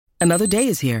Another day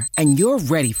is here, and you're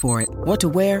ready for it. What to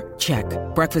wear? Check.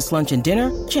 Breakfast, lunch, and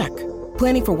dinner? Check.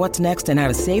 Planning for what's next and how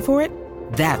to save for it?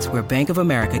 That's where Bank of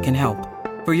America can help.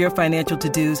 For your financial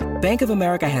to-dos, Bank of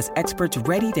America has experts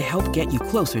ready to help get you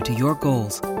closer to your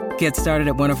goals. Get started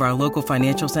at one of our local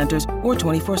financial centers or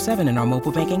 24/7 in our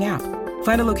mobile banking app.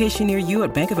 Find a location near you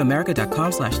at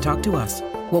bankofamerica.com/talktous.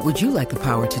 What would you like the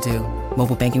power to do?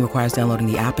 Mobile banking requires downloading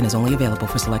the app and is only available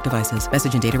for select devices.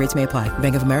 Message and data rates may apply.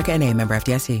 Bank of America N.A., member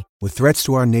FDIC. With threats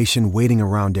to our nation waiting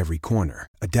around every corner,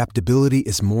 adaptability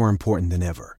is more important than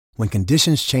ever. When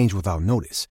conditions change without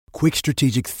notice, quick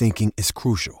strategic thinking is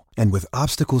crucial. And with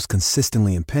obstacles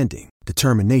consistently impending,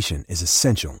 determination is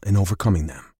essential in overcoming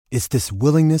them. It's this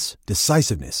willingness,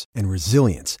 decisiveness, and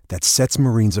resilience that sets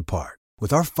Marines apart.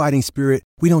 With our fighting spirit,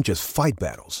 we don't just fight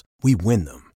battles, we win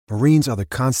them. Marines are the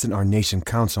constant our nation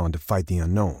counts on to fight the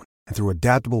unknown. And through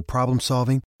adaptable problem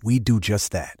solving, we do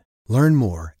just that. Learn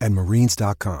more at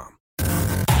marines.com.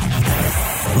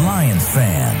 Lions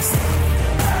fans,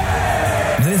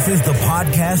 this is the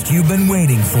podcast you've been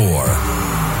waiting for.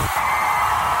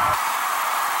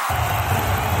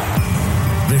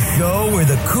 The show where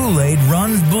the Kool-Aid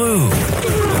runs blue,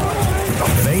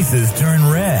 faces turn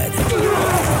red,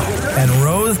 and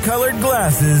rose-colored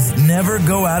glasses never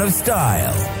go out of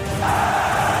style.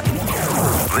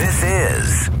 This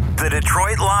is the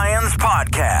Detroit Lions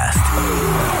Podcast.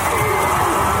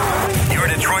 Your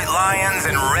Detroit Lions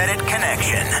and Reddit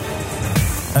connection.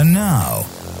 And now,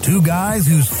 two guys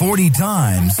whose 40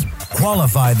 times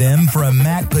qualify them for a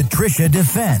Matt Patricia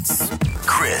defense.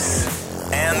 Chris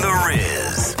and the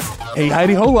Riz. Hey,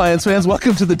 Heidi-ho, Lions fans.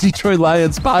 Welcome to the Detroit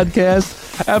Lions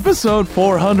Podcast, episode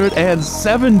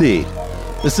 470.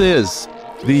 This is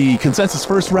the consensus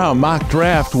first round mock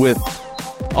draft with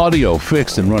audio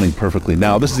fixed and running perfectly.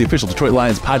 Now, this is the official Detroit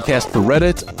Lions podcast for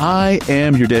Reddit. I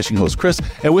am your dashing host, Chris,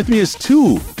 and with me is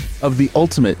two of the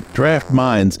ultimate draft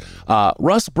minds,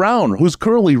 Russ Brown, who's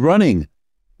currently running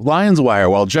Lions Wire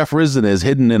while Jeff Risden is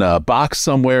hidden in a box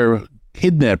somewhere,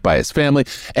 kidnapped by his family,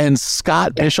 and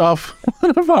Scott Bischoff,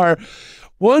 one of our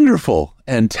wonderful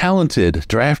and talented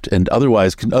draft and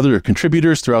otherwise other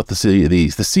contributors throughout the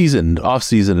season, off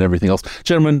season, and everything else.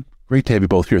 Gentlemen, great to have you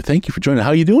both here. Thank you for joining. How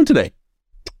are you doing today?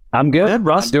 I'm good,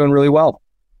 Russ. I'm doing really well.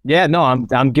 Yeah, no,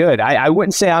 I'm good. I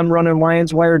wouldn't say I'm running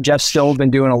Lions Wire. Jeff's still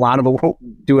been doing a lot of the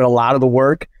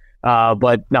work,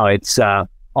 but no, it's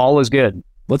all is good.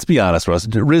 Let's be honest, Russ.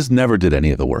 Riz never did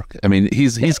any of the work. I mean,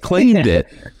 he's claimed it.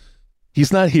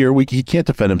 He's not here. He can't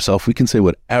defend himself. We can say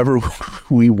whatever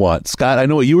we want. Scott, I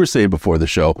know what you were saying before the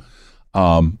show,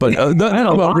 but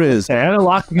not about Riz. I had a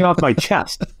lot to get off my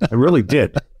chest. I really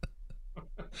did.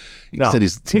 No,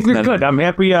 he's good. I'm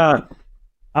happy.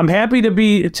 I'm happy to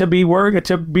be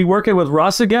working with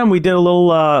Russ again. We did a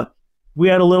little. We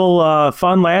had a little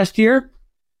fun last year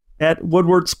at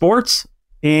Woodward Sports,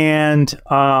 and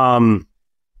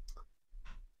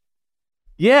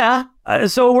yeah.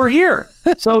 So we're here.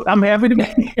 So I'm happy to be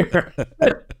here.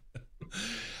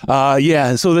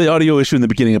 Yeah. So the audio issue in the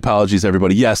beginning, apologies,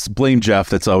 everybody. Yes, blame Jeff.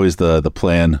 That's always the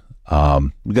plan.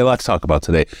 We got a lot to talk about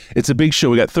today. It's a big show.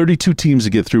 We got 32 teams to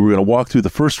get through. We're going to walk through the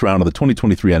first round of the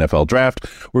 2023 NFL Draft.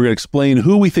 We're going to explain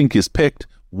who we think is picked,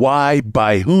 why,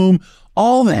 by whom,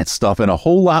 all that stuff, and a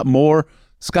whole lot more.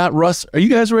 Scott, Russ, are you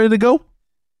guys ready to go?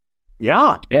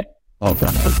 Yeah. Okay.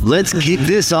 Let's kick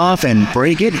this off and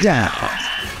break it down.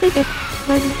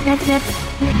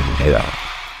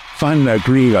 Finding that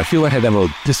groove. I feel like I had a little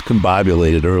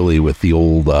discombobulated early with the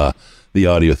old the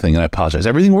audio thing, and I apologize.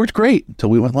 Everything worked great until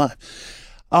we went live.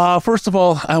 First of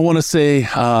all, I want to say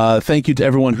thank you to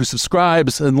everyone who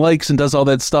subscribes and likes and does all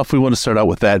that stuff. We want to start out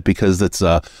with that because that's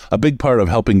a big part of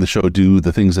helping the show do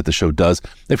the things that the show does.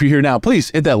 If you're here now, please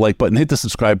hit that like button, hit the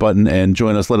subscribe button, and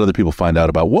join us. Let other people find out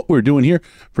about what we're doing here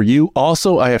for you.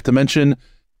 Also, I have to mention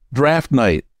draft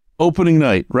night, opening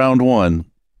night, round 1,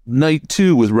 night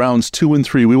 2 with rounds 2 and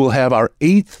 3. We will have our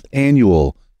 8th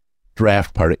annual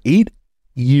draft party. 8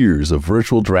 years of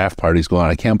virtual draft parties going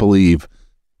on. I can't believe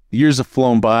years have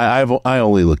flown by. I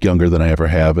only look younger than I ever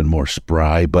have and more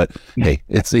spry, but hey,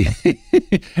 it's 8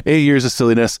 years of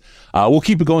silliness. We'll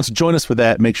keep it going, so join us for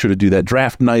that. Make sure to do that.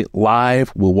 Draft night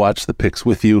live. We'll watch the picks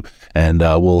with you, and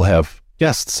we'll have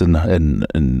guests and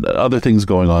other things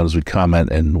going on as we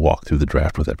comment and walk through the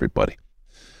draft with everybody.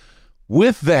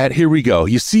 With that, here we go.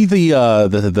 You see the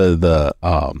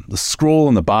scroll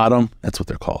on the bottom? That's what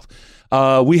they're called.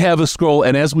 We have a scroll,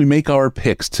 and as we make our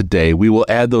picks today, we will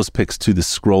add those picks to the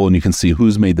scroll, and you can see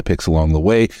who's made the picks along the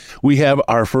way. We have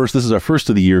this is our first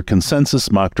of the year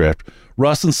consensus mock draft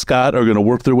Russ and Scott are going to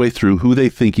work their way through who they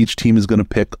think each team is going to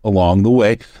pick along the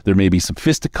way. There may be some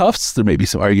fisticuffs. There may be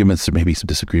some arguments. There may be some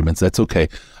disagreements. That's okay.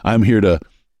 I'm here to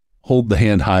hold the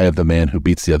hand high of the man who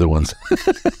beats the other ones.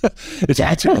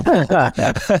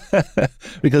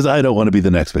 Because I don't want to be the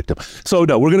next victim. So,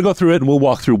 no, we're going to go through it, and we'll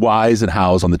walk through whys and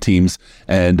hows on the teams,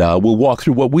 and we'll walk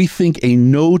through what we think a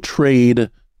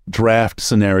no-trade draft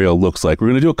scenario looks like. We're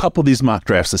going to do a couple of these mock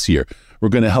drafts this year. We're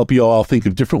going to help you all think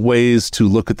of different ways to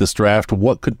look at this draft,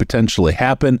 what could potentially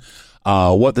happen,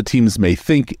 what the teams may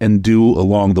think and do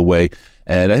along the way.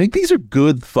 And I think these are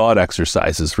good thought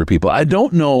exercises for people. I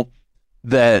don't know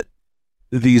that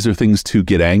these are things to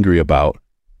get angry about.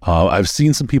 I've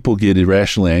seen some people get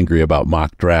irrationally angry about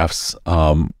mock drafts.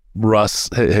 Russ,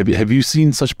 have you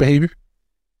seen such behavior?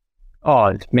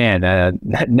 Oh, man,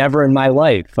 never in my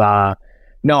life.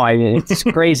 No, it's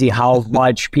crazy how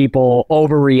much people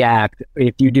overreact.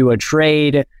 If you do a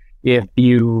trade, if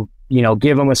you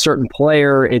give them a certain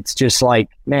player, it's just like,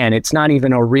 man, it's not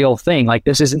even a real thing. Like,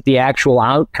 this isn't the actual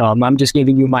outcome. I'm just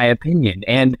giving you my opinion.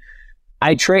 And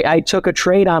I took a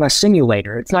trade on a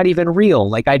simulator. It's not even real.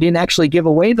 Like, I didn't actually give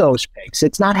away those picks.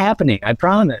 It's not happening. I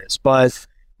promise. But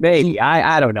maybe,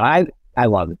 I don't know. I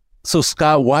love it. So,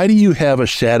 Scott, why do you have a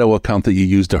shadow account that you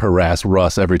use to harass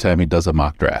Russ every time he does a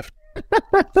mock draft?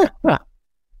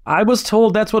 I was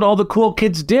told that's what all the cool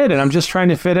kids did, and I'm just trying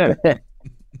to fit in.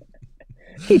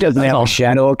 He doesn't have a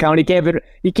shadow account. He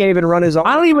can't even run his own.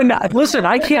 I don't even listen.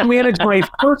 I can't manage my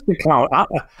first account. I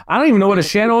don't even know what a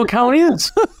shadow account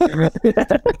is.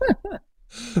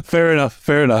 Fair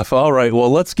enough. All right.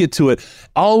 Well, let's get to it.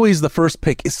 Always the first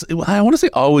pick. I want to say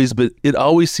always, but it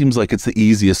always seems like it's the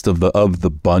easiest of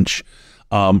the bunch.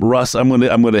 Russ, I'm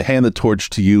going to hand the torch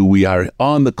to you. We are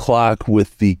on the clock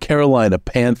with the Carolina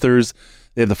Panthers.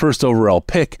 They have the first overall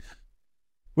pick.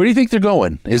 Where do you think they're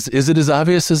going? Is it as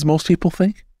obvious as most people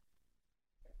think?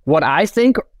 What I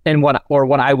think and what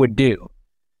I would do.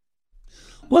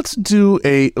 Let's do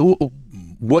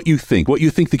what you think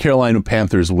the Carolina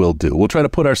Panthers will do. We'll try to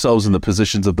put ourselves in the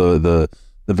positions of the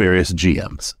various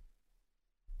GMs.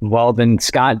 Well, then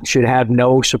Scott should have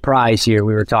no surprise here.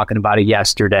 We were talking about it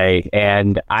yesterday,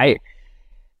 and I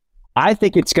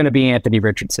think it's going to be Anthony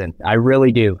Richardson. I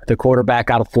really do, the quarterback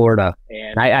out of Florida.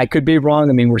 And I could be wrong.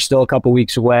 I mean, we're still a couple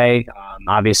weeks away.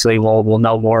 Obviously, we'll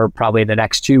know more probably in the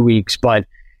next 2 weeks. But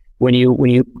when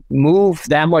you move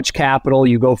that much capital,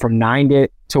 you go from 9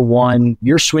 to 1.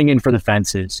 You're swinging for the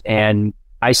fences. And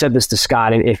I said this to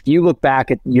Scott. If you look back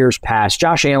at years past,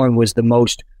 Josh Allen was the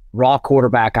most raw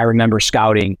quarterback I remember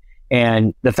scouting.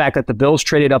 And the fact that the Bills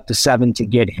traded up to 7 to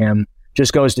get him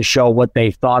just goes to show what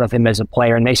they thought of him as a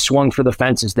player. And they swung for the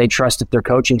fences. They trusted their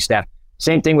coaching staff.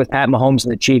 Same thing with Pat Mahomes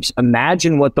and the Chiefs.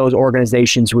 Imagine what those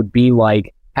organizations would be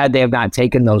like had they have not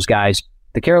taken those guys.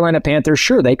 The Carolina Panthers,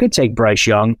 sure, they could take Bryce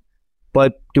Young,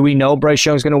 but do we know Bryce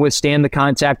Young's going to withstand the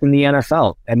contact in the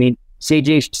NFL? I mean,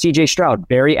 CJ Stroud,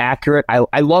 very accurate.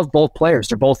 I love both players.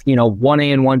 They're both,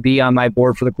 1A and 1B on my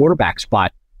board for the quarterback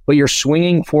spot. But you're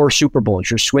swinging for Super Bowls.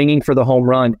 You're swinging for the home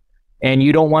run. And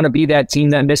you don't want to be that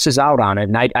team that misses out on it.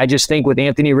 And I just think with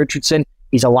Anthony Richardson,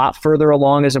 he's a lot further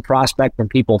along as a prospect than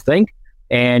people think.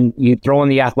 And you throw in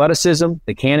the athleticism,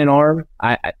 the cannon arm.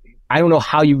 I don't know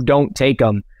how you don't take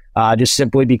him just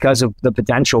simply because of the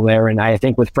potential there. And I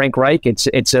think with Frank Reich,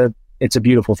 it's a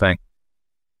beautiful thing.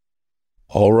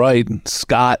 All right,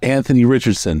 Scott, Anthony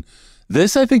Richardson.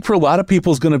 This, I think, for a lot of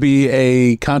people is going to be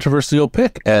a controversial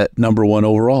pick at number 1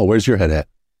 overall. Where's your head at?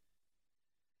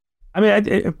 I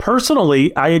mean,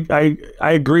 personally, I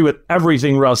agree with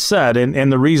everything Russ said,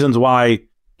 and the reasons why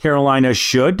Carolina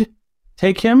should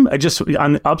take him. Just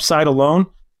on the upside alone.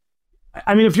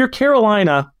 I mean, if you're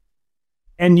Carolina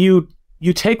and you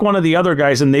take one of the other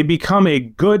guys and they become a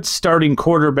good starting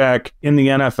quarterback in the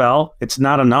NFL, it's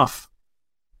not enough.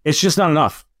 It's just not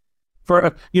enough.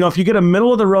 For if you get a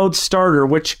middle of the road starter,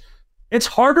 which it's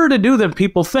harder to do than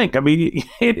people think. I mean,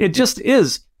 it just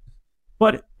is.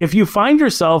 But if you find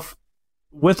yourself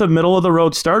with a middle of the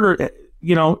road starter,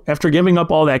 after giving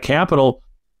up all that capital,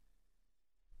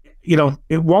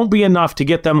 it won't be enough to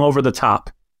get them over the top.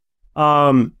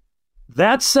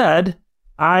 That said,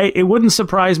 it wouldn't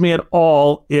surprise me at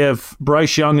all if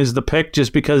Bryce Young is the pick,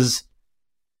 just because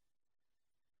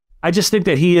I just think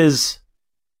that he is.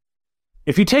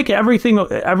 If you take everything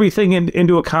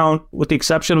into account, with the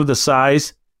exception of the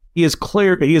size, he is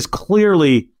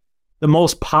clearly the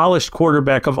most polished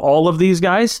quarterback of all of these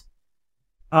guys.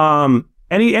 And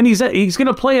he's going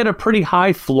to play at a pretty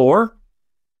high floor.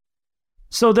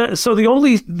 So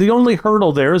the only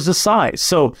hurdle there is the size.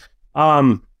 So,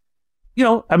 I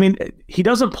mean, he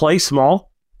doesn't play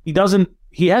small. He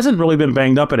hasn't really been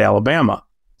banged up at Alabama.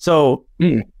 So,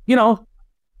 you know,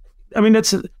 I mean,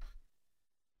 this is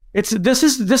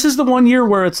the one year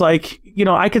where it's like, you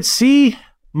know, I could see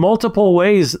multiple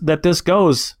ways that this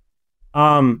goes.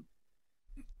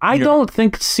 I don't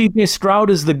think CJ Stroud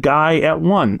is the guy at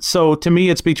 1. So to me,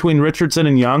 it's between Richardson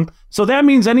and Young. So that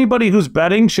means anybody who's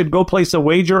betting should go place a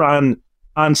wager on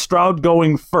Stroud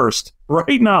going first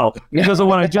right now because of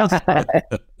what I just said.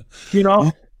 You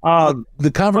know,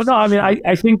 the conversation. No, I mean,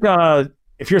 I think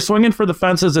if you're swinging for the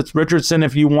fences, it's Richardson.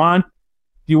 If you want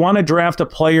to draft a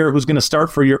player who's going to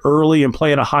start for you early and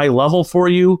play at a high level for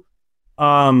you,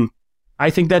 I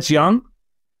think that's Young.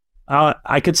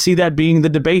 I could see that being the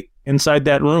debate inside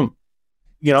that room.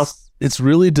 You know, it's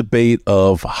really a debate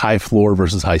of high floor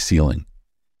versus high ceiling,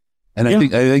 and I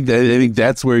think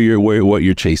that's what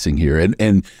you're chasing here,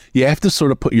 and you have to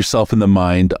sort of put yourself in the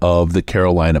mind of the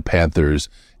Carolina Panthers,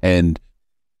 and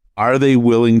are they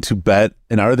willing to bet,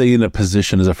 and are they in a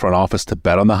position as a front office to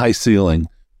bet on the high ceiling,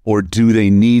 or do they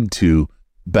need to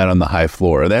bet on the high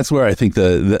floor? And that's where I think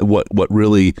what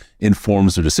really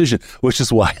informs their decision, which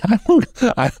is why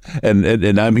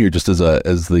I'm here just as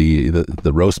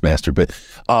the roast master. But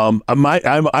I'm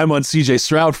on CJ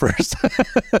Stroud first,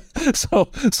 so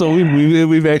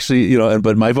we've actually, you know,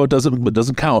 but my vote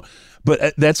doesn't count.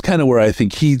 But that's kind of where I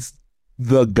think he's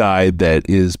the guy that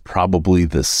is probably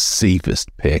the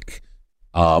safest pick.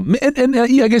 And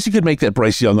I guess you could make that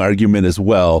Bryce Young argument as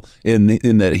well in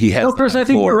that he has. No, Chris, I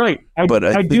think you're right.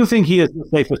 I do think he is the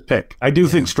safest pick. I do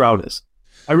think Stroud is.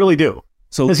 I really do.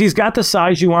 So because he's got the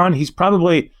size you want. He's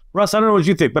probably, Russ, I don't know what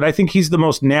you think, but I think he's the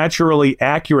most naturally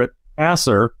accurate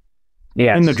passer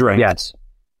in the draft. Yes.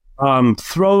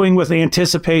 Throwing with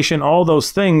anticipation, all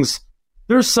those things.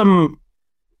 There's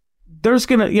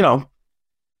gonna, you know,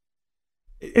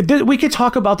 we could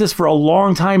talk about this for a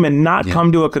long time and not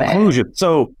come to a conclusion.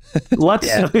 So let's,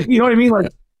 you know what I mean?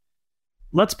 Like,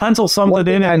 let's pencil something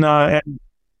in and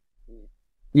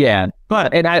yeah.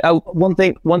 But one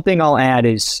thing I'll add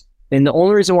is, and the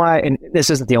only reason why, and this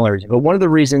isn't the only reason, but one of the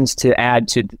reasons to add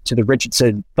to the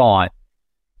Richardson thought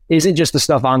isn't just the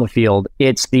stuff on the field.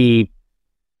 It's the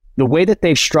way that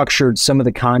they've structured some of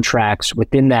the contracts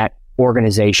within that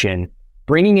organization.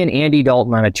 Bringing in Andy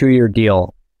Dalton on a 2-year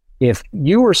deal. If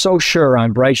you were so sure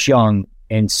on Bryce Young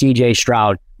and CJ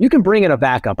Stroud, you can bring in a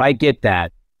backup. I get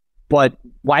that. But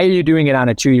why are you doing it on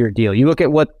a 2-year deal? You look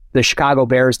at what the Chicago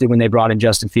Bears did when they brought in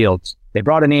Justin Fields. They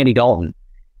brought in Andy Dalton.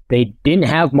 They didn't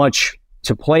have much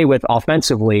to play with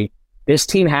offensively. This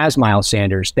team has Miles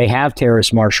Sanders. They have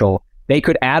Terrace Marshall. They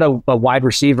could add a wide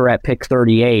receiver at pick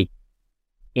 38.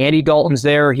 Andy Dalton's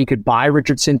there. He could buy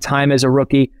Richardson time as a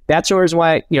rookie. That's always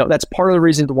why, you know, that's part of the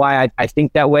reason why I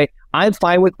think that way. I'm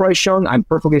fine with Bryce Young. I'm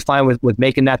perfectly fine with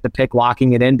making that the pick,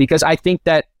 locking it in, because I think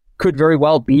that could very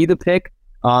well be the pick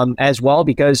as well,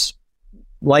 because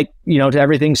like, you know, to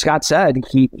everything Scott said,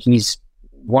 he's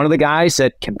one of the guys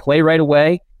that can play right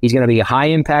away. He's going to be a high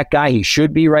impact guy. He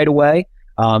should be right away,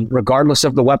 regardless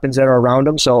of the weapons that are around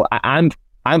him. So I'm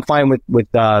fine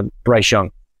with Bryce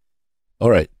Young. All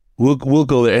right. We'll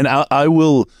go there. And I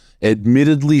will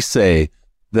admittedly say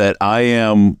that I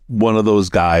am one of those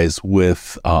guys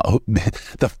with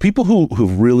the people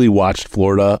who've really watched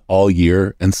Florida all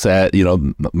year and said, you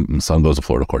know, my son goes to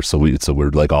Florida, of course, so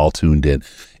we're like all tuned in.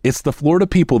 It's the Florida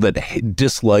people that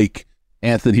dislike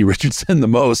Anthony Richardson the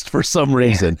most for some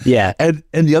reason. Yeah. And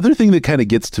the other thing that kind of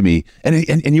gets to me,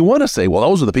 and you want to say, well,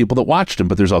 those are the people that watched him,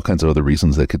 but there's all kinds of other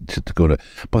reasons that could to go to.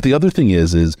 But the other thing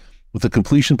is with a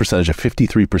completion percentage of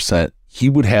 53%, he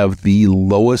would have the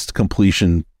lowest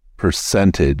completion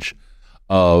percentage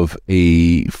of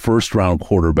a first-round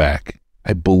quarterback,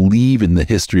 I believe, in the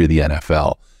history of the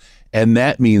NFL. And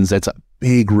that means that's a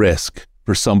big risk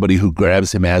for somebody who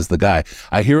grabs him as the guy.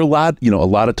 I hear a lot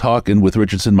of talk, and with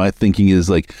Richardson, my thinking is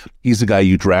like, he's the guy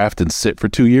you draft and sit for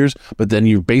 2 years, but then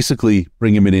you basically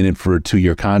bring him in for a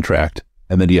 2-year contract,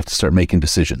 and then you have to start making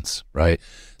decisions, right?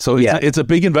 So it's a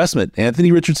big investment.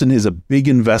 Anthony Richardson is a big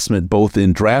investment, both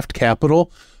in draft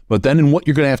capital, but then in what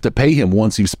you're going to have to pay him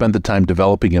once you've spent the time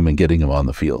developing him and getting him on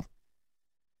the field.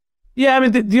 Yeah, I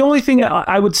mean, the only thing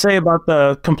I would say about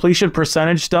the completion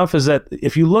percentage stuff is that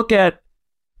if you look at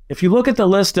the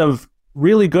list of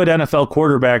really good NFL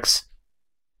quarterbacks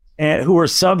who are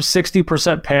sub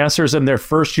 60% passers in their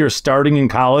first year starting in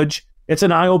college, it's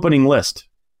an eye-opening list.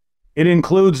 It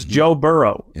includes Joe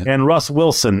Burrow and Russ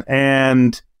Wilson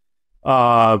and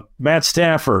Matt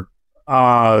Stafford.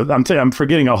 I'm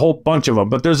forgetting a whole bunch of them,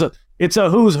 but it's a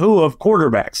who's who of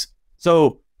quarterbacks.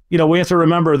 So, you know, we have to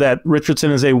remember that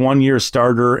Richardson is a 1-year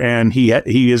starter, and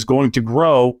he is going to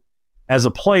grow as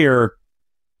a player,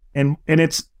 and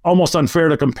it's almost unfair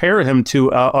to compare him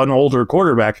to an older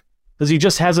quarterback. because he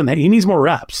just hasn't. He needs more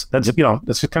reps. That's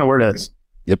that's just kind of where it is.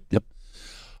 Yep. All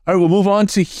right, we'll move on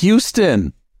to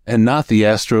Houston and not the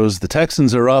Astros. The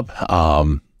Texans are up.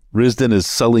 Risdon is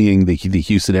sullying the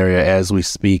Houston area as we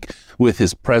speak with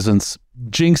his presence,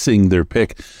 jinxing their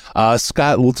pick.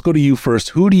 Scott, let's go to you first.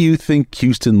 Who do you think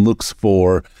Houston looks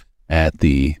for at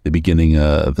the beginning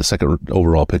of the second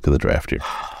overall pick of the draft here?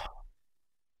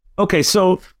 Okay,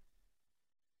 so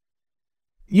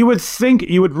you would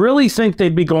really think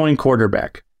they'd be going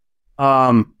quarterback.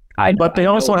 But they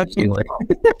also have to,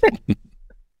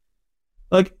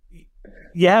 like,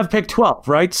 you have pick 12,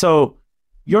 right? So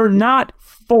you're not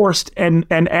forced and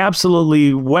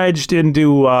absolutely wedged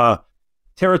into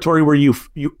territory where you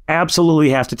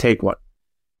absolutely have to take one.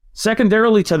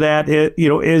 Secondarily to that,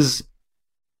 is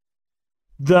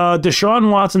the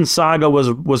Deshaun Watson saga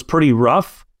was pretty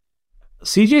rough.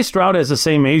 CJ Stroud has the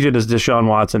same agent as Deshaun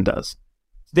Watson does.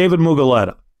 David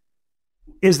Mugoleta.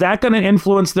 Is that going to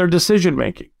influence their decision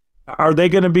making? Are they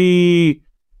going to be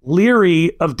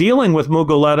leery of dealing with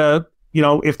Mugoleta,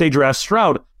 if they draft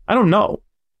Stroud? I don't know.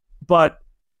 But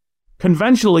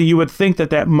conventionally, you would think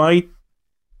that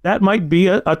might be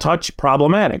a touch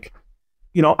problematic.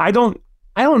 I don't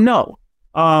know.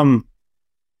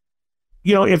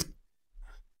 If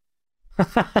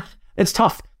it's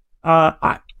tough.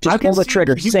 Just pull the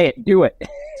trigger. Say it. Do it.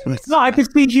 No, I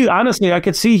could see you. Honestly, I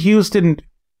could see Houston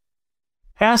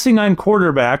passing on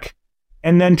quarterback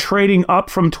and then trading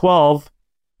up from 12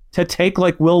 to take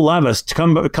like Will Levis,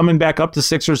 coming back up to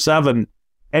 6 or 7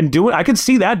 and do it. I could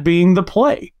see that being the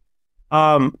play,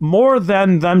 more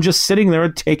than them just sitting there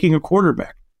and taking a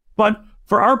quarterback. But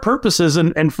for our purposes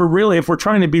and for really, if we're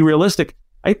trying to be realistic,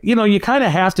 you kind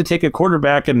of have to take a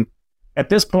quarterback. And at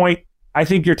this point, I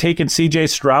think you're taking CJ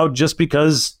Stroud just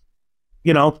because,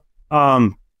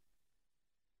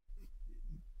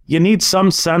 you need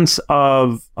some sense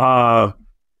of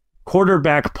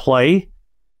quarterback play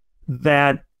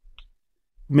that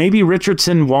maybe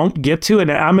Richardson won't get to. And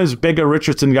I'm as big a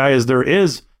Richardson guy as there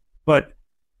is, but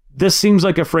this seems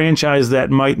like a franchise that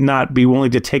might not be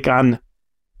willing to take on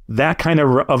that kind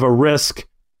of a risk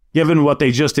given what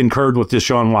they just incurred with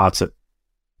Deshaun Watson.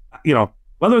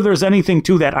 Whether there's anything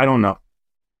to that, I don't know.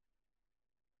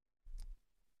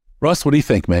 Russ, what do you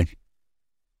think, man?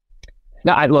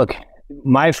 No, look,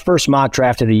 my first mock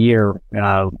draft of the year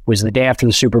was the day after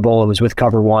the Super Bowl. It was with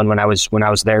Cover One when I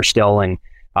was there still, and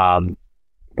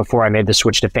before I made the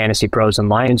switch to Fantasy Pros and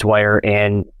Lions Wire,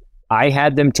 and I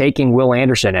had them taking Will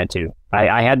Anderson at 2.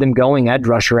 I had them going edge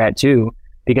rusher at 2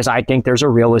 because I think there's a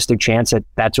realistic chance that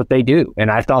that's what they do,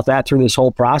 and I thought that through this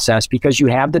whole process because you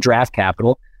have the draft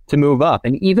capital to move up,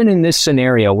 and even in this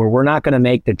scenario where we're not going to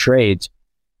make the trades,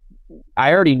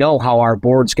 I already know how our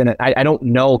board's going to, I don't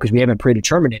know because we haven't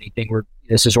predetermined anything.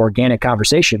 This is organic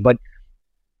conversation, but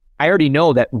I already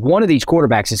know that one of these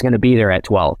quarterbacks is going to be there at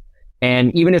 12.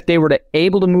 And even if they were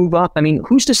able to move up, I mean,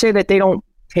 who's to say that they don't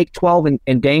take 12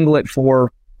 and dangle it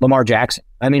for Lamar Jackson?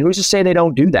 I mean, who's to say they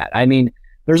don't do that? I mean,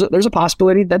 there's a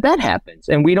possibility that happens.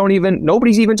 And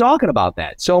nobody's even talking about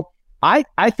that. So I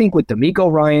think with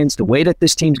DeMeco Ryans, the way that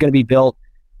this team's going to be built,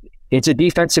 it's a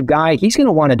defensive guy. He's going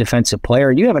to want a defensive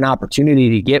player. You have an opportunity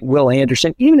to get Will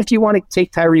Anderson, even if you want to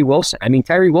take Tyree Wilson. I mean,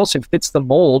 Tyree Wilson fits the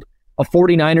mold of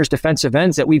 49ers defensive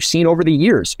ends that we've seen over the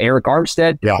years. Eric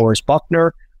Armstead, Horace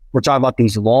Buckner. We're talking about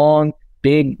these long,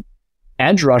 big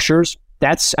edge rushers.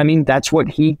 That's what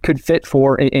he could fit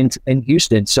for in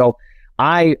Houston. So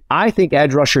I think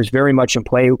edge rusher is very much in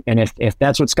play. And if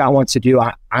that's what Scott wants to do,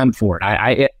 I'm for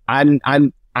it.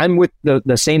 I'm with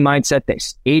the same mindset that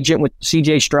agent with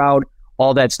CJ Stroud,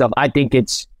 all that stuff. I think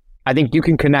you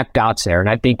can connect dots there. And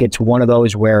I think it's one of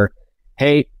those where,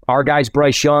 hey, our guy's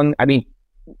Bryce Young. I mean,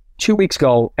 2 weeks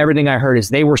ago, everything I heard is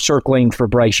they were circling for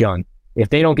Bryce Young. If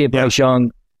they don't get Bryce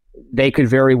Young, they could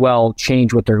very well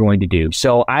change what they're going to do.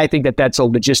 So I think that's a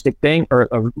logistic thing or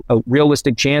a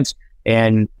realistic chance.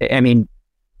 And I mean,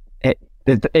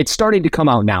 it's starting to come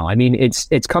out now. I mean,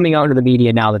 it's coming out into the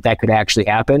media now that could actually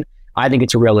happen. I think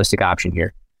it's a realistic option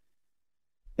here.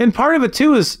 And part of it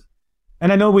too is,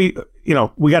 and I know we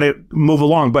got to move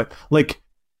along, but like,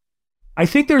 I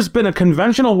think there's been a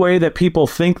conventional way that people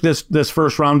think this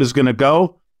first round is going to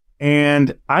go.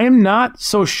 And I am not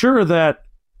so sure that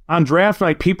on draft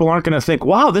night, people aren't going to think,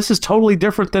 wow, this is totally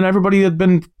different than everybody had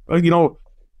been,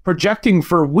 projecting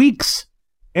for weeks.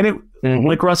 And it,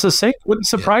 like Russ is saying, it wouldn't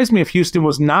surprise me if Houston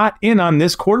was not in on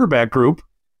this quarterback group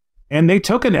and they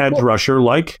took an edge rusher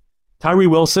like Tyree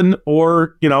Wilson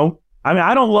or,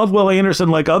 I don't love Will Anderson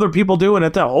like other people do, and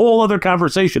it's a whole other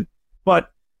conversation.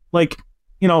 But like,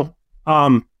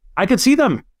 I could see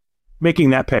them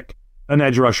making that pick, an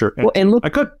edge rusher. Well, and look, I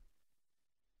could.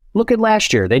 look at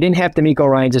last year. They didn't have D'Amico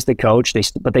Ryans as the coach,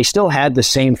 but they still had the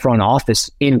same front office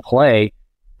in play.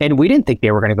 And we didn't think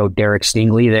they were going to go Derek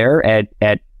Stingley there at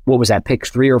what was that, pick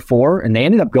 3 or 4? And they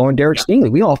ended up going Derek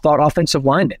Stingley. We all thought offensive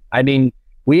lineman. I mean,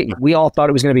 we all thought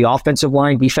it was going to be offensive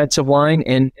line, defensive line,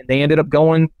 and they ended up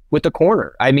going with the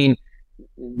corner. I mean,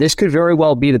 this could very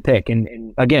well be the pick.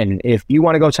 And again, if you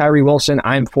want to go Tyree Wilson,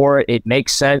 I'm for it. It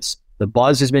makes sense. The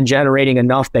buzz has been generating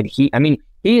enough that he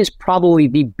is probably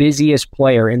the busiest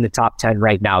player in the top 10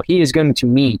 right now. He is going to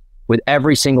meet with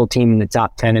every single team in the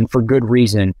top 10, and for good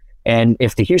reason. And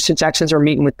if the Houston Texans are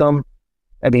meeting with them,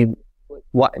 I mean,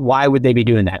 why would they be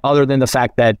doing that other than the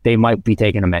fact that they might be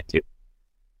taking him at 2?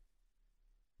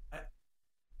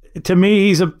 To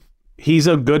me, he's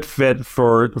a good fit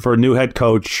for a new head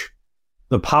coach.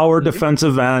 The power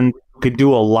defensive end could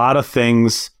do a lot of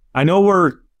things. I know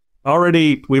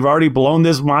we've already blown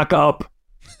this mock up.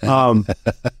 But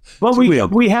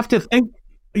we have to think,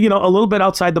 a little bit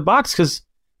outside the box, because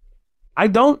I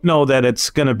don't know that it's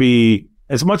going to be,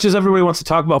 as much as everybody wants to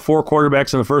talk about 4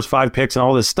 quarterbacks in the first 5 picks and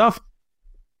all this stuff.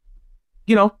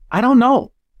 I don't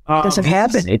know. It doesn't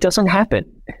happen. It doesn't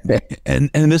happen. And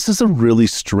this is a really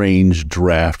strange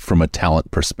draft from a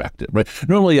talent perspective, right?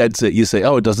 Normally you say,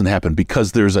 oh, it doesn't happen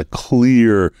because there's a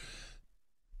clear,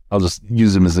 I'll just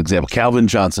use him as an example. Calvin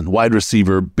Johnson, wide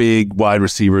receiver, big wide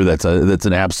receiver. That's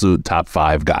an absolute top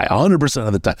 5 guy 100%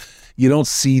 of the time. You don't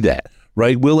see that,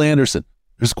 right? Will Anderson,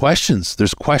 there's questions.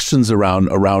 There's questions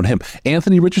around him.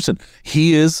 Anthony Richardson,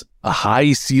 he is a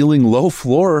high ceiling, low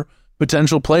floor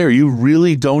potential player. You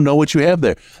really don't know what you have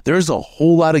there. There's a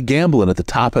whole lot of gambling at the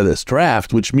top of this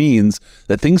draft, which means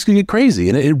that things can get crazy.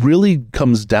 And it really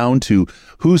comes down to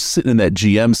who's sitting in that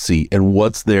GM seat and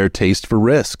what's their taste for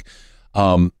risk.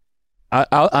 I'm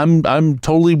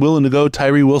totally willing to go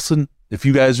Tyree Wilson if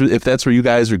that's where you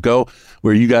guys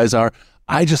are.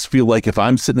 I just feel like if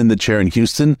I'm sitting in the chair in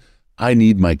Houston, I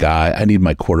need my guy. I need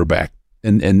my quarterback.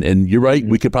 And you're right,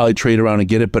 we could probably trade around and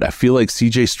get it, but I feel like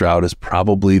CJ Stroud is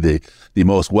probably the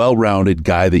most well-rounded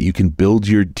guy that you can build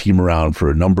your team around for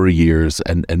a number of years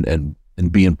and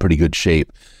be in pretty good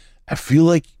shape. I feel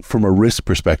like from a risk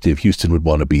perspective, Houston would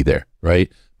want to be there,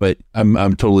 right? But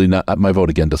I'm totally not. My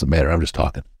vote again doesn't matter. I'm just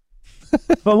talking.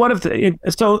 But what if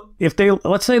they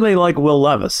let's say they like Will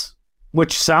Levis,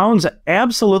 which sounds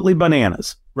absolutely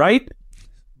bananas, right?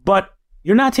 But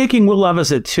you're not taking Will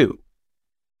Levis at 2.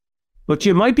 But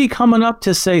you might be coming up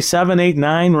to, say, 7, 8,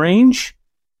 9 range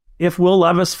if Will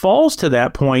Levis falls to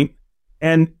that point.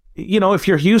 And, if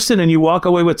you're Houston and you walk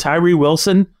away with Tyree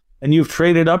Wilson and you've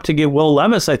traded up to get Will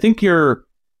Levis, I think you've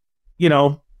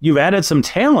added some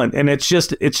talent. And it's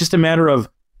just a matter of,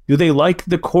 do they like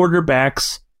the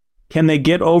quarterbacks? Can they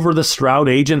get over the Stroud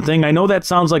agent thing? I know that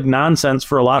sounds like nonsense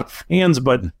for a lot of fans,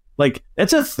 but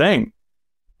it's a thing.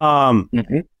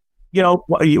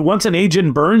 Once an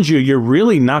agent burns you, you're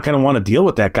really not going to want to deal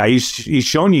with that guy. He's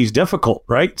shown you he's difficult,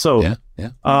 right? So, yeah.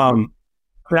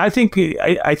 But I think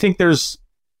there's,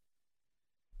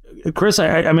 Chris.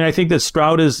 I think that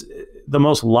Stroud is the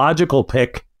most logical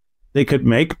pick they could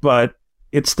make, but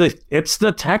it's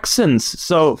the Texans.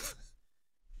 So,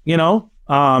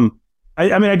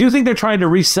 I do think they're trying to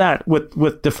reset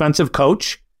with defensive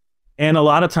coach, and a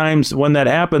lot of times when that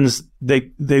happens, they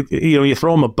you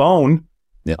throw them a bone.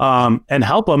 Yeah. And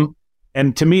help them.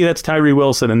 And to me, that's Tyree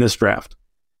Wilson in this draft.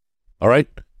 All right.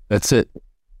 That's it.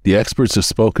 The experts have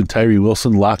spoken. Tyree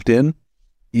Wilson locked in.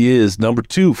 He is number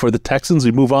 2 for the Texans.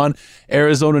 We move on.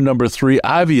 Arizona, number 3.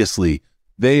 Obviously,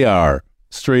 they are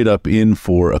straight up in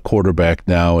for a quarterback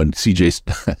now. And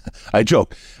CJ, I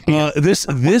joke.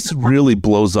 This really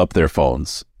blows up their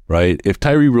phones, right? If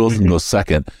Tyree Wilson goes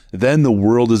second, then the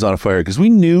world is on fire, because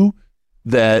we knew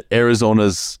that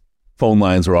Arizona's phone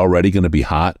lines are already going to be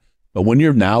hot. But when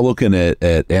you're now looking at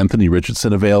Anthony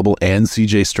Richardson available and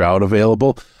CJ Stroud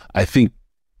available, I think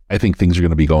things are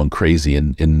going to be going crazy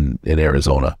in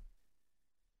Arizona.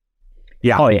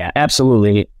 Yeah. Oh yeah,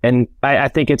 absolutely. And I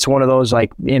think it's one of those,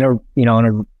 like, in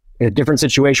a different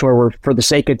situation where we're, for the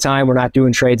sake of time, we're not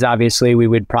doing trades. Obviously, we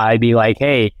would probably be like,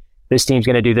 hey, this team's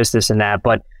going to do this, and that.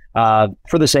 But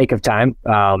for the sake of time,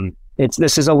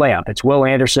 this is a layup. It's Will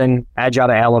Anderson, edge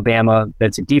out of Alabama.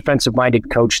 That's a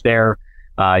defensive-minded coach there.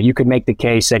 You could make the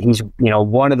case that he's,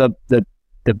 one of the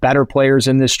better players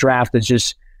in this draft. That's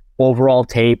just overall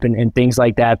tape and things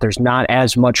like that. There's not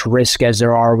as much risk as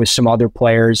there are with some other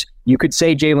players. You could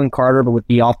say Jalen Carter, but with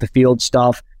the off-the-field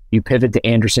stuff, you pivot to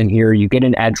Anderson here. You get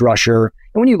an edge rusher.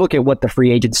 And when you look at what the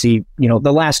free agency,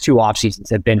 the last 2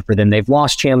 offseasons have been for them, they've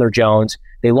lost Chandler Jones.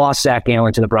 They lost Zach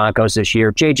Allen to the Broncos this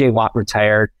year. J.J. Watt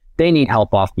retired. They need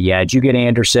help off the edge. You get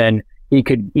Anderson, he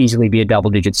could easily be a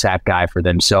double-digit sack guy for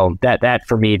them. So that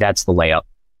for me, that's the layup.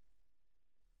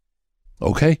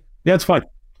 Okay. Yeah, it's fine.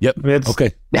 Yep.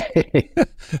 Okay.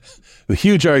 A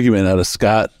huge argument out of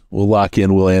Scott. We'll lock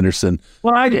in Will Anderson.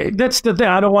 Well, that's the thing.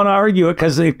 I don't want to argue it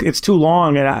because it's too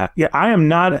long. And I am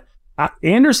not.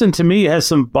 Anderson, to me, has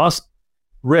some bust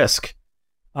risk.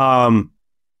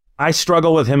 I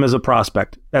struggle with him as a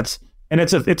prospect. It's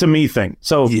a me thing.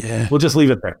 So we'll just leave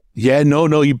it there. Yeah, no.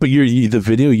 But the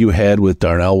video you had with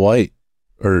Darnell White,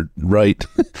 or right?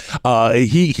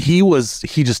 He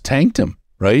just tanked him,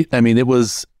 right? I mean, it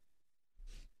was.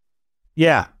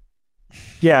 Yeah.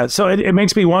 So it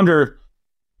makes me wonder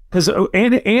because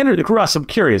Russ, I'm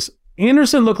curious.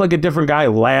 Anderson looked like a different guy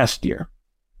last year.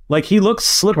 Like he looked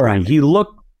slippery. Correct. He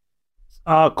looked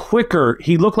quicker.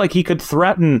 He looked like he could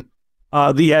threaten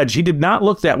the edge. He did not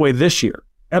look that way this year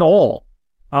at all.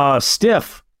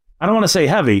 Stiff. I don't want to say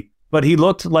heavy, but he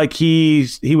looked like he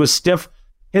was stiff.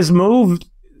 His move.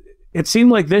 It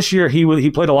seemed like this year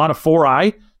he played a lot of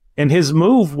 4-eye, and his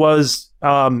move was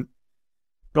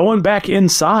going back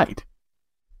inside.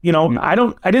 You know, I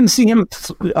didn't see him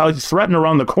threaten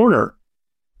around the corner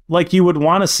like you would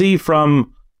want to see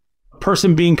from a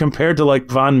person being compared to like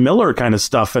Von Miller kind of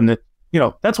stuff. And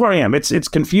that's where I am. It's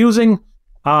confusing.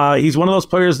 He's one of those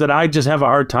players that I just have a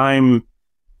hard time.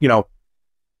 It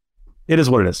is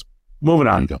what it is. Moving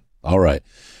on. There you go. All right.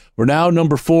 We're now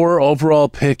number 4 overall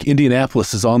pick.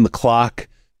 Indianapolis is on the clock,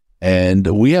 and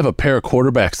we have a pair of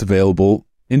quarterbacks available.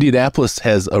 Indianapolis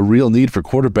has a real need for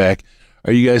quarterback.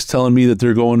 Are you guys telling me that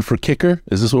they're going for kicker?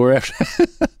 Is this what we're after?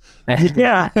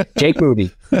 Yeah. Jake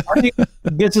Moody. I think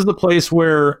this is the place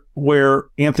where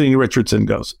Anthony Richardson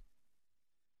goes.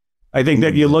 I think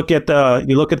that you look at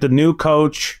the new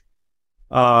coach,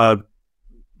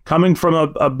 coming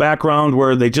from a background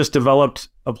where they just developed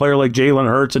a player like Jalen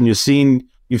Hurts, and you've seen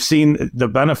the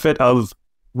benefit of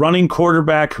running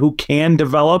quarterback who can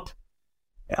develop.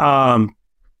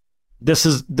 This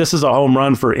is a home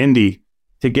run for Indy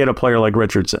to get a player like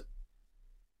Richardson.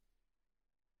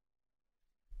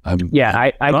 I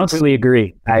completely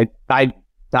agree.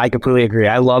 I completely agree.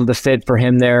 I love the fit for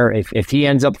him there. If he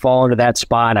ends up falling to that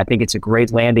spot, I think it's a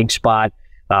great landing spot.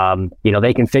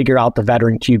 They can figure out the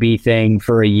veteran QB thing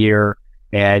for a year,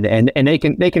 and they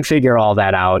can figure all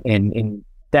that out. And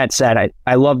that said,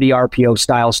 I love the RPO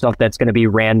style stuff that's going to be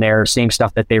ran there. Same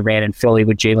stuff that they ran in Philly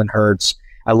with Jalen Hurts.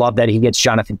 I love that he gets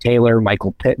Jonathan Taylor,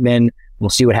 Michael Pittman. We'll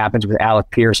see what happens with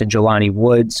Alec Pierce and Jelani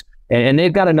Woods. And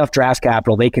they've got enough draft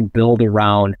capital. They can build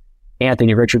around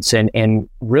Anthony Richardson and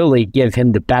really give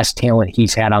him the best talent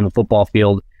he's had on the football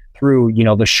field through,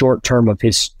 the short term of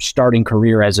his starting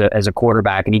career as a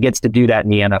quarterback. And he gets to do that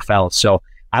in the NFL. So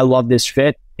I love this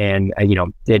fit. And,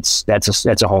 that's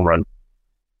a home run.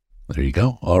 There you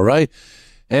go. All right.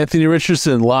 Anthony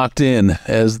Richardson locked in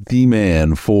as the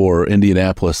man for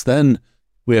Indianapolis. Then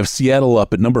we have Seattle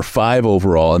up at number 5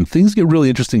 overall, and things get really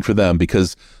interesting for them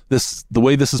because the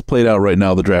way this is played out right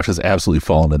now, the draft has absolutely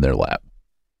fallen in their lap.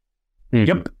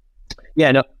 Yep.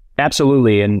 Yeah, no,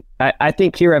 absolutely. And I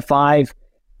think here at 5,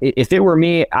 if it were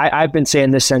me, I've been saying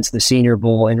this since the Senior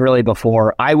Bowl and really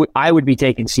before, I would be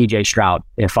taking CJ Stroud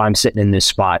if I'm sitting in this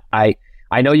spot. I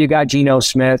know you got Geno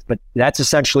Smith, but that's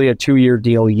essentially a 2-year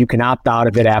deal. You can opt out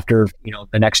of it after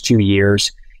the next 2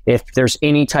 years if there's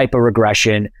any type of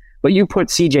regression. But you put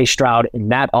CJ Stroud in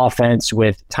that offense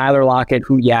with Tyler Lockett,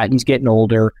 who, he's getting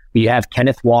older. But you have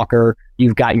Kenneth Walker.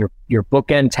 You've got your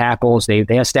bookend tackles. They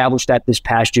established that this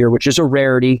past year, which is a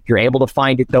rarity. You're able to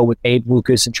find it, though, with Abe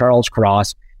Lucas and Charles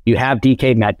Cross. You have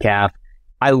DK Metcalf.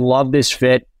 I love this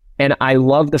fit, and I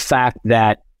love the fact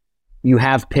that you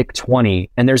have pick 20,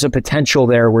 and there's a potential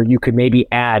there where you could maybe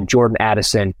add Jordan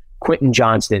Addison, Quentin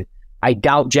Johnston. I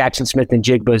doubt Jackson Smith and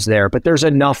Jigba's there, but there's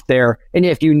enough there. And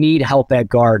if you need help at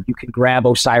guard, you can grab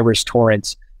O'Cyrus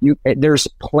Torrence. There's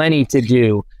plenty to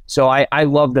do. So I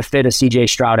love the fit of CJ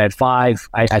Stroud at 5.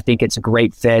 I think it's a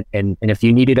great fit. And if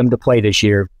you needed him to play this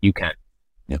year, you can.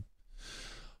 Yep.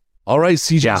 All right,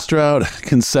 CJ Stroud,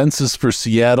 consensus for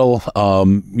Seattle.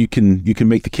 You can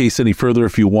make the case any further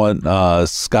if you want,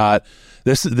 Scott.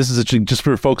 This is just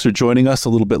for folks who are joining us a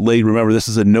little bit late. Remember, this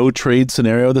is a no trade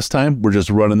scenario this time. We're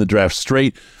just running the draft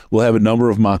straight. We'll have a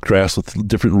number of mock drafts with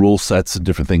different rule sets and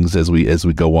different things as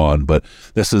we go on. But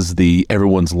this is the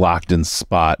everyone's locked in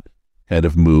spot kind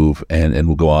of move, and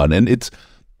we'll go on. And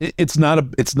it's not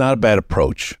a bad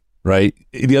approach, right?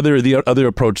 The other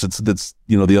approach that's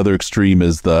the other extreme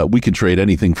is we can trade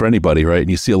anything for anybody, right? And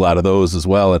you see a lot of those as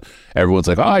well. And everyone's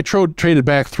like, I traded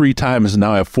back 3 times and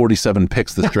now I have 47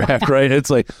 picks this draft, right? It's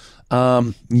like,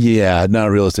 Yeah, not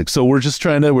realistic. So we're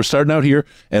starting out here,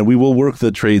 and we will work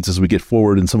the trades as we get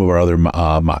forward in some of our other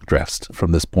mock drafts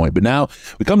from this point. But now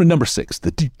we come to number 6,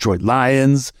 the Detroit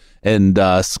Lions. And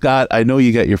Scott, I know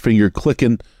you got your finger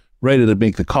clicking, ready to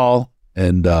make the call,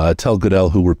 and tell Goodell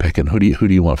who we're picking. Who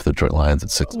do you want for the Detroit Lions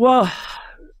at 6? Well,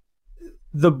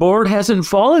 the board hasn't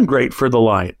fallen great for the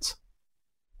Lions.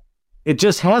 It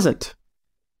just hasn't.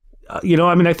 I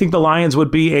think the Lions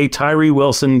would be a Tyree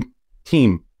Wilson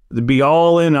team. They'd be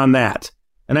all in on that.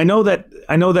 And I know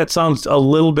that sounds a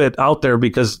little bit out there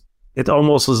because it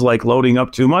almost is like loading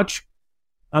up too much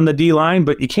on the D line,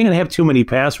 but you can't have too many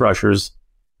pass rushers.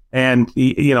 And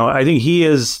I think he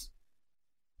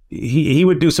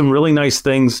would do some really nice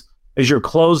things as your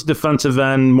closed defensive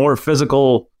end, more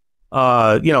physical.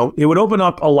 It would open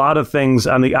up a lot of things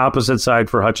on the opposite side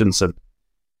for Hutchinson.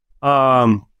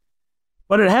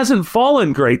 But it hasn't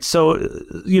fallen great. So,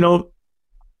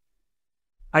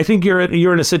 I think you're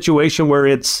in a situation where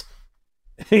it's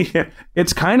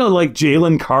kind of like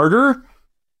Jalen Carter,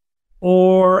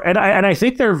 and I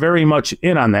think they're very much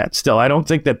in on that still. I don't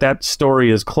think that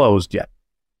story is closed yet.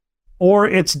 Or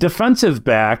it's defensive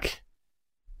back,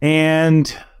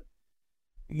 and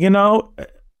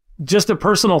just a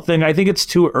personal thing. I think it's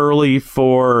too early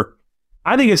for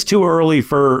Devin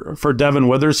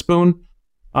Witherspoon.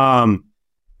 I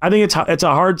think it's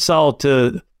a hard sell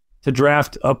to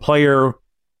draft a player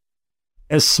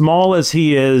as small as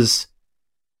he is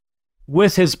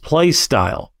with his play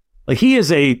style. Like, he is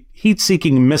a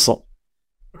heat-seeking missile.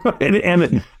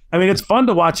 and it's fun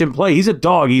to watch him play. He's a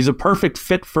dog. He's a perfect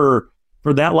fit for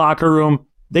that locker room.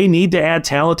 They need to add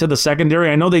talent to the secondary.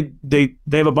 I know they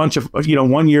have a bunch of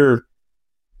 1 year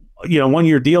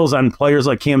deals on players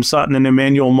like Cam Sutton and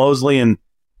Emmanuel Mosley and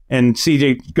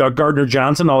CJ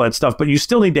Gardner-Johnson, all that stuff, but you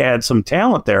still need to add some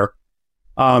talent there.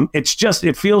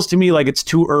 It feels to me like it's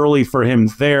too early for him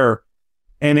there.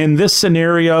 And in this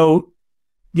scenario,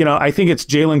 I think it's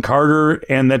Jalen Carter,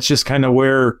 and that's just kind of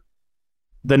where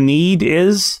the need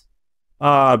is.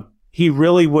 He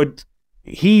really,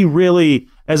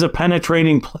 as a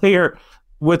penetrating player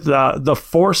with the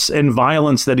force and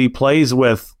violence that he plays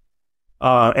with,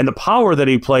 and the power that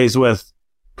he plays with,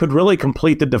 could really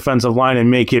complete the defensive line and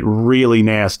make it really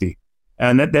nasty.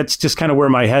 And that's just kind of where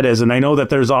my head is. And I know that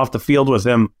there's off the field with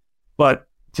him, but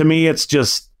to me, it's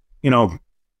just,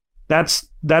 that's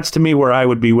to me where I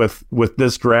would be with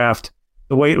this draft.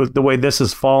 The way this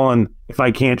has fallen, if I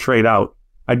can't trade out,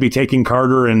 I'd be taking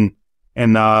Carter and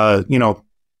I don't know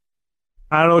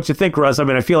what you think, Russ.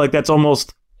 I feel like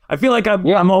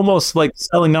I'm almost like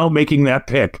selling out making that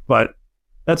pick, but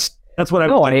that's what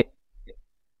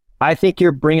I think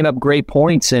you're bringing up great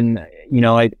points, and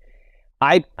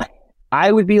I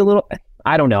would be a little,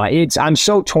 I don't know. I'm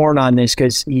so torn on this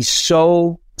because he's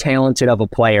so talented of a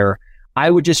player. I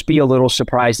would just be a little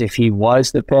surprised if he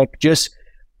was the pick.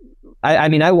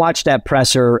 I watched that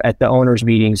presser at the owners'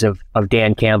 meetings of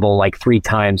Dan Campbell like 3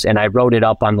 times, and I wrote it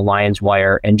up on the Lions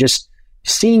Wire, and just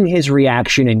seeing his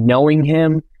reaction and knowing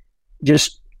him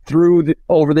just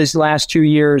over this last 2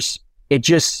 years, it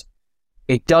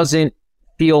doesn't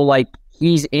feel like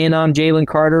he's in on Jalen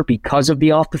Carter because of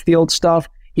the off the field stuff.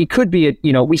 He could be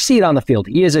we see it on the field.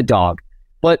 He is a dog,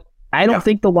 but I don't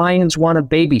think the Lions want to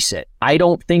babysit. I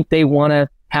don't think they want to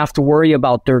have to worry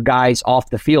about their guys off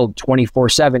the field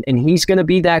 24/7. And he's going to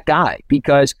be that guy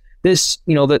because this,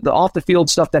 the off the field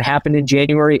stuff that happened in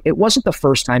January, it wasn't the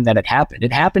first time that it happened.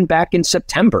 It happened back in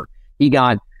September. He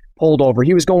got pulled over.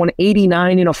 He was going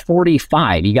 89 in a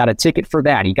 45. He got a ticket for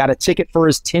that. He got a ticket for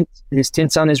his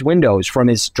tints on his windows from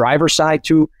his driver's side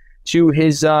to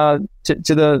his to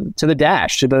the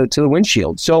dash, to the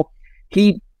windshield. So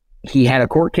he had a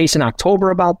court case in October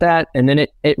about that, and then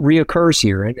it reoccurs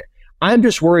here. And I'm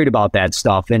just worried about that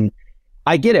stuff. And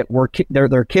I get it.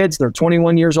 They're kids. They're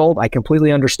 21 years old. I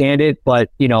completely understand it.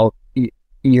 But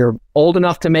you're old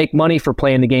enough to make money for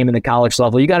playing the game in the college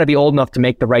level. You got to be old enough to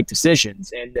make the right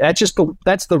decisions. And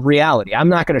that's the reality. I'm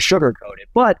not going to sugarcoat it.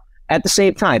 But at the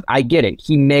same time, I get it.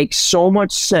 He makes so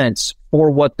much sense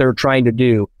for what they're trying to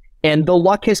do. And the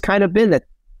luck has kind of been that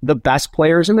the best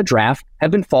players in the draft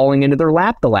have been falling into their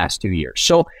lap the last 2 years.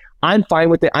 So I'm fine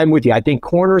with it. I'm with you. I think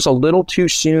corner's a little too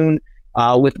soon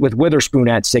with Witherspoon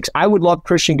at 6. I would love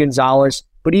Christian Gonzalez,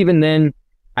 but even then,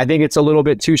 I think it's a little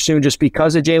bit too soon just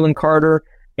because of Jalen Carter.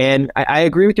 And I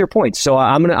agree with your points. So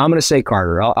I'm gonna say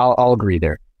Carter. I'll agree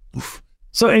there.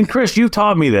 So, and Chris, you've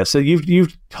taught me this.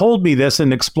 You've told me this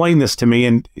and explained this to me.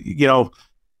 And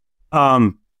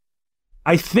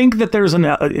I think that there's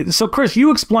so Chris,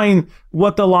 you explain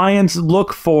what the Lions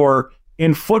look for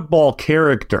in football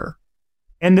character,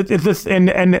 and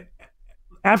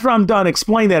after I'm done,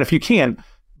 explain that if you can.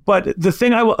 But the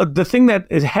thing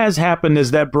that has happened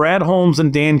is that Brad Holmes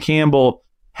and Dan Campbell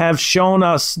have shown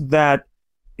us that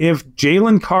if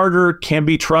Jalen Carter can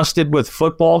be trusted with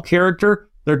football character,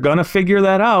 they're going to figure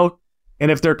that out.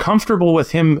 And if they're comfortable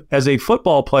with him as a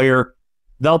football player,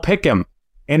 they'll pick him.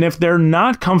 And if they're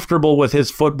not comfortable with his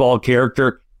football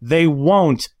character, they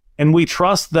won't. And we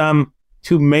trust them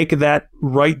to make that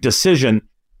right decision.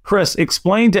 Chris,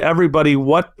 explain to everybody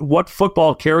what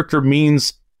football character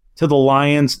means to the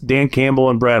Lions, Dan Campbell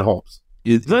and Brad Holmes.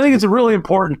 I think it's a really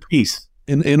important piece.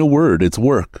 In a word, it's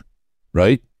work,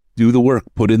 right? Do the work,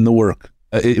 put in the work.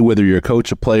 Whether you're a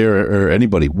coach, a player, or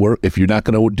anybody, work. If you're not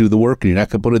going to do the work and you're not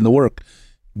going to put in the work,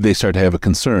 they start to have a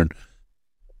concern.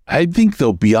 I think,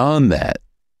 though, beyond that,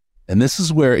 and this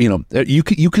is where, you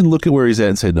can look at where he's at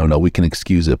and say, no, we can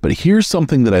excuse it. But here's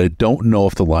something that I don't know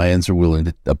if the Lions are willing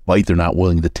to, a bite they're not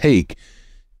willing to take.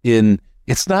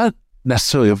 It's not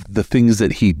necessarily of the things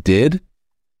that he did,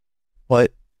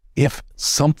 but if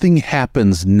something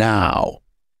happens now,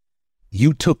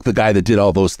 you took the guy that did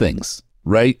all those things,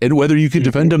 right? And whether you can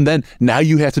defend him then, now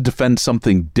you have to defend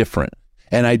something different.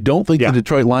 And I don't think the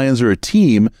Detroit Lions are a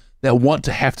team that want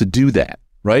to have to do that,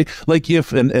 right? Like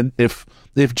if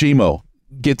J-Mo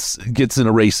gets in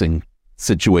a racing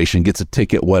situation, gets a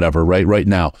ticket, whatever, right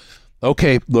now.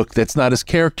 Okay, look, that's not his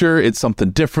character. It's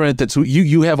something different. That's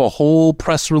you have a whole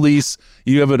press release.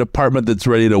 You have a department that's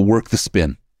ready to work the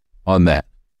spin on that.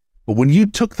 But when you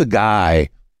took the guy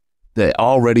that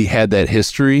already had that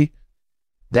history,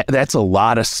 that's a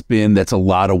lot of spin. That's a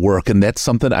lot of work, and that's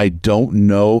something I don't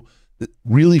know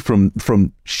really from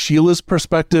Sheila's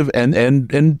perspective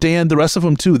and Dan, the rest of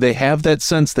them too. They have that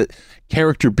sense that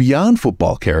character beyond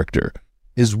football character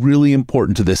is really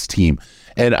important to this team,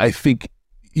 and I think.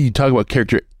 You talk about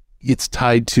character, it's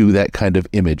tied to that kind of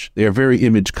image. They are very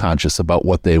image conscious about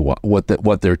what they want,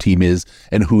 what their team is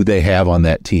and who they have on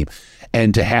that team.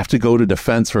 And to have to go to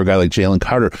defense for a guy like Jalen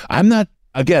Carter, I'm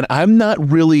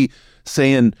not really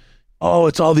saying, oh,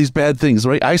 it's all these bad things,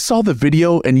 right? I saw the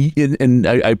video and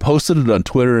I posted it on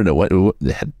Twitter and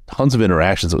it had tons of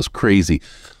interactions. It was crazy.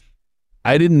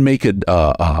 I didn't make an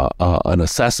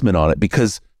assessment on it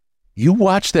because you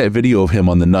watch that video of him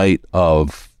on the night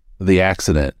of the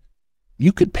accident,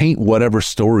 you could paint whatever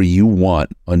story you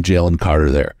want on Jalen Carter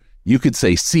there. You could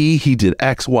say, see, he did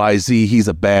X, Y, Z, he's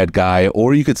a bad guy.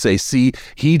 Or you could say, see,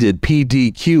 he did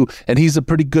PDQ, and he's a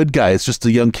pretty good guy. It's just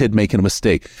a young kid making a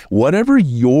mistake. Whatever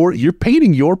you're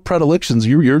painting your predilections,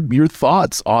 your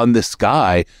thoughts on this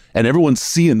guy, and everyone's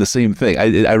seeing the same thing.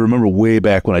 I remember way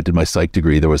back when I did my psych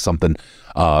degree, there was something,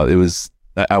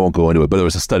 I won't go into it, but there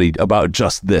was a study about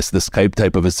just this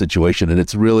type of a situation. And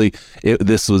it's really,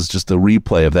 this was just a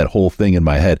replay of that whole thing in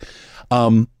my head.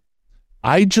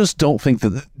 I just don't think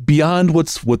that beyond what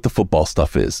the football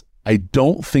stuff is, I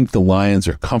don't think the Lions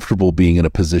are comfortable being in a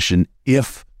position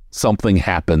if something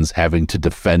happens, having to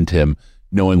defend him,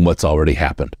 knowing what's already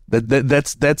happened.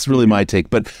 That's really my take,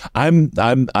 but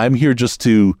I'm here just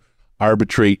to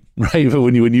arbitrate, right?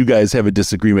 When you guys have a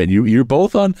disagreement, you're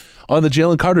both on the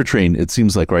Jalen Carter train, it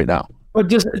seems like right now. But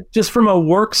just from a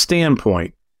work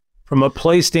standpoint, from a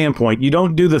play standpoint, you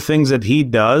don't do the things that he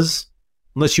does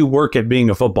unless you work at being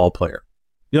a football player.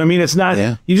 You know what I mean? It's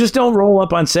not, you just don't roll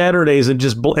up on Saturdays and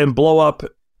just blow up,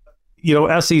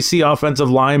 SEC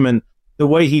offensive linemen the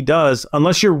way he does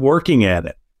unless you're working at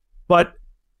it. But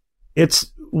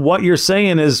it's what you're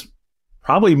saying is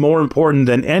probably more important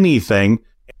than anything.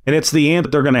 And it's the end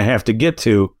that they're going to have to get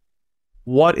to.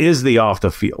 What is the off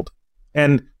the field?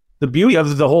 And the beauty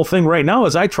of the whole thing right now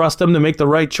is I trust them to make the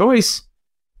right choice.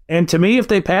 And to me, if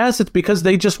they pass, it's because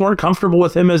they just weren't comfortable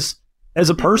with him as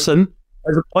a person,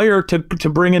 as a player to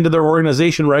bring into their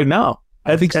organization right now.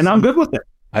 I'm good with it.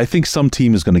 I think some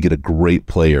team is going to get a great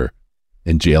player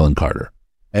in Jalen Carter.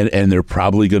 And they're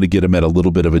probably going to get him at a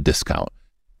little bit of a discount.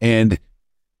 And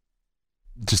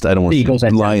just I don't want to say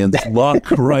Lions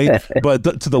luck, right? But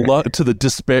to the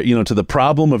despair, to the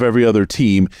problem of every other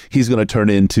team, he's going to turn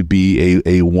into be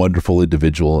a wonderful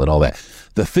individual and all that.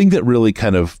 The thing that really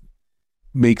kind of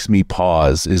makes me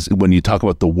pause is when you talk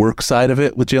about the work side of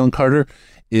it with Jalen Carter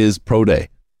is pro day,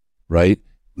 right?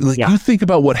 You think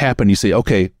about what happened. You say,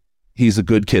 okay, he's a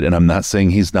good kid, and I'm not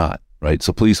saying he's not. Right.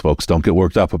 So please, folks, don't get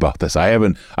worked up about this. I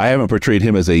haven't portrayed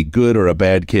him as a good or a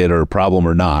bad kid or a problem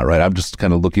or not. Right. I'm just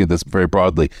kind of looking at this very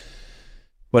broadly.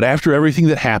 But after everything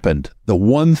that happened, the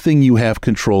one thing you have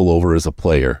control over as a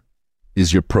player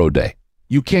is your pro day.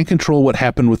 You can't control what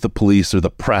happened with the police or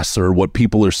the press or what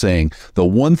people are saying. The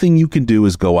one thing you can do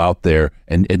is go out there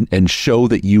and show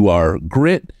that you are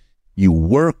grit, you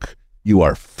work, you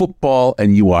are football,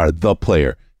 and you are the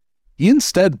player. He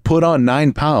instead put on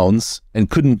 9 pounds and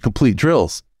couldn't complete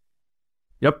drills.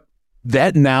 Yep.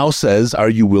 That now says, are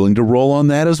you willing to roll on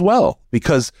that as well?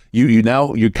 Because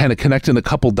you're kind of connecting a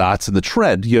couple dots in the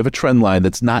trend. You have a trend line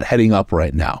that's not heading up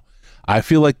right now. I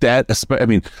feel like that. I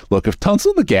mean, look, if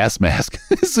Tunsil the gas mask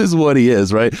this is what he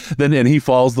is, right? Then and he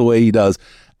falls the way he does.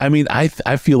 I mean, I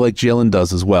feel like Jalen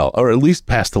does as well, or at least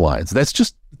past the lines. That's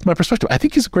just my perspective. I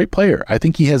think he's a great player. I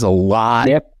think he has a lot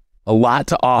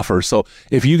to offer. So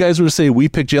if you guys were to say we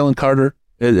pick Jalen Carter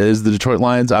as the Detroit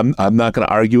Lions, I'm not going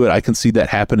to argue it. I can see that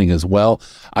happening as well.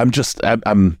 It's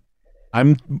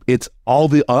all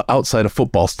the outside of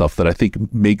football stuff that I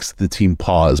think makes the team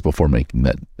pause before making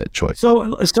that choice.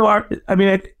 So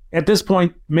at this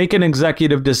point, make an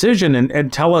executive decision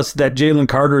and tell us that Jalen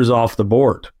Carter is off the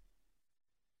board.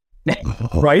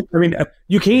 Right? I mean,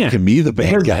 you can't. Making me the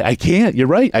bad guy. I can't. You're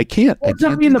right. I can't. It's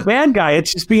not being the bad guy.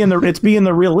 It's just being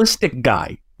the realistic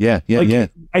guy. Yeah.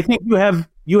 I think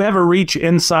you have a reach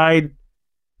inside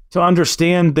to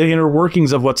understand the inner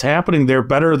workings of what's happening there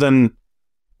better than,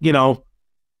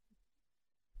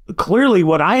 clearly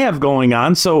what I have going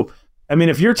on. So, I mean,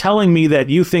 if you're telling me that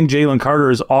you think Jalen Carter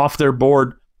is off their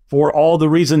board for all the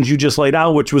reasons you just laid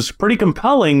out, which was pretty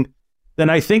compelling, then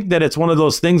I think that it's one of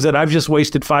those things that I've just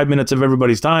wasted 5 minutes of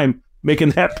everybody's time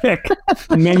making that pick.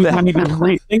 And maybe I need to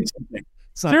rethink something.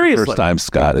 Seriously. The first time,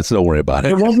 Scott. Don't worry about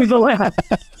it. It won't be the last.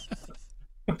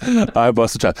 I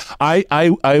busted time.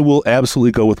 I will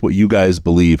absolutely go with what you guys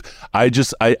believe. I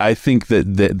think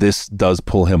that this does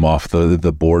pull him off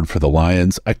the board for the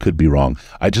Lions. I could be wrong.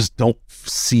 I just don't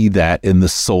see that in the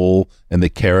soul and the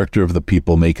character of the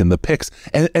people making the picks.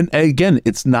 And again,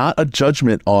 it's not a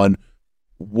judgment on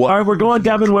what. All right, we're going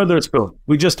Devin Witherspoon.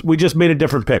 We just made a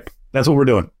different pick. That's what we're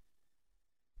doing.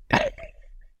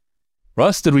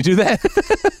 Russ, did we do that?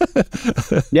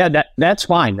 Yeah, that's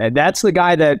fine. That's the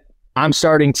guy that I'm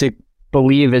starting to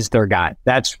believe is their guy.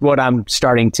 That's what I'm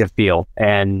starting to feel.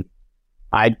 And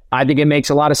I think it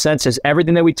makes a lot of sense as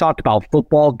everything that we talked about,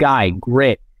 football guy,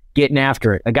 grit, getting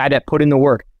after it, a guy that put in the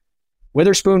work.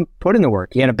 Witherspoon put in the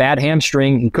work. He had a bad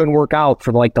hamstring. He couldn't work out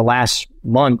for like the last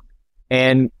month.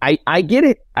 And I get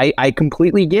it. I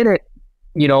completely get it.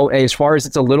 As far as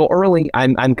it's a little early,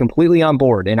 I'm completely on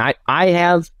board. And I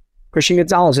have Christian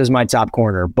Gonzalez as my top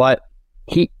corner, but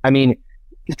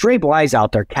Dre Bly's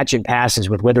out there catching passes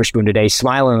with Witherspoon today,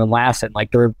 smiling and laughing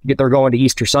like they're going to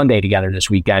Easter Sunday together this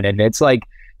weekend. And it's like,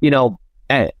 I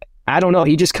don't know.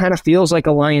 He just kind of feels like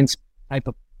a Lions type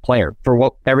of player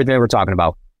for everything that we're talking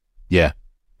about. Yeah.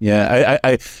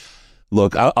 I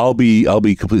look, I'll be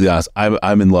completely honest.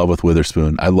 I'm in love with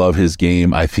Witherspoon. I love his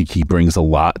game. I think he brings a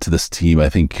lot to this team. I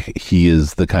think he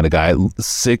is the kind of guy.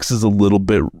 6 is a little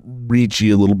bit reachy,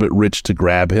 a little bit rich to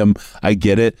grab him. I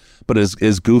get it. But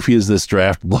as goofy as this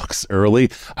draft looks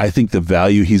early, I think the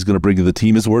value he's going to bring to the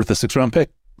team is worth a 6th-round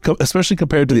pick, especially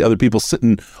compared to the other people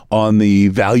sitting on the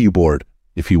value board,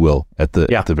 if you will, at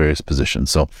the various positions.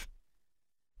 So,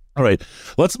 all right,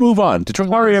 let's move on.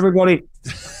 Sorry, everybody.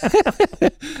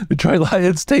 Detroit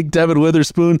Lions take Devin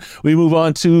Witherspoon. We move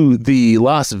on to the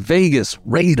Las Vegas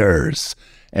Raiders.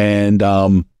 And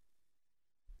I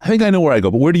think I know where I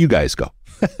go, but where do you guys go?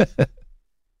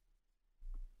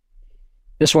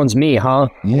 This one's me, huh?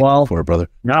 Yeah, well, for it, brother.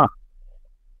 No.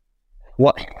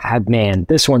 What? Man,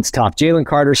 this one's tough. Jalen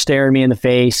Carter staring me in the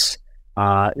face.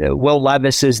 Will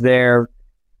Levis is there.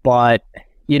 But,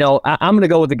 I'm going to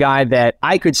go with the guy that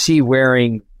I could see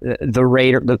wearing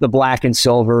the black and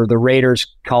silver, the Raiders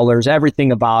colors,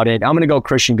 everything about it. I'm going to go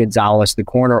Christian Gonzalez, the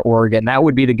corner Oregon. That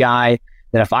would be the guy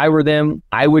that if I were them,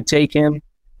 I would take him.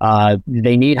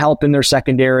 They need help in their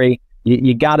secondary.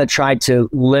 You got to try to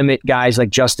limit guys like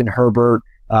Justin Herbert,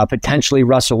 potentially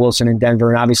Russell Wilson in Denver,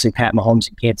 and obviously Pat Mahomes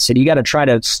in Kansas City. You got to try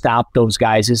to stop those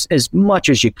guys as much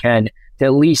as you can to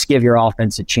at least give your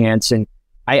offense a chance. And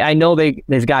I know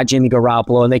they've got Jimmy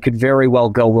Garoppolo, and they could very well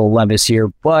go Will Levis here,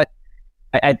 but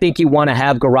I think you want to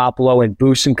have Garoppolo and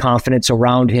boost some confidence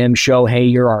around him, show, hey,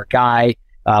 you're our guy.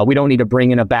 We don't need to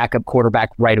bring in a backup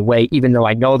quarterback right away, even though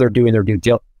I know they're doing their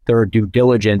due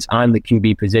diligence on the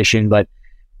QB position, but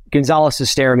Gonzalez is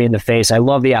staring me in the face. I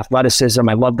love the athleticism.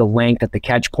 I love the length at the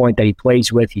catch point that he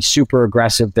plays with. He's super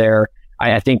aggressive there.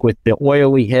 I think with the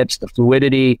oily hips, the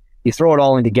fluidity, you throw it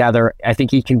all in together, I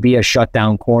think he can be a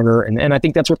shutdown corner. And I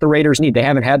think that's what the Raiders need. They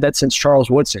haven't had that since Charles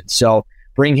Woodson. So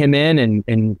bring him in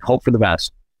and hope for the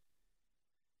best.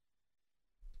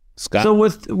 Scott? So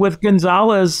with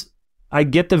Gonzalez, I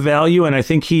get the value, and I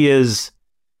think he is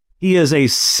a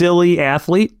silly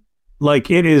athlete.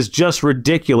 Like, it is just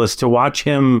ridiculous to watch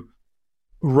him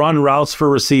run routes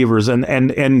for receivers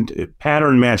and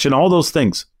pattern match and all those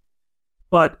things.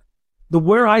 But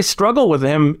where I struggle with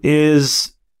him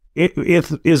is with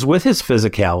his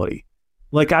physicality.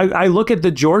 Like I look at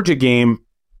the Georgia game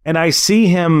and I see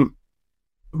him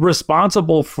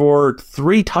responsible for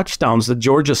 3 touchdowns that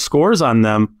Georgia scores on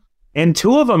them, and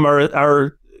 2 of them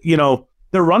are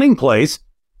they're running plays,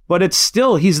 but it's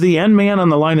still he's the end man on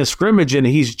the line of scrimmage, and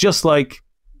he's just like,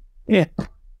 and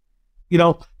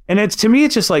it's to me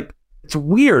it's just like it's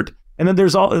weird. And then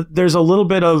there's a little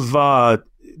bit of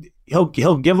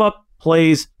he'll give up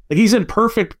plays. Like he's in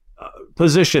perfect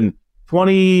position,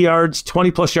 20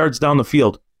 plus yards down the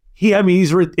field.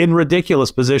 He's in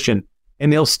ridiculous position,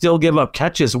 and he'll still give up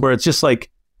catches where it's just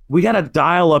like, we got to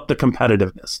dial up the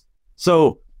competitiveness.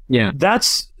 So yeah,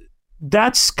 that's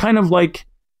kind of like,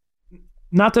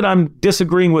 not that I'm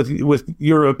disagreeing with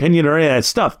your opinion or any of that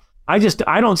stuff. I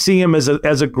don't see him as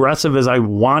aggressive as I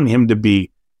want him to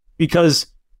be, because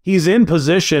he's in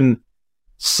position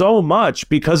so much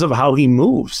because of how he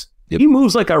moves. Yep. He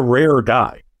moves like a rare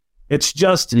guy. It's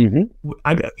just,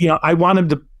 I want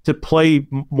him to play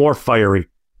more fiery.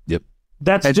 Yep.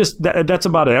 That's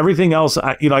about it. Everything else,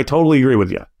 I totally agree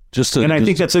with you. I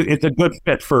think it's a good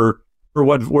fit for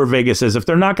where Vegas is. If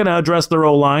they're not going to address their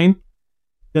O-line,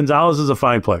 Gonzalez is a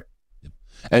fine player.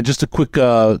 And just a quick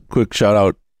shout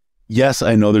out. Yes,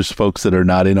 I know there's folks that are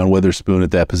not in on Witherspoon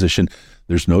at that position.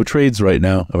 There's no trades right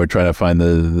now, and we're trying to find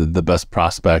the best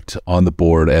prospect on the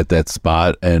board at that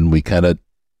spot, and we kind of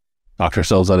talked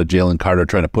ourselves out of Jalen Carter,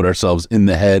 trying to put ourselves in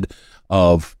the head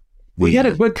of... We had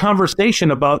a good conversation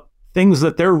about things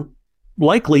that they're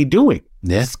likely doing.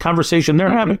 Yeah. This conversation they're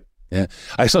having. Yeah.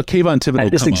 I saw Kayvon Thibodeau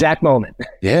at this exact moment.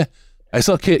 Yeah. I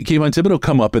saw Kayvon Thibodeau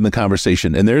come up in the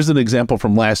conversation, and there's an example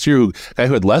from last year, a guy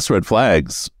who had less red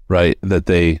flags, right, that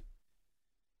they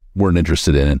weren't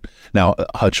interested in. Now,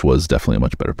 Hutch was definitely a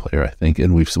much better player, I think,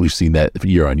 and we've seen that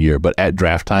year on year. But at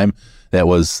draft time, that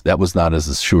was not as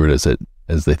assured as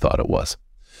they thought it was.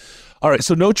 All right,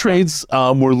 so no trades.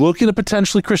 We're looking at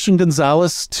potentially Christian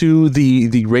Gonzalez to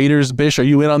the Raiders. Bish, are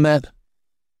you in on that?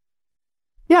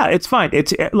 Yeah, it's fine.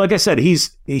 It's like I said,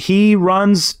 he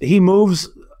moves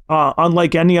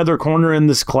unlike any other corner in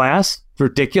this class. It's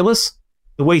ridiculous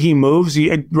the way he moves.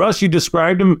 Russ, you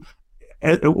described him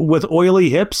with oily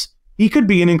hips. He could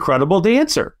be an incredible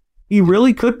dancer. He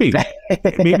really could be.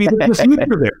 Maybe there's a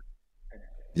future there.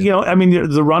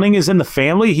 The running is in the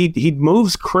family. He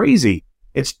moves crazy.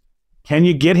 Can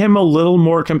you get him a little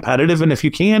more competitive? And if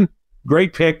you can,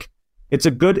 great pick. It's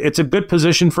a good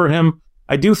position for him.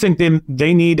 I do think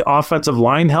they need offensive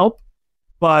line help,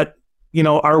 but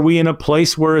are we in a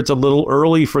place where it's a little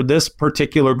early for this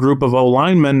particular group of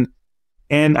O-linemen?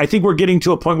 And I think we're getting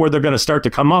to a point where they're going to start to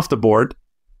come off the board.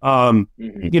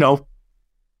 It's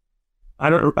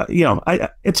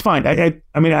fine.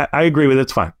 I agree with it.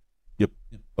 It's fine. Yep.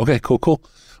 Okay, cool.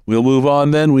 We'll move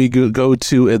on then. We go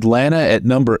to Atlanta at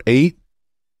number 8.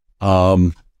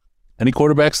 Any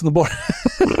quarterbacks on the board?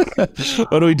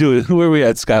 What do we do? Who are we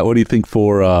at, Scott? What do you think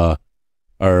for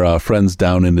our friends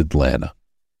down in Atlanta?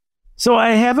 So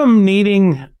I have them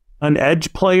needing an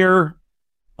edge player,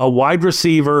 a wide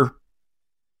receiver,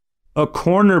 a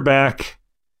cornerback,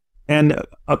 and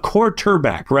a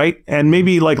quarterback, right? And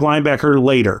maybe like linebacker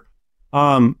later.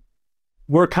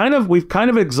 We've kind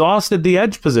of exhausted the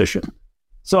edge position.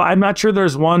 So I'm not sure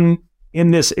there's one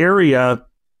in this area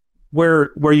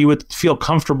where you would feel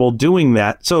comfortable doing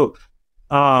that. So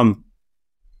I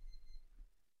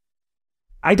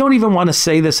don't even want to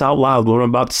say this out loud, what I'm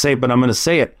about to say, but I'm going to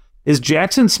say it. Is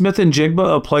Jackson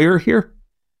Smith-Njigba a player here?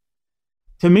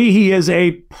 To me, he is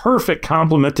a perfect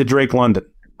complement to Drake London.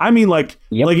 I mean, like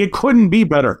it couldn't be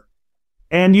better.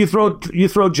 And you throw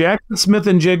Jackson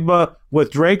Smith-Njigba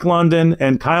with Drake London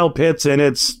and Kyle Pitts, and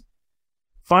it's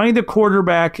find a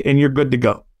quarterback and you're good to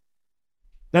go.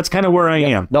 That's kind of where I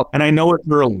am. No. And I know it's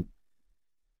early.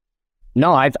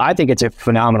 No, I think it's a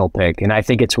phenomenal pick. And I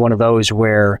think it's one of those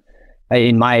where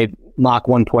in my mock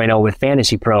 1.0 with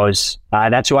Fantasy Pros,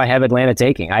 that's who I have Atlanta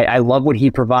taking. I love what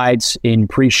he provides in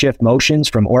pre-shift motions,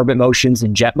 from orbit motions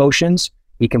and jet motions.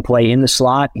 He can play in the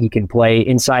slot. He can play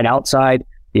inside, outside.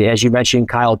 As you mentioned,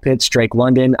 Kyle Pitts, Drake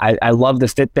London. I love the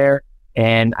fit there.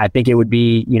 And I think it would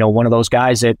be, one of those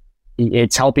guys that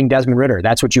it's helping Desmond Ridder.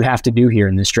 That's what you have to do here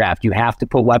in this draft. You have to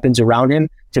put weapons around him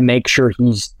to make sure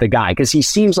he's the guy, because he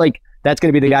seems like that's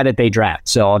going to be the guy that they draft.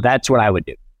 So that's what I would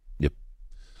do. Yep.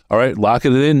 All right,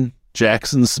 locking it in.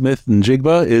 Jackson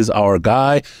Smith-Njigba is our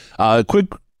guy.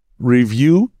 Quick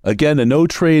review. Again, a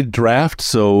no-trade draft,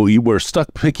 so we're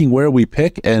stuck picking where we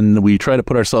pick, and we try to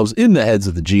put ourselves in the heads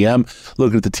of the GM,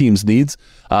 looking at the team's needs.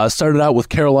 Started out with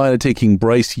Carolina taking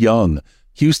Bryce Young,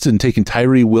 Houston taking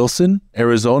Tyree Wilson,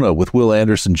 Arizona with Will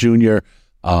Anderson Jr.,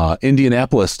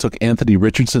 Indianapolis took Anthony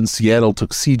Richardson. Seattle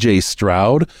took C.J.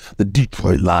 Stroud. The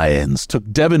Detroit Lions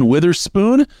took Devin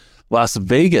Witherspoon. Las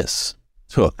Vegas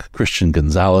took Christian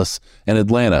Gonzalez. And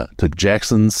Atlanta took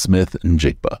Jackson Smith and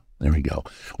Jigba. There we go.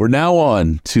 We're now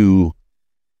on to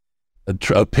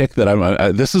a pick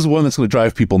that this is one that's going to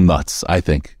drive people nuts, I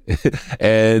think.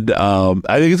 And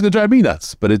I think it's going to drive me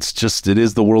nuts, but it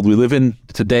is the world we live in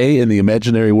today, in the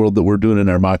imaginary world that we're doing in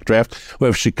our mock draft. We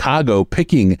have Chicago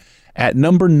picking at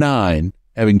number 9,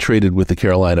 having traded with the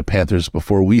Carolina Panthers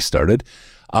before we started.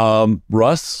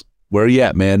 Russ, where are you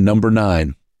at, man? Number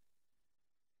 9.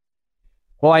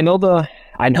 Well, I know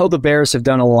the Bears have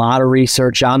done a lot of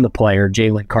research on the player,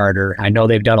 Jalen Carter. I know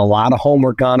they've done a lot of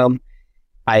homework on him.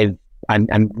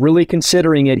 I'm really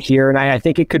considering it here, and I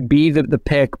think it could be the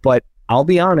pick, but I'll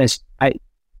be honest,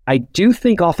 I do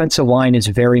think offensive line is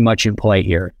very much in play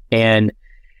here. And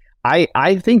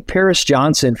I think Paris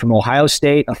Johnson from Ohio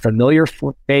State, a familiar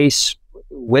face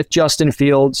with Justin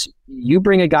Fields, you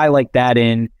bring a guy like that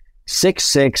in,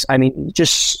 6'6", I mean,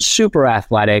 just super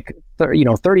athletic,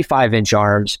 35-inch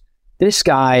arms. This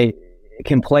guy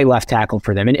can play left tackle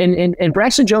for them. And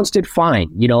Braxton Jones did fine,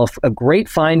 a great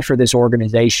find for this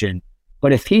organization.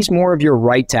 But if he's more of your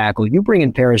right tackle, you bring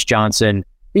in Paris Johnson,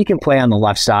 he can play on the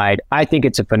left side. I think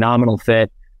it's a phenomenal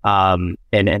fit. And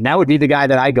that would be the guy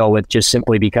that I go with, just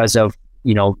simply because of,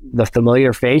 the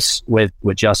familiar face with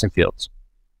Justin Fields.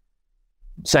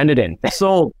 Send it in.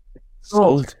 Sold.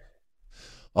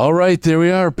 All right, there we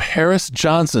are. Paris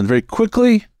Johnson, very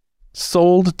quickly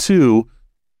sold to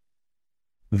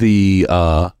the,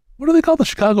 what do they call the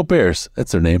Chicago Bears?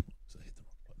 That's their name.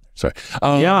 Sorry.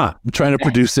 Yeah. I'm trying to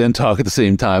produce and talk at the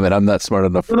same time, and I'm not smart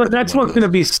enough. Well, that's what's going to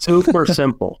be super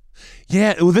simple.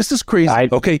 Yeah, well, this is crazy.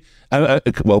 Okay.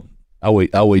 Well, I'll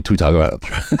wait till we talk about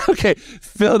it. Okay.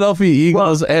 Philadelphia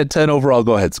Eagles at 10 overall.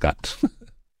 Go ahead, Scott.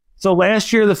 So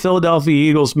last year, the Philadelphia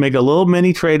Eagles make a little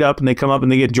mini trade up, and they come up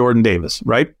and they get Jordan Davis,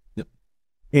 right? Yep.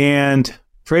 And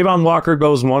Trayvon Walker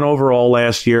goes 1 overall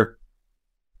last year.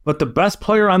 But the best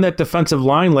player on that defensive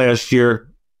line last year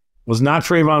was not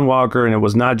Trayvon Walker, and it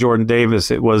was not Jordan Davis.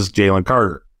 It was Jalen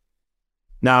Carter.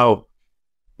 Now,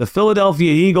 the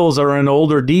Philadelphia Eagles are an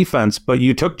older defense, but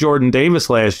you took Jordan Davis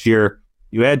last year.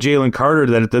 You add Jalen Carter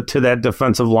to that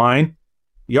defensive line.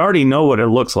 You already know what it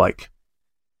looks like,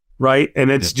 right? And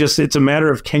it's a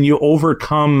matter of, can you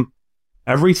overcome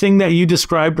everything that you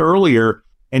described earlier?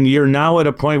 And you're now at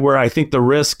a point where I think the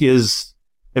risk is,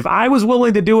 if I was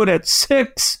willing to do it at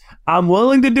 6, I'm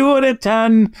willing to do it at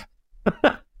 10.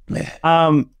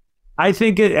 I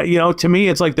think to me,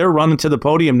 it's like they're running to the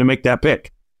podium to make that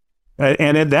pick.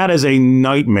 And that is a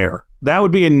nightmare. That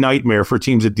would be a nightmare for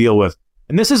teams to deal with.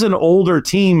 And this is an older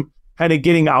team kind of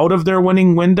getting out of their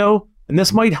winning window. And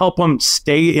this might help them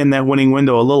stay in that winning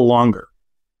window a little longer.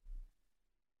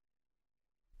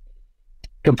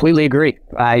 Completely agree.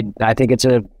 I think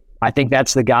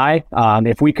that's the guy.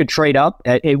 If we could trade up,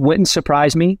 it wouldn't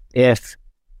surprise me if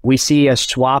we see a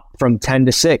swap from 10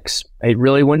 to 6. It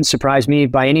really wouldn't surprise me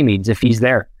by any means if he's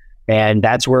there. And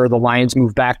that's where the Lions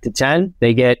move back to 10.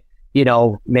 They get,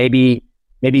 maybe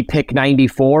pick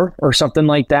 94 or something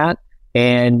like that.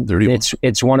 And 31.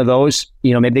 It's one of those,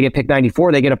 maybe they get pick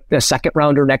 94. They get a second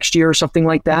rounder next year or something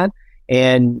like that.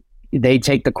 And they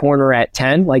take the corner at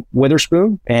 10, like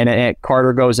Witherspoon, and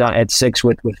Carter goes out at 6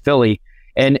 with Philly.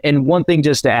 And one thing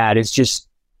just to add is just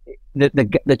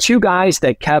the two guys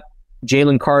that kept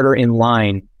Jalen Carter in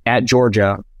line at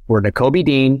Georgia were Nakobe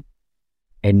Dean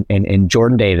and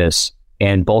Jordan Davis,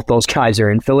 and both those guys are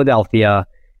in Philadelphia.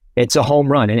 It's a home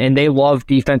run, and they love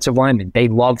defensive linemen. They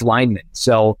love linemen.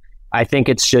 So I think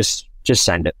it's just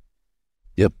send it.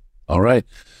 Yep. All right.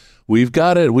 We've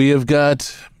got it. We have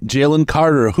got Jalen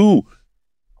Carter, who,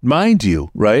 mind you,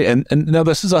 right? And now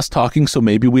this is us talking, so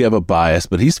maybe we have a bias,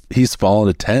 but he's fallen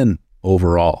to 10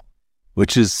 overall,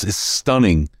 which is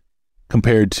stunning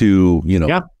compared to,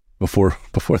 before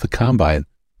the combine,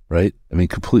 right? I mean,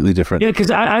 completely different. Yeah,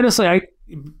 because honestly,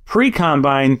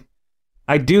 pre-combine,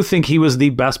 I do think he was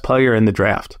the best player in the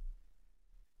draft.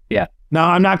 Yeah. Now,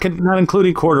 I'm not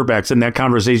including quarterbacks in that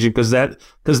conversation because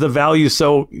the value is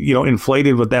so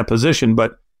inflated with that position.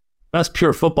 But best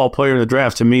pure football player in the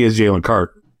draft to me is Jalen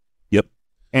Carter. Yep.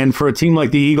 And for a team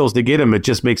like the Eagles to get him, it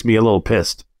just makes me a little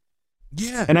pissed.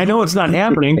 Yeah. And I know it's not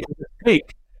happening, but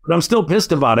I'm still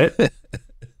pissed about it.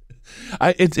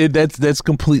 That's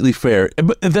completely fair.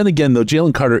 But then again, though,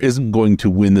 Jalen Carter isn't going to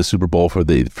win the Super Bowl for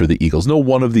the Eagles. No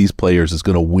one of these players is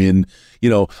going to win.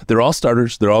 They're all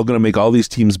starters. They're all going to make all these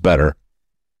teams better,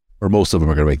 or most of them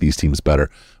are going to make these teams better.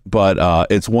 But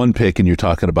it's one pick, and you're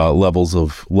talking about levels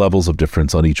of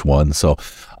difference on each one. So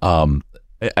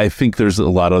I think there's a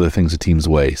lot of other things the team's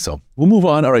way. So we'll move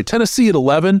on. All right, Tennessee at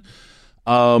 11.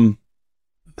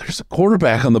 There's a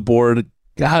quarterback on the board.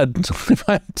 God, if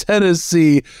I'm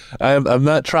Tennessee, I'm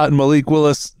not trotting Malik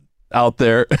Willis out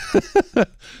there.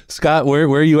 Scott, where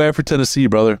are you at for Tennessee,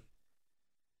 brother?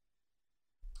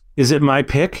 Is it my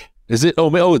pick? Is it?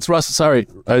 Oh, it's Russ. Sorry,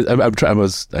 I'm trying.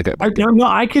 No,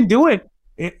 I can do it.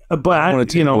 But I want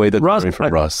to take away the Russ, glory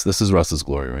from Russ. This is Russ's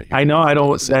glory right here. I know. I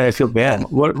don't. I feel bad.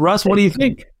 Russ, what do you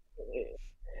think?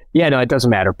 Yeah, no, it doesn't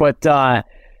matter. But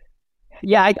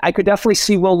yeah, I could definitely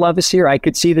see Will Levis here. I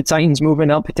could see the Titans moving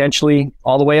up potentially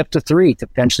all the way up to 3 to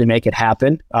potentially make it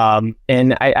happen.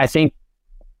 And I think,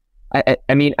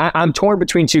 I'm torn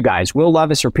between two guys, Will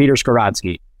Levis or Peter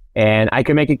Skoronski. And I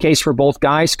can make a case for both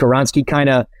guys. Skoronski kind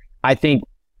of, I think,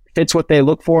 fits what they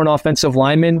look for in offensive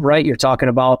linemen, right? You're talking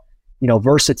about,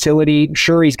 versatility.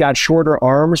 Sure, he's got shorter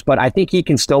arms, but I think he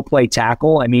can still play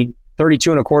tackle.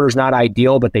 32 and a quarter is not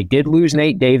ideal, but they did lose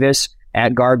Nate Davis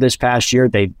at guard this past year.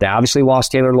 They obviously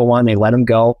lost Taylor Lewan. They let him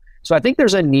go. So I think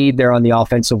there's a need there on the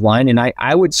offensive line, and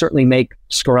I would certainly make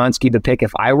Skoronski the pick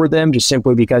if I were them, just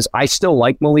simply because I still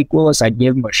like Malik Willis. I'd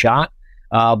give him a shot,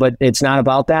 but it's not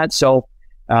about that. So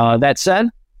that said,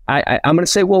 I'm going to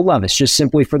say Will Levis, just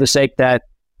simply for the sake that,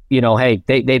 hey,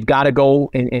 they've got to go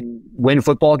and win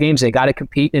football games. They got to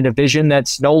compete in a division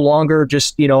that's no longer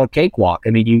just, a cakewalk.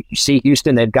 You see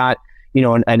Houston, they've got,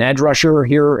 an edge rusher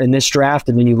here in this draft.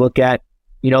 And then you look at,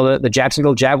 the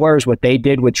Jacksonville Jaguars, what they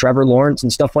did with Trevor Lawrence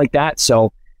and stuff like that.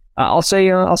 So I'll say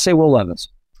Will Levis.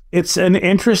 It's an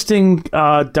interesting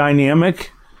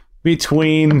dynamic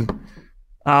between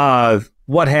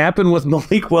what happened with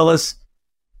Malik Willis.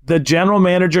 The general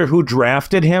manager who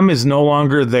drafted him is no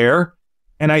longer there.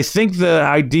 And I think the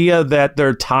idea that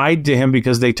they're tied to him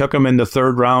because they took him in the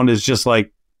 3rd round is just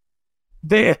like,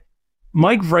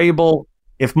 Mike Vrabel,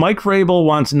 if Mike Vrabel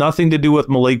wants nothing to do with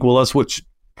Malik Willis, which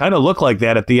kind of looked like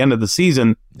that at the end of the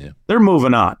season, they're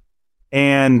moving on.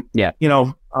 And,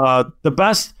 the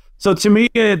best. So to me,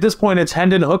 at this point, it's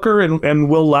Hendon Hooker and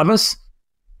Will Levis.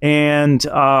 And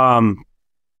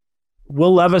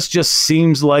Will Levis just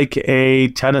seems like a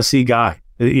Tennessee guy.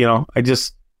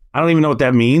 I don't even know what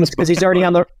that means. Because he's already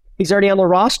on the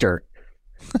roster.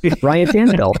 Ryan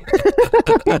Tannehill.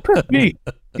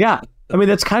 Yeah.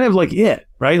 That's kind of like it,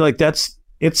 right? Like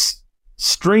it's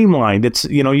streamlined. It's,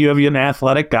 you have an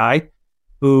athletic guy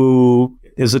who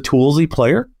is a toolsy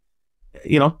player.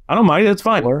 I don't mind. It's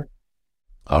fine.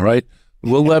 All right.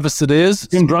 Will Levis it is.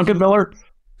 Jim Druckenmiller.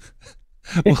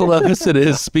 Will Levis it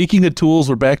is. Speaking of tools,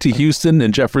 we're back to Houston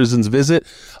and Jefferson's visit.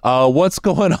 What's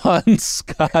going on,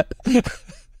 Scott?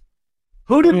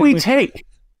 Who did we take?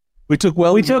 We took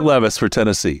Levis for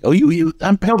Tennessee. Oh,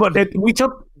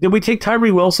 did we take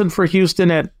Tyree Wilson for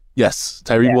Houston Yes,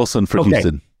 Tyree Wilson for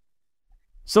Houston.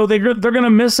 So they're going to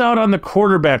miss out on the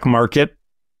quarterback market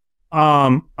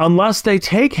unless they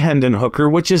take Hendon Hooker,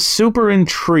 which is super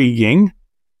intriguing.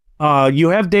 You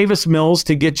have Davis Mills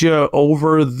to get you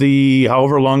over the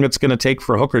however long it's going to take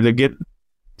for Hooker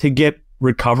to get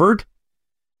recovered.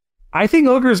 I think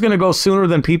Hooker is going to go sooner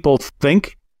than people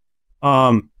think.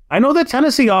 I know the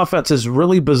Tennessee offense is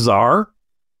really bizarre,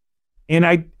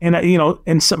 and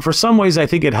for some ways I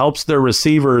think it helps their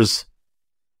receivers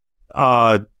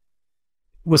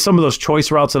with some of those choice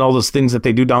routes and all those things that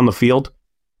they do down the field.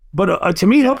 But to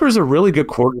me, Hooker's a really good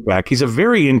quarterback. He's a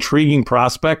very intriguing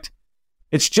prospect.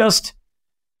 It's just,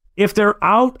 if they're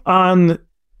out on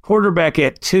quarterback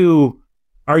at 2,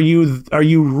 are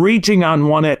you reaching on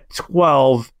one at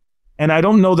 12? And I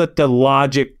don't know that the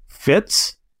logic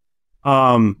fits.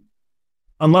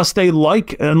 Unless they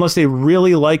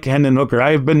really like Hendon Hooker.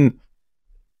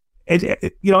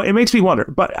 It makes me wonder,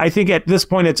 but I think at this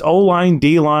point it's O-line,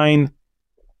 D-line,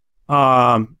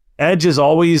 edge is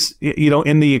always,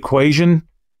 in the equation.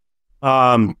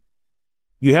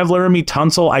 You have Laramie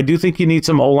Tunsil. I do think you need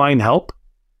some O-line help.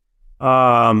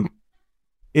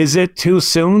 Is it too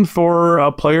soon for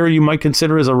a player you might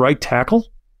consider as a right tackle?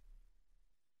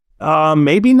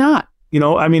 Maybe not.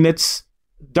 It's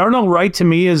Darnell Wright to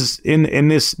me is in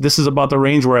this is about the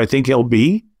range where I think he'll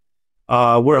be,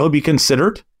 where he'll be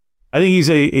considered. I think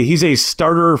he's a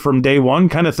starter from day one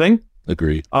kind of thing.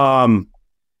 Agree. I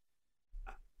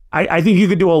think you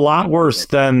could do a lot worse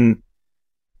than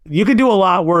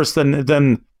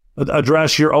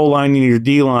address your O-line and your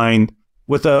D-line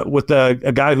with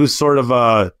a guy who's sort of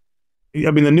the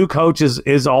new coach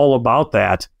is all about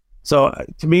that. So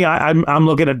to me, I'm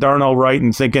looking at Darnell Wright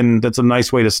and thinking that's a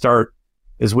nice way to start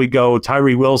as we go.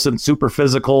 Tyree Wilson, super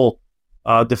physical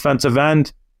defensive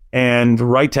end, and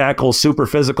right tackle, super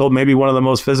physical, maybe one of the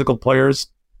most physical players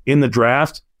in the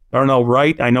draft. Darnell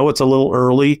Wright, I know it's a little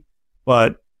early,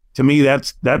 But to me,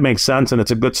 that makes sense, and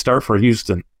it's a good start for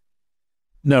Houston.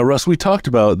 Now, Russ, we talked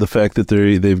about the fact that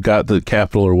they've got the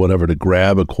capital or whatever to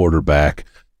grab a quarterback,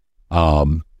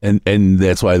 and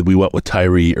that's why we went with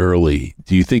Tyree early.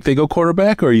 Do you think they go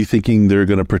quarterback, or are you thinking they're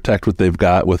going to protect what they've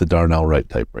got with a Darnell Wright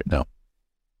type right now?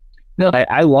 No,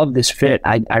 I love this fit.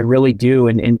 I really do.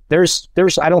 And there's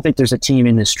I don't think there's a team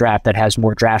in this draft that has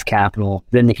more draft capital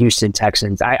than the Houston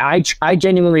Texans. I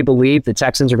genuinely believe the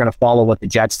Texans are going to follow what the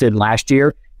Jets did last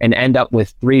year and end up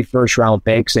with 3 first-round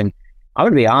picks. And I'm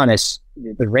going to be honest,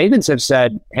 the Ravens have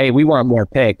said, hey, we want more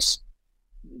picks.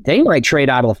 They might trade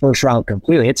out of the first round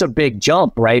completely. It's a big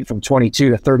jump, right, from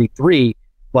 22 to 33,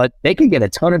 but they could get a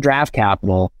ton of draft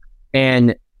capital.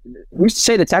 And we used to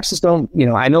say the Texans don't,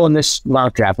 I know in this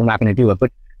mock draft, we're not going to do it,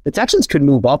 but the Texans could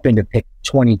move up into pick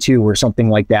 22 or something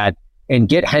like that and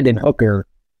get Hendon Hooker,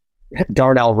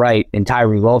 Darnell Wright, and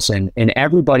Tyree Wilson, and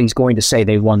everybody's going to say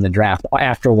they won the draft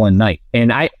after one night.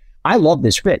 And I love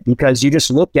this fit because you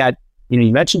just looked at,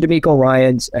 you mentioned DeMeco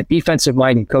Ryans, a defensive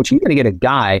minded coach. You're going to get a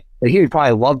guy that he would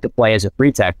probably love to play as a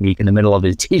free technique in the middle of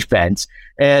his defense.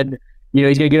 And, he's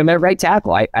going to get him at right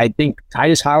tackle. I think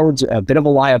Titus Howard's a bit of a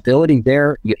liability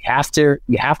there. You have to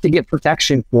get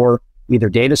protection for either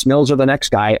Davis Mills or the next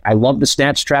guy. I love the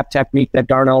snatch trap technique that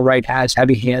Darnell Wright has,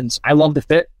 heavy hands. I love the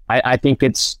fit. I think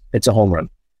it's a home run.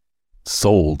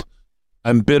 Sold.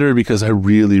 I'm bitter because I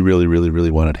really, really, really,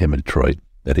 really wanted him in Detroit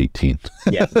at 18.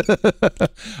 Yeah.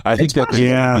 I think that's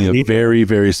a very,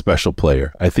 very special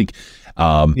player. I think,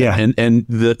 and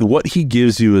what he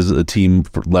gives you as a team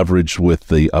for leverage with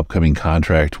the upcoming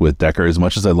contract with Decker, as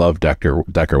much as I love Decker,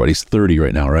 what, he's 30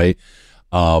 right now, right?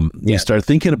 You start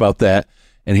thinking about that,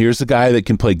 and here's a guy that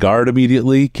can play guard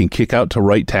immediately, can kick out to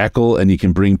right tackle, and you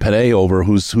can bring Penei over,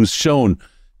 who's shown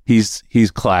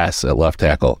he's class at left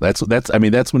tackle. That's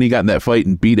when he got in that fight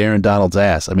and beat Aaron Donald's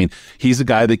ass. I mean, he's a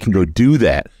guy that can go do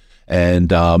that,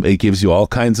 and it gives you all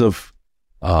kinds of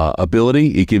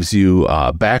ability. It gives you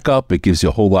backup. It gives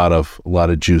you a lot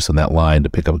of juice on that line to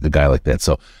pick up a guy like that.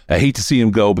 So I hate to see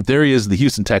him go, but there he is, the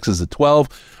Houston Texans at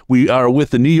 12. We are with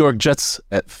the New York Jets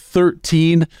at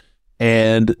 13,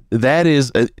 and that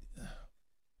is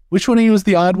which one of you is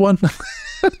the odd one?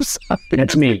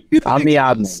 That's me. I'm the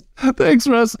odd one. Thanks,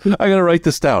 Russ. I got to write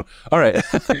this down. All right.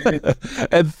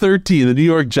 At 13, the New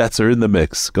York Jets are in the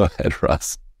mix. Go ahead,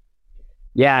 Russ.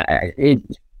 Yeah,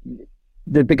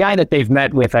 the guy that they've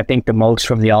met with, I think, the most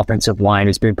from the offensive line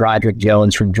has been Broderick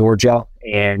Jones from Georgia.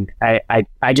 And I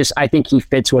think he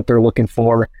fits what they're looking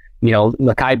for.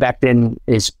 Mekhi Becton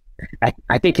is,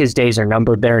 I think his days are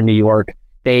numbered there in New York.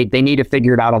 They need to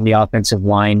figure it out on the offensive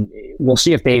line. We'll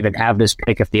see if they even have this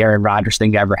pick if the Aaron Rodgers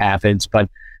thing ever happens. But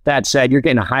that said, you're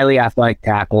getting a highly athletic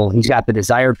tackle. He's got the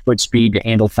desired foot speed to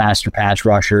handle faster pass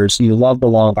rushers. You love the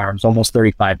long arms, almost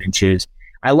 35 inches.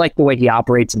 I like the way he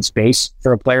operates in space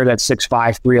for a player that's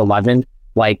 6'5", 311.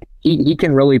 Like, he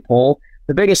can really pull.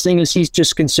 The biggest thing is he's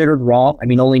just considered raw. I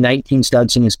mean, only 19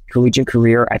 studs in his collegiate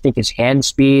career. I think his hand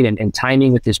speed and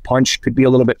timing with his punch could be a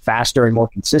little bit faster and more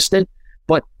consistent.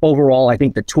 But overall, I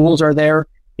think the tools are there,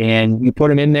 and you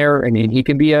put him in there, and he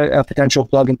can be a potential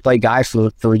plug-and-play guy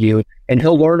for you, and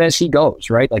he'll learn as he goes,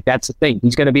 right? Like, that's the thing.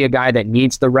 He's going to be a guy that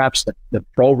needs the reps, the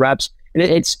pro reps, and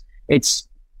it's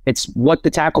what the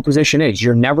tackle position is.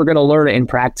 You're never going to learn it in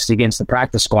practice against the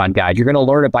practice squad guy. You're going to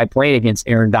learn it by playing against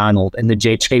Aaron Donald and the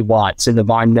J.J. Watts and the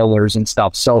Von Millers and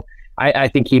stuff. So I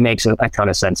think he makes a ton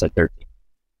of sense at 13.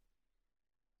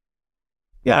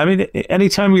 Yeah, I mean,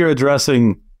 anytime you're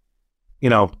addressing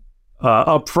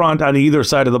up front on either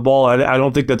side of the ball, I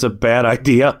don't think that's a bad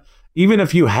idea. Even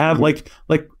if you have, like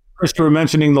Chris, you were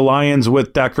mentioning the Lions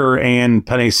with Decker and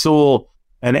Penei Sewell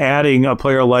and adding a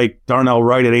player like Darnell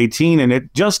Wright at 18, and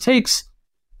it just takes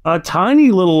a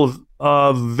tiny little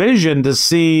vision to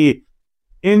see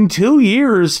in 2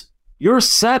 years, you're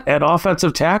set at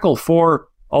offensive tackle for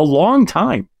a long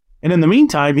time. And in the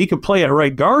meantime, he could play at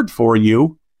right guard for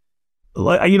you.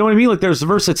 You know what I mean? Like, there's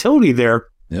versatility there.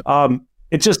 Yep.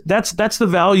 It's just that's the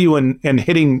value in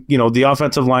hitting the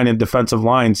offensive line and defensive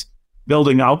lines,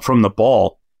 building out from the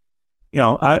ball.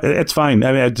 It's fine.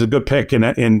 I mean, it's a good pick, and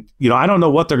I don't know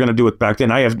what they're going to do with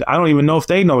Becton. I don't even know if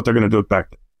they know what they're going to do with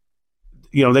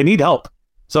Becton. They need help.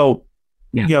 So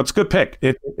it's a good pick.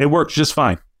 It works just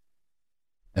fine.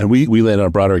 And we landed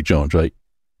on Broderick Jones, right?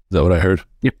 Is that what I heard?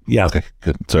 Yep. Yeah. Okay.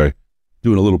 Good. Sorry.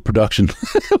 Doing a little production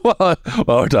while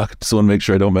we're talking. Just want to make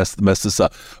sure I don't mess this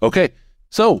up. Okay.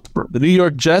 So the New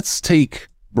York Jets take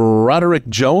Broderick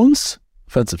Jones,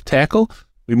 offensive tackle.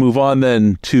 We move on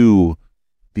then to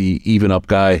the even up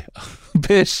guy,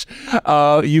 Bish.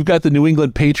 You've got the New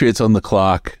England Patriots on the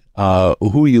clock.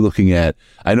 Who are you looking at?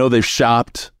 I know they've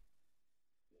shopped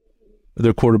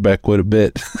their quarterback quite a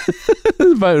bit.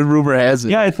 But rumor has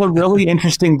it. Yeah, it's a really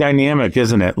interesting dynamic,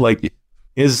 isn't it? Like,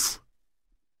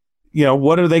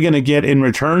 what are they going to get in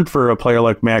return for a player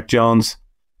like Mac Jones?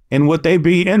 And would they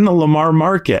be in the Lamar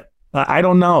market? I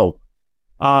don't know.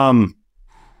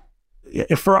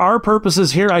 For our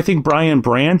purposes here, I think Brian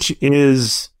Branch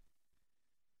is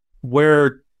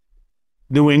where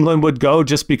New England would go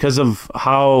just because of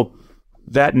how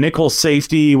that nickel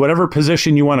safety, whatever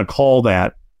position you want to call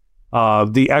that,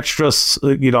 the extra,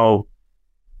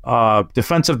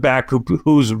 defensive back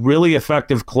who's really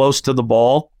effective close to the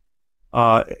ball.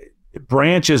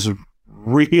 Branch is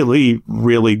really,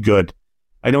 really good.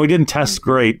 I know he didn't test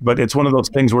great, but it's one of those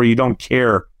things where you don't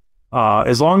care.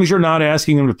 As long as you're not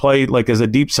asking him to play like as a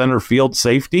deep center field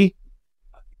safety,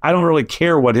 I don't really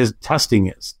care what his testing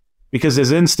is because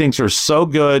his instincts are so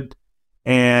good,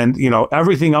 and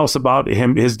everything else about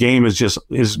him, his game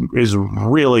is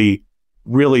really,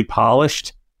 really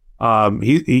polished.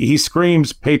 He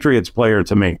screams Patriots player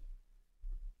to me.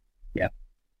 Yeah,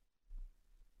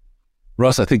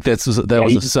 Russ, I think that was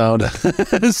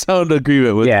a sound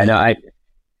agreement with. Yeah, no,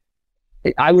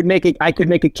 I could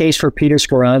make a case for Peter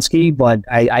Skoronski, but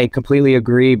I completely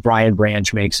agree. Brian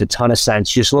Branch makes a ton of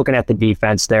sense. Just looking at the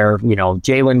defense there,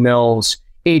 Jalen Mills,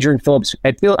 Adrian Phillips.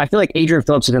 I feel like Adrian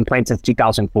Phillips has been playing since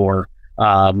 2004.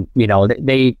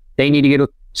 They need to get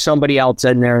somebody else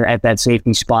in there at that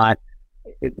safety spot.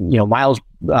 Miles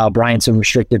Bryant's a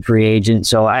restricted free agent,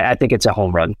 so I think it's a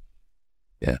home run.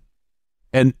 Yeah,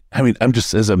 and I mean,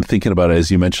 as I'm thinking about it, as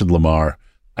you mentioned Lamar,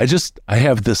 I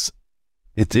have this.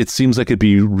 It seems like it'd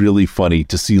be really funny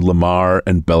to see Lamar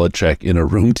and Belichick in a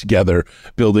room together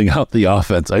building out the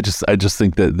offense. I just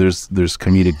think that there's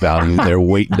comedic value there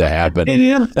waiting to happen.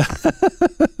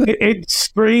 It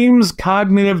screams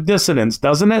cognitive dissonance,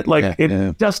 doesn't it? Like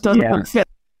it just doesn't fit.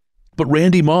 But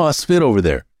Randy Moss fit over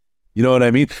there. You know what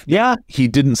I mean? Yeah. He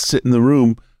didn't sit in the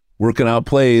room working out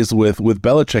plays with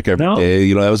Belichick every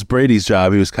day. That was Brady's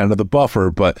job. He was kind of the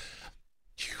buffer, but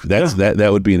that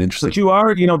would be an interesting.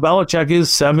 But Belichick is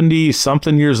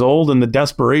 70-something years old, and the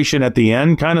desperation at the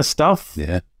end kind of stuff.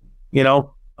 Yeah.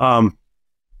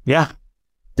 Yeah.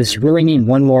 Does he really need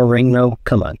one more ring, though?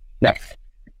 Come on.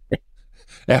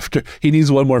 After he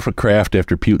needs one more for Kraft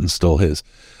after Putin stole his.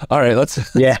 All right, let's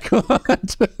go on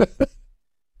to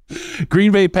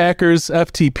Green Bay Packers,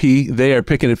 FTP. They are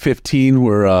picking at 15.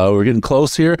 We're getting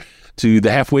close here to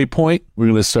the halfway point. We're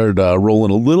going to start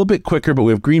rolling a little bit quicker, but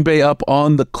we have Green Bay up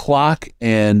on the clock.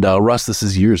 And Russ, this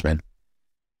is yours, man.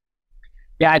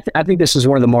 Yeah, I think this is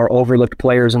one of the more overlooked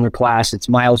players in their class. It's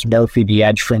Miles Murphy, the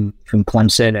edge from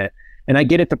Clemson. And I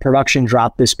get it, the production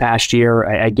dropped this past year.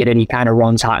 I get it, he kind of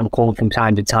runs hot and cold from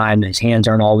time to time. His hands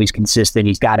aren't always consistent.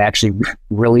 He's got actually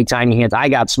really tiny hands. I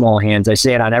got small hands. I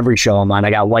say it on every show I'm on.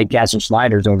 I got white cats and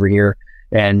sliders over here.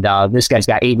 And this guy's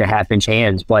got 8.5-inch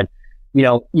hands. But,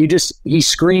 he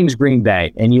screams Green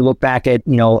Bay. And you look back at,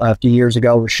 a few years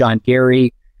ago, Rashawn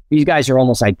Gary. These guys are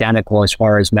almost identical as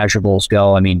far as measurables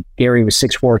go. I mean, Gary was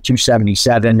 6'4",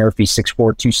 277. Murphy 6'4",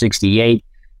 268.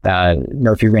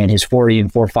 Murphy ran his 40 in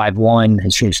 4.51.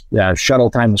 His shuttle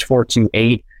time was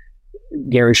 4.28.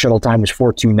 Gary's shuttle time was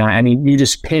 4.29. I mean, you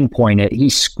just pinpoint it. He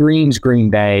screams Green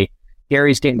Bay.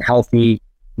 Gary's getting healthy.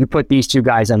 You put these two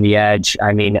guys on the edge.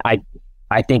 I mean, I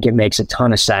think it makes a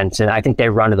ton of sense, and I think they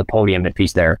run to the podium if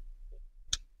he's there.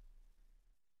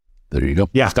 There you go.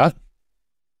 Yeah, Scott.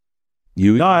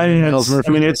 He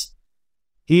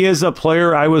is a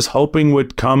player I was hoping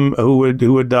would come, who would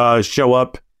show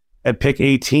up at pick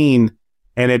 18,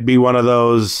 and it'd be one of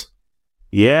those,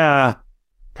 kind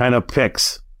of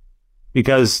picks,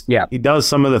 because he does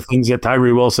some of the things that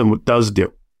Tyree Wilson does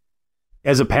do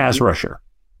as a pass rusher.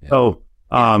 Yeah. So,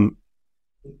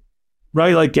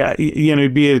 right, like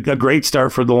it'd be a great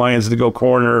start for the Lions to go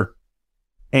corner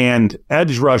and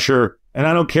edge rusher, and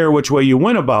I don't care which way you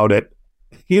went about it.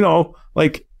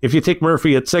 Like if you take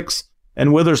Murphy at 6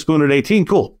 and Witherspoon at 18,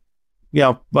 cool.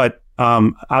 Yeah, but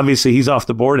obviously he's off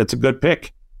the board. It's a good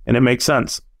pick, and it makes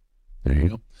sense. There you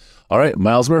go. All right,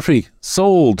 Miles Murphy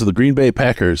sold to the Green Bay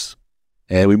Packers,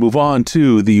 and we move on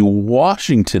to the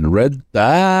Washington Red.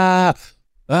 Red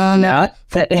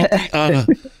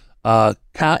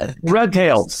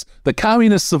Tails, the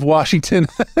Communists of Washington.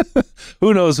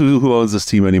 Who knows who owns this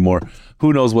team anymore?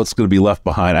 Who knows what's going to be left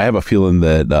behind? I have a feeling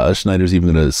that Schneider's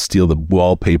even going to steal the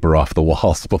wallpaper off the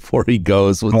walls before he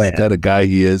goes. What kind of guy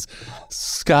he is.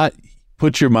 Scott,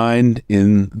 put your mind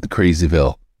in the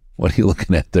Crazyville. What are you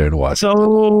looking at there in Washington?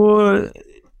 So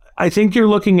I think you're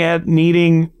looking at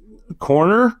needing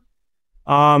corner.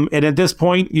 And at this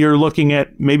point, you're looking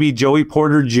at maybe Joey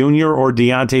Porter Jr. or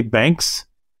Deonte Banks.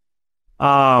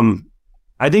 I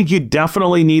I think you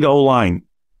definitely need O-line.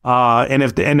 And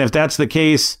if that's the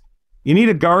case, you need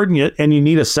a guard and you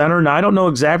need a center. Now, I don't know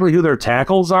exactly who their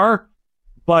tackles are,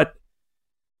 but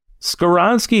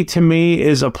Skoronski, to me,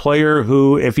 is a player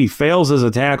who, if he fails as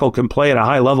a tackle, can play at a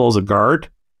high level as a guard.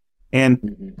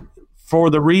 And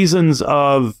for the reasons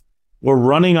of we're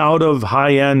running out of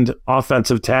high-end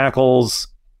offensive tackles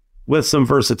with some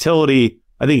versatility,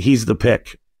 I think he's the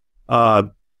pick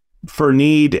for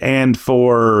need and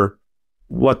for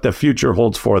what the future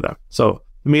holds for them. So,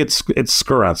 to me, it's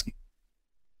Skoronski.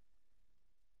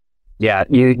 Yeah,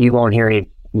 you won't hear any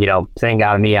thing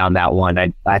out of me on that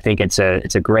one. I think it's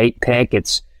a great pick.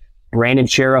 It's Brandon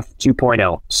Sheriff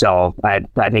 2.0. So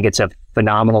I think it's a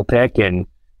phenomenal pick, and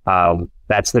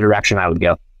that's the direction I would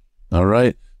go. All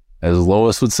right. As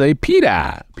Lois would say,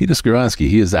 Peter Skoronski.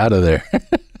 He is out of there.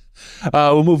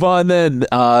 We'll move on then.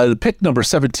 Pick number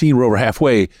 17, we're over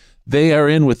halfway. They are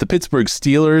in with the Pittsburgh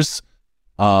Steelers.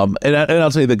 And I'll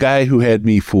tell you, the guy who had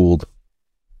me fooled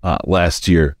last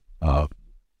year,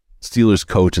 Steelers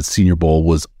coach at Senior Bowl,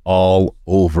 was all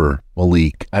over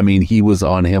Malik. I mean, he was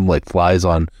on him like flies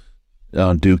on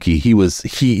Dookie. He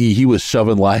was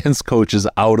shoving Lions coaches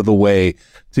out of the way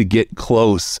to get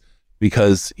close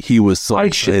because he was so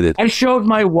excited. I showed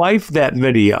my wife that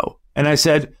video, and I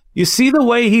said, "You see the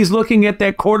way he's looking at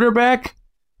that quarterback?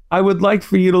 I would like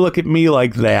for you to look at me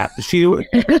like that." She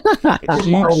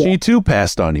too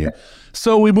passed on you.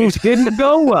 So we moved. It didn't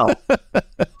go well.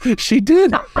 She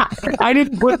did. I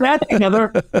didn't put that together,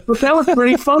 but that was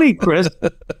pretty funny, Chris.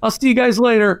 I'll see you guys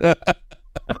later.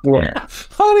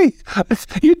 Honey,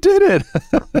 you did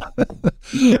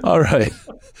it. All right.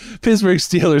 Pittsburgh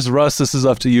Steelers. Russ, this is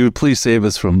up to you. Please save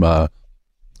us from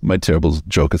my terrible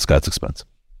joke at Scott's expense.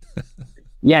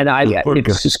 Yeah, no, if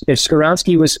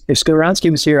Skoronski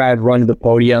was here, I'd run to the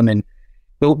podium, and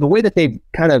the way that they've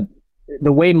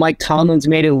the way Mike Tomlin's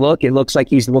made it looks like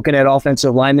he's looking at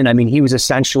offensive linemen. I mean, he was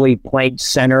essentially playing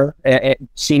center at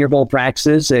Senior Bowl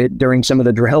practices during some of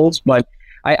the drills, but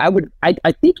I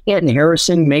think Anton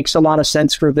Harrison makes a lot of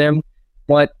sense for them,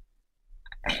 but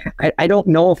I don't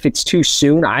know if it's too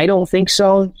soon. I don't think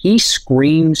so. He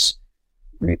screams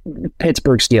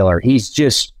Pittsburgh Steeler. He's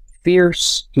just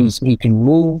fierce. He can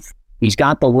move. He's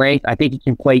got the length. I think he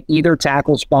can play either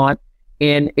tackle spot.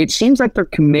 And it seems like they're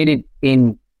committed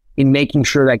in making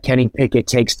sure that Kenny Pickett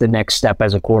takes the next step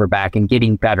as a quarterback and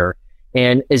getting better.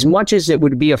 And as much as it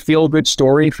would be a feel-good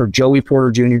story for Joey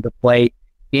Porter Jr. to play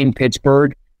in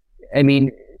Pittsburgh, I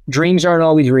mean, dreams aren't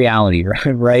always reality,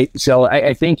 right? So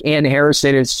I think Anton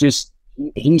Harrison is just,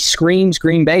 he screams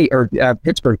Green Bay, or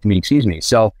Pittsburgh to me, excuse me.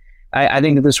 So I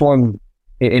think that this one,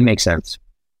 it makes sense.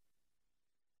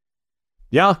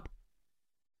 Yeah,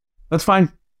 that's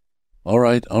fine. All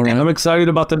right. I'm excited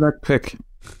about the next pick.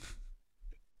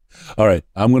 All right,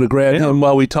 I'm going to grab him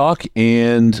while we talk.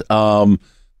 And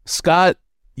Scott,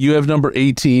 you have number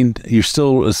 18. You're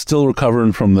still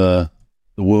recovering from the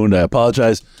wound. I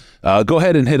apologize. Go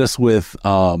ahead and hit us with.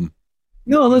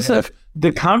 Listen,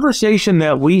 the conversation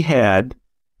that we had,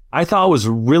 I thought was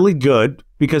really good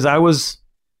because I was,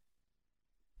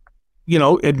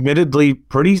 admittedly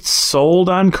pretty sold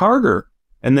on Carter.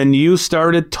 And then you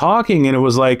started talking and it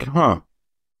was like, huh.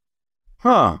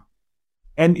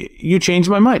 And you changed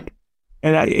my mind.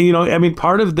 And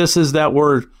part of this is that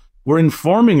we're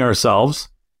informing ourselves.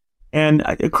 And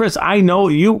Chris, I know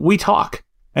we talk,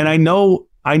 and I know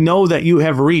that you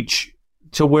have reach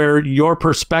to where your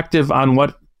perspective on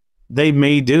what they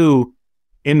may do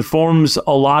informs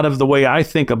a lot of the way I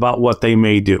think about what they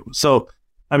may do. So,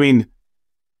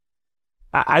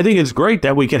 I think it's great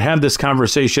that we can have this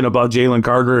conversation about Jalen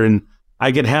Carter, and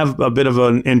I could have a bit of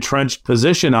an entrenched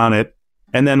position on it,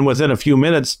 and then within a few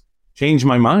minutes change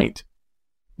my mind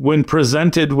when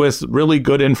presented with really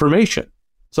good information.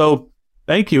 So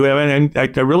thank you. And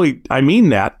I mean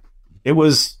that. It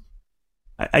was,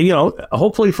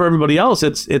 hopefully for everybody else,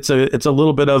 it's a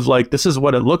little bit of like, this is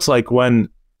what it looks like when,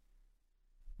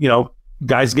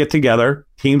 guys get together,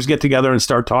 teams get together and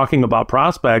start talking about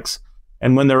prospects.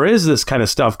 And when there is this kind of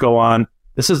stuff go on,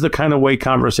 this is the kind of way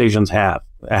conversations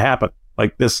happen.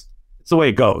 Like this, it's the way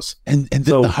it goes. And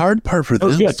the hard part for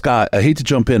them, Scott, I hate to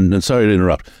jump in and sorry to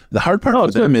interrupt. The hard part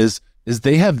for them is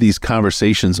they have these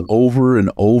conversations over and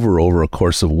over a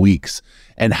course of weeks.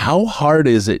 And how hard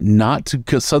is it not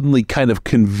to suddenly kind of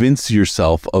convince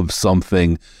yourself of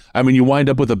something? I mean, you wind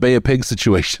up with a Bay of Pigs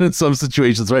situation in some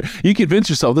situations, right? You convince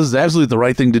yourself this is absolutely the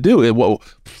right thing to do.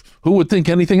 Who would think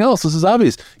anything else? This is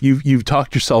obvious. You've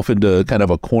talked yourself into kind of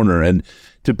a corner, and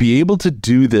to be able to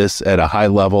do this at a high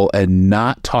level and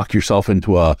not talk yourself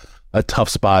into a tough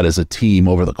spot as a team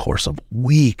over the course of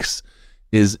weeks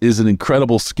is an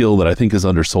incredible skill that I think is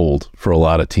undersold for a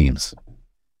lot of teams.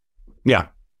 Yeah,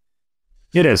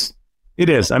 it is. It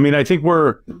is. I mean, I think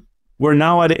we're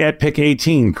now at pick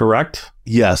 18, correct?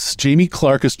 Yes. Jamie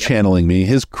Clark is channeling me.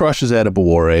 His crush is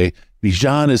Adebawore.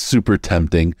 Bijan is super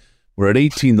tempting. We're at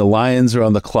 18. The Lions are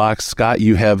on the clock. Scott,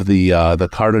 you have the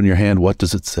card on your hand. What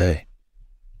does it say?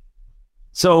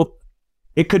 So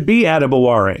it could be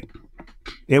Adebawore.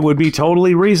 It would be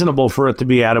totally reasonable for it to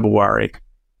be Adebawore.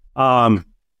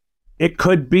 It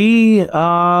could be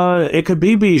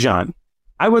Bijan.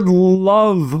 I would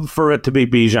love for it to be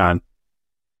Bijan.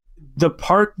 The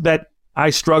part that I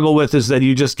struggle with is that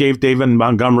you just gave David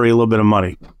Montgomery a little bit of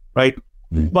money, right?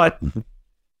 Mm-hmm. But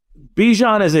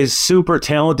Bijan is a super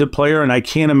talented player, and I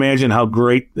can't imagine how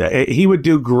great he would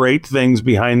do. Great things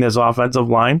behind this offensive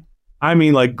line. I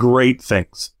mean, like great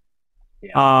things.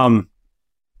 Yeah.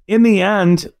 In the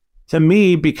end, to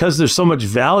me, because there's so much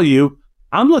value,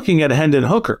 I'm looking at Hendon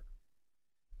Hooker.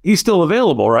 He's still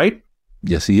available, right?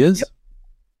 Yes, he is. Yep.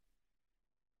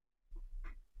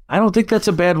 I don't think that's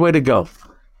a bad way to go.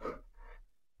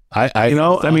 I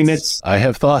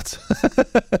have thoughts.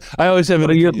 I always have. What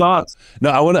are your thoughts? No,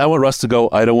 I want Russ to go.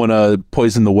 I don't want to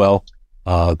poison the well.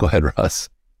 Go ahead, Russ.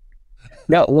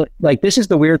 No, look, like this is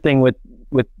the weird thing with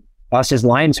us as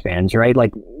Lions fans, right?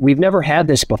 Like we've never had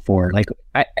this before. Like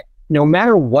no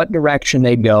matter what direction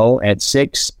they go at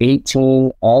 6,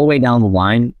 18, all the way down the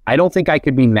line, I don't think I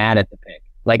could be mad at the pick.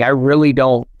 Like I really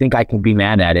don't think I can be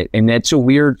mad at it, and that's a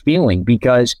weird feeling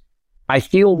because I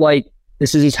feel like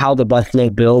this is how the Buffalo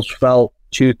Bills felt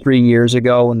 2-3 years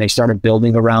ago when they started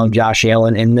building around Josh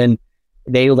Allen, and then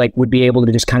they like would be able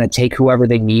to just kind of take whoever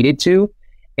they needed to.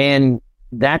 And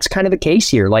that's kind of the case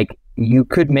here. Like you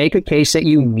could make a case that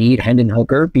you need Hendon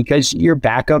Hooker because your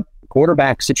backup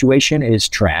quarterback situation is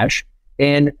trash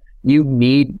and you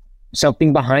need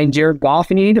something behind Jared Goff,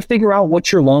 and you need to figure out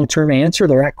what's your long-term answer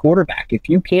there at quarterback. If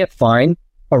you can't find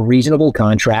a reasonable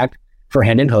contract for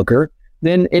Hendon Hooker,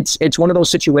 then it's one of those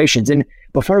situations. And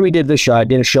before we did this show, I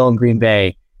did a show in Green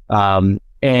Bay, and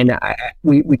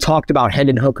we talked about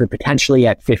Hendon Hooker potentially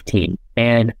at 15.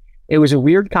 And it was a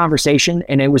weird conversation,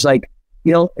 and it was like,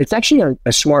 you know, it's actually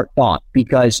a smart thought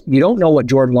because you don't know what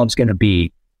Jordan Love's going to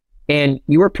be. And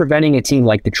you are preventing a team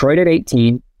like Detroit at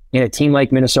 18 and a team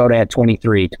like Minnesota at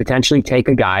 23 to potentially take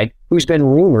a guy who's been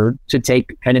rumored to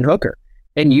take Hendon Hooker.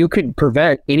 And you could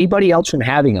prevent anybody else from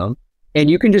having him, and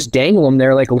you can just dangle him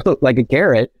there like a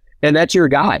carrot, and that's your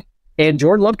guy. And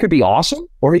Jordan Love could be awesome,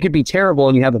 or he could be terrible,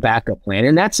 and you have a backup plan.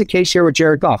 And that's the case here with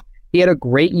Jared Goff. He had a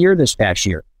great year this past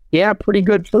year. He had a pretty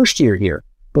good first year here,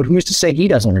 but who's to say he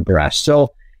doesn't impress?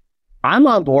 So I'm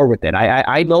on board with it.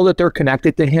 I know that they're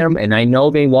connected to him, and I know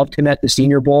they loved him at the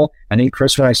Senior Bowl. I think,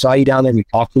 Chris, when I saw you down there, we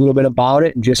talked a little bit about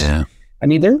it, and just, yeah. I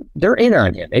mean, they're in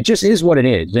on him. It just is what it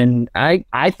is, and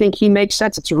I think he makes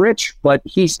sense. It's rich, but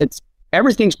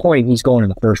everything's pointing he's going in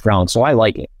the first round, so I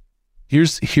like it.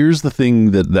 Here's the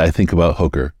thing that I think about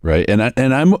Hooker, right? And I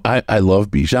love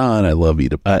Bijan, I love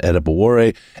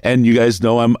Adebawore, and you guys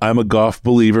know I'm a Goff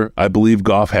believer. I believe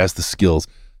Goff has the skills.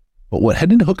 But what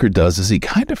Hendon Hooker does is he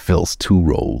kind of fills two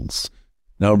roles.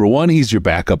 Number one, he's your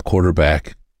backup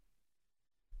quarterback.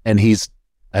 And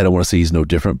I don't want to say he's no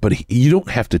different, but you don't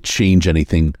have to change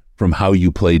anything from how you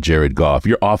play Jared Goff.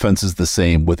 Your offense is the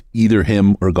same with either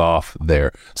him or Goff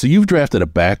there. So you've drafted a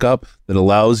backup that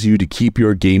allows you to keep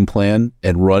your game plan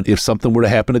and run. If something were to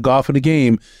happen to Goff in a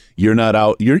game, you're not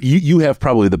out. You have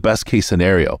probably the best case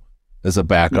scenario as a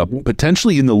backup,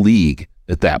 potentially in the league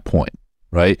at that point.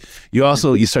 Right.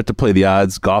 You start to play the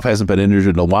odds. Goff hasn't been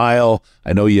injured in a while.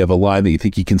 I know you have a line that you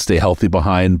think he can stay healthy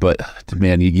behind, but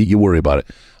man, you worry about it.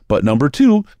 But number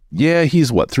two, yeah,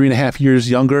 he's 3.5 years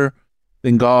younger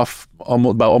than Goff,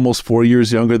 almost 4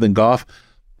 years younger than Goff.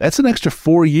 That's an extra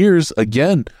 4 years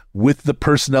again with the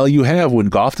personnel you have. When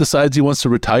Goff decides he wants to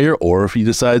retire, or if he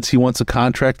decides he wants a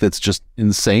contract that's just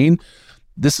insane,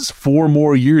 this is 4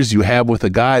 more years you have with a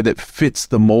guy that fits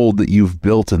the mold that you've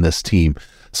built in this team.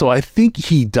 So I think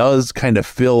he does kind of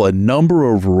fill a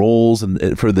number of roles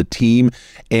for the team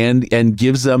and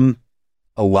gives them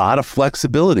a lot of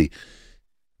flexibility.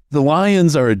 The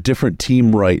Lions are a different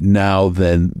team right now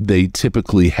than they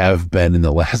typically have been in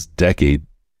the last decade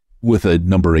with a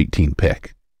number 18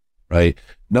 pick, right?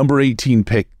 Number 18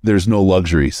 pick, there's no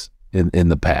luxuries in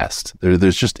the past.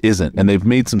 There's just isn't. And they've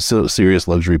made some serious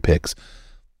luxury picks.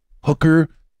 Hooker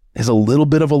is a little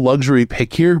bit of a luxury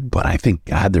pick here, but I think,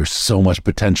 God, there's so much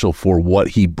potential for what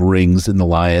he brings in the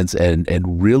Lions and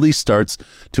really starts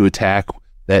to attack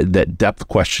that depth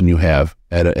question you have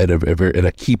at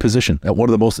a key position, at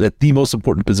the most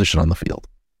important position on the field.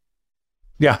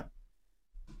 Yeah.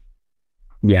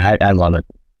 Yeah, I love it.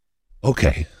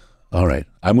 Okay. All right.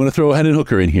 I'm going to throw Hendon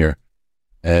Hooker in here,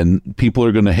 and people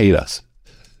are going to hate us,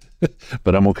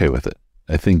 but I'm okay with it.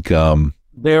 I think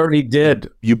they already did.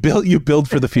 You build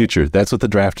for the future. That's what the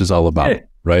draft is all about,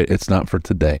 right? It's not for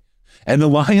today. And the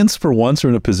Lions, for once, are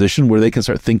in a position where they can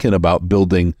start thinking about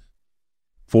building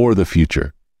for the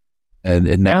future. And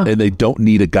they don't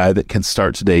need a guy that can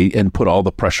start today and put all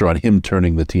the pressure on him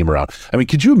turning the team around. I mean,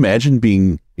 could you imagine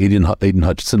being Aiden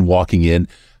Hutchinson walking in,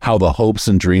 how the hopes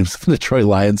and dreams of the Detroit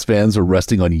Lions fans are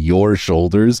resting on your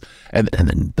shoulders, and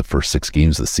then the first 6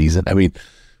 games of the season? I mean,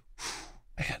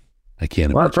 man, I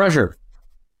can't. A lot of pressure.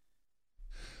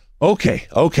 Okay.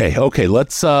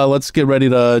 Let's get ready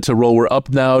to roll. We're up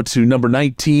now to number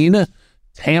 19,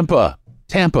 Tampa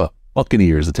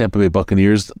Buccaneers, the Tampa Bay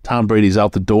Buccaneers. Tom Brady's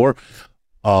out the door.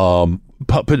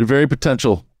 Very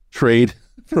potential trade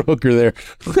for Hooker there,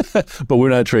 but we're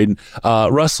not trading.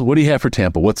 Russ, what do you have for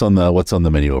Tampa? What's on the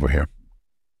menu over here?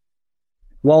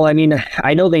 Well, I mean,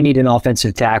 I know they need an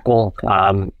offensive tackle.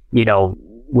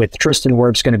 With Tristan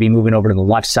Wirfs going to be moving over to the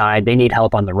left side, they need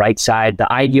help on the right side. The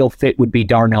ideal fit would be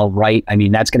Darnell Wright. I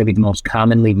mean, that's going to be the most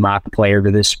commonly mocked player to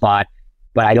this spot,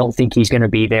 but I don't think he's going to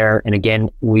be there. And again,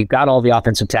 we've got all the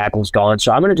offensive tackles gone,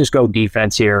 so I'm going to just go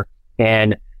defense here.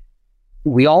 And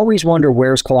we always wonder,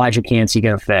 where's Kalijah Kancey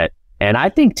going to fit? And I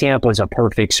think Tampa is a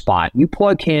perfect spot. You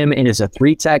plug him in as a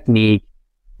 3 technique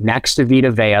next to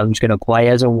Vita Vea, who's going to play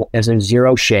as a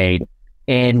zero shade,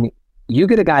 and you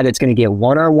get a guy that's going to get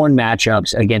one-on-one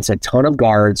matchups against a ton of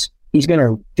guards. He's going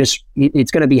to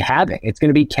it's going to be havoc. It's going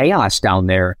to be chaos down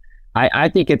there. I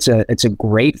think it's a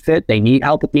great fit. They need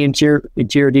help at the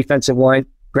interior defensive line.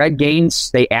 Greg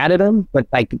Gaines, they added him, but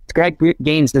Greg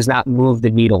Gaines does not move the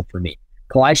needle for me.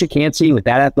 Kalijah Kancey with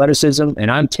that athleticism,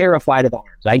 and I'm terrified of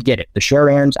arms. I get it. The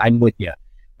short arms, I'm with you.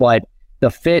 But the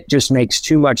fit just makes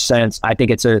too much sense. I think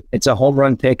it's a home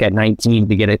run pick at 19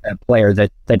 to get a player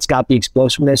that's got the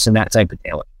explosiveness and that type of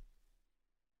talent.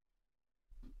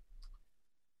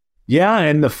 Yeah,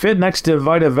 and the fit next to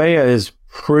Vita Vea is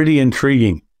pretty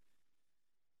intriguing.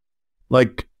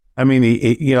 Like, I mean,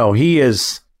 he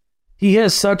has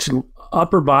such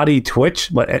upper body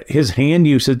twitch, but his hand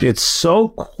usage, it's so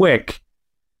quick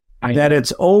that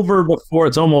it's over before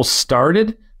it's almost started.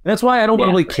 And that's why I don't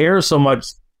really care so much.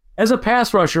 As a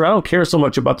pass rusher, I don't care so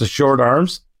much about the short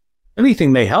arms.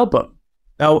 Anything, they help him.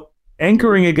 Now,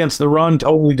 anchoring against the run,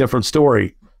 totally different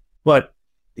story. But,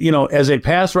 as a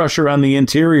pass rusher on the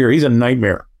interior, he's a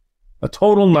nightmare. A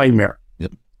total nightmare.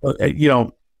 Yep.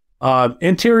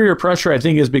 Interior pressure, I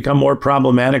think, has become more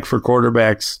problematic for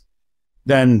quarterbacks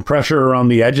than pressure around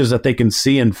the edges that they can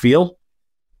see and feel.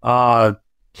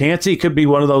 Kancey could be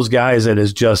one of those guys that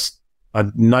is just a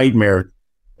nightmare.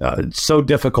 It's so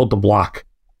difficult to block.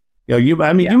 You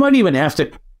might even have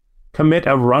to commit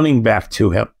a running back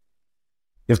to him,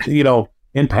 if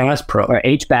in pass pro or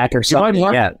H-back or something.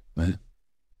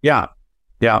 Yeah.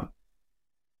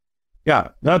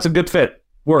 That's a good fit.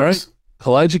 Works. Right.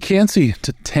 Kalijah Kancey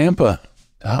to Tampa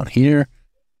out here,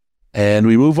 and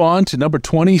we move on to number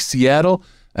 20, Seattle.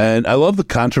 And I love the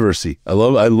controversy. I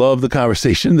love the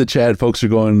conversation. The chat folks are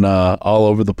going all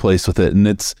over the place with it, and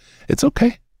it's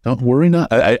okay. Don't worry. Not.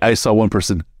 I saw one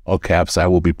person, all caps, I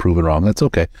will be proven wrong. That's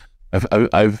okay.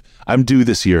 I'm due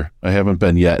this year. I haven't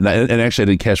been yet, and actually I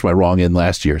didn't cash my wrong in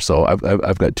last year, so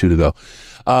I've got 2 to go.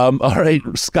 All right,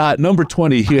 Scott, number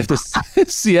 20. You have the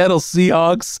Seattle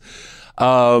Seahawks.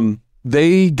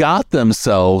 They got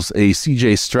themselves a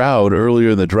C.J. Stroud earlier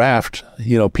in the draft.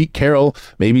 Pete Carroll,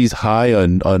 maybe he's high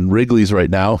on Wrigley's right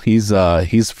now. He's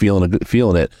feeling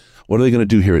it. What are they going to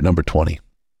do here at number 20?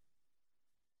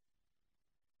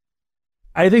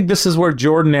 I think this is where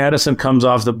Jordan Addison comes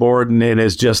off the board, and it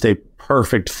is just a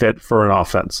perfect fit for an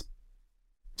offense.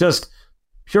 Just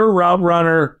pure route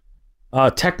runner,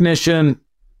 technician,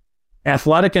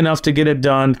 athletic enough to get it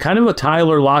done, kind of a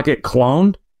Tyler Lockett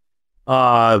clone.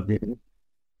 To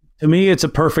me, it's a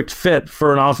perfect fit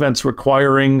for an offense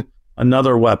requiring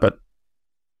another weapon.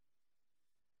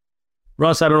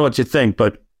 Russ, I don't know what you think,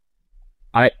 but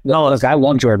I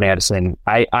love Jordan Addison.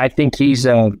 I think he's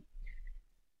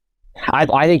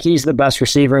I think he's the best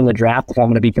receiver in the draft, if I'm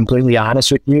going to be completely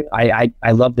honest with you. I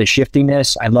love the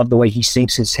shiftiness. I love the way he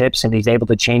sinks his hips and he's able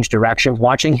to change direction.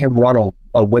 Watching him run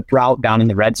a whip route down in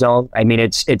the red zone, I mean,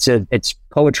 it's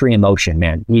poetry in motion,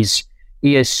 man.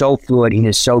 He is so fluid. He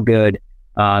is so good.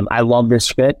 I love this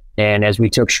fit. And as we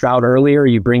took Stroud earlier,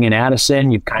 you bring in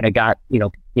Addison. You've kind of got, I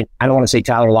don't want to say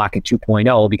Tyler Lockett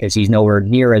 2.0 because he's nowhere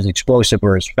near as explosive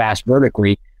or as fast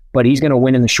vertically, but he's going to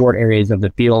win in the short areas of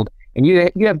the field. And you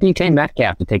have DK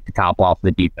Metcalf to take the top off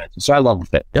the defense. So I love the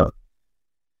fit. Yeah.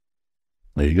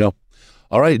 There you go.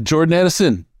 All right, Jordan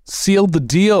Addison, sealed the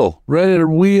deal, ready to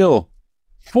wheel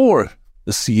for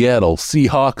the Seattle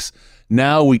Seahawks.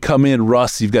 Now we come in,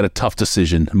 Russ, you've got a tough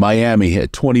decision. Miami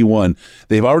at 21.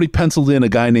 They've already penciled in a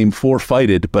guy named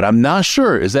Forfeited, but I'm not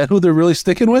sure. Is that who they're really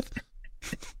sticking with?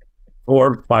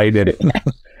 Forfeited.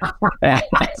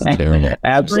 Terrible.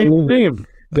 Absolutely.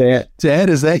 Dad,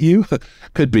 is that you?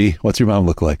 Could be. What's your mom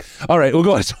look like? All right, we'll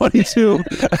go to 22.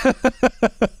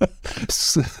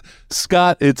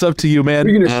 Scott, it's up to you, man.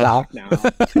 We're going to stop now.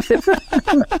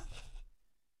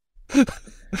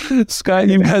 Scott,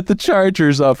 you've had the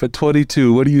Chargers off at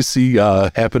 22. What do you see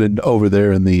happening over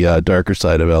there in the darker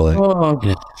side of LA? Oh,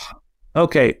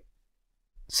 okay.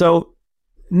 So,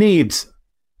 needs.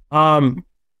 Wide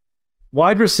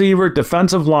receiver,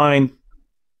 defensive line,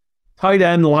 tight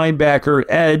end, linebacker,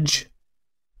 edge,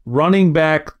 running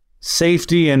back,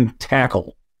 safety, and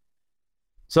tackle.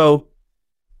 So,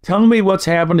 tell me what's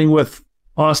happening with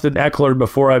Austin Ekeler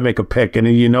before I make a pick, and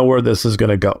you know where this is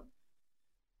going to go.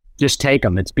 Just take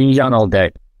them. It's Bijan all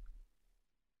day.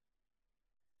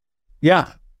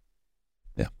 Yeah.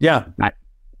 I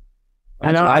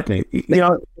think. You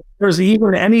know, if there's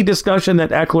even any discussion that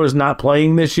Eckler's not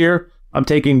playing this year, I'm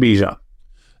taking Bijan.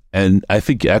 And I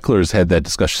think Eckler's had that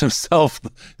discussion himself.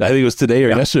 I think it was today or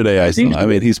yesterday. I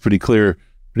mean, he's pretty clear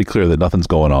that nothing's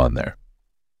going on there.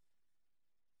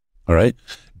 All right.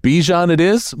 Bijan it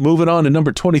is. Moving on to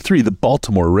number 23, the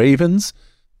Baltimore Ravens.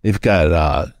 They've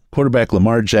got quarterback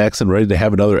Lamar Jackson ready to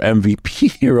have another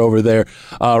MVP here over there.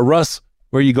 Russ,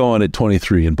 where are you going at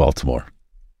 23 in Baltimore?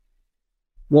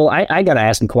 Well, I got to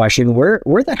ask the question, where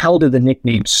the hell did the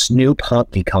nickname Snoop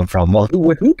Huntley come from? Well,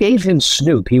 who gave him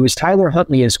Snoop? He was Tyler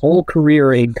Huntley his whole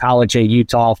career in college at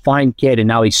Utah, fine kid, and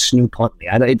now he's Snoop Huntley.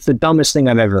 It's the dumbest thing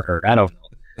I've ever heard. I don't know.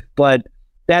 But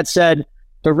that said,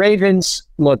 the Ravens,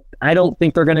 look, I don't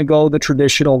think they're going to go the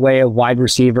traditional way of wide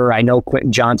receiver. I know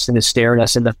Quentin Johnston is staring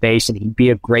us in the face, and he'd be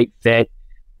a great fit.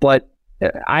 But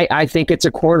I think it's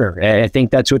a corner. I think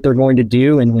that's what they're going to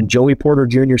do. And when Joey Porter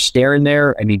Jr. is staring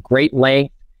there, I mean, great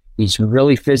length. He's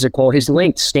really physical. His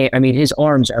length, his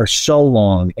arms are so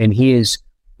long, and he's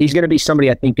going to be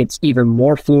somebody I think it's even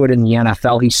more fluid in the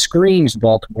NFL. He screams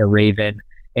Baltimore Raven,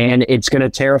 and it's going to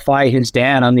terrify his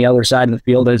dad on the other side of the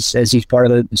field as he's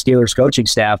part of the Steelers coaching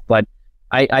staff. But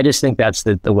I just think that's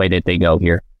the way that they go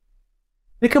here.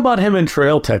 Think about him in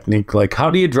trail technique. Like, how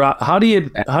do you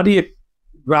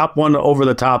drop one over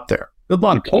the top there? Good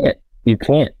luck. You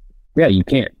can't. Yeah, you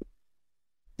can't.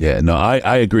 Yeah, no,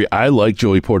 I agree. I like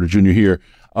Joey Porter Jr. here.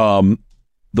 The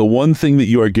one thing that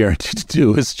you are guaranteed to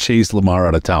do is chase Lamar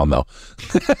out of town, though.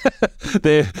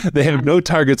 They have no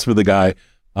targets for the guy,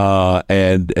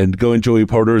 and going Joey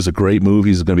Porter is a great move.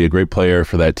 He's going to be a great player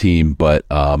for that team, but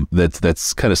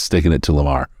that's kind of sticking it to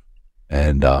Lamar,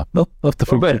 and they'll have to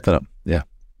figure that up. Yeah,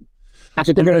 I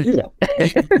think they're going to do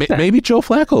that. Maybe Joe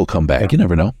Flacco will come back. You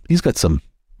never know. He's got some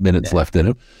minutes left in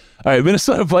him. All right,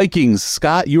 Minnesota Vikings.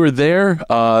 Scott, you were there.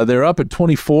 They're up at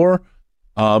 24.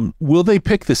 Will they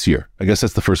pick this year? I guess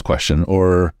that's the first question.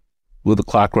 Or will the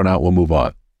clock run out? We'll move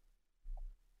on.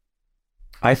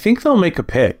 I think they'll make a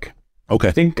pick.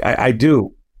 Okay. I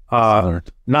do.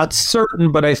 Not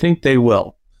certain, but I think they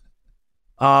will.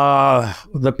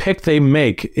 The pick they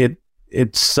make,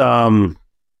 it's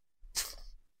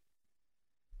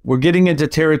we're getting into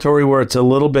territory where it's a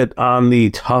little bit on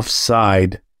the tough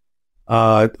side.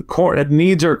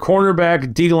 Needs are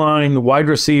cornerback, D-line, wide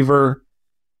receiver,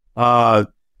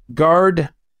 guard,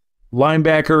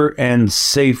 linebacker, and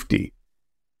safety.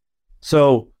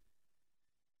 So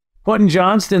Quentin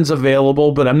Johnston's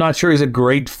available, but I'm not sure he's a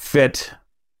great fit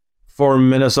for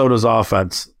Minnesota's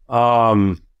offense.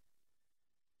 I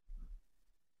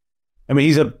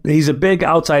mean, he's a big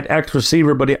outside X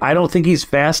receiver, but I don't think he's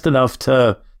fast enough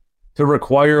to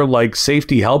require like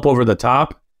safety help over the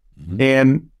top. Mm-hmm.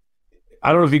 And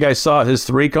I don't know if you guys saw his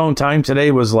 3-cone time today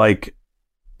was like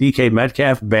DK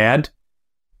Metcalf bad.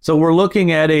 So we're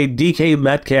looking at a DK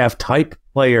Metcalf type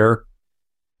player,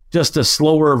 just a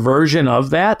slower version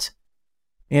of that.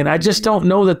 And I just don't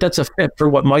know that that's a fit for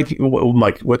what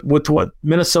what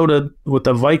Minnesota, what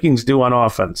the Vikings do on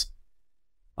offense.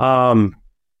 Having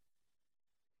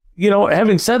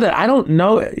said that, I don't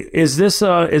know. Is this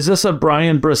a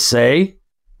Brian Bresee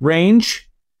range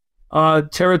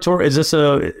territory? Is this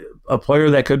a player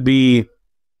that could be,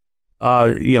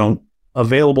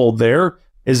 available there?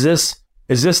 Is this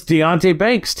Deonte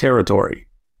Banks territory?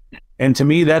 And to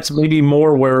me, that's maybe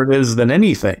more where it is than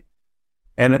anything.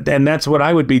 And that's what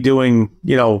I would be doing,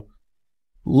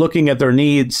 looking at their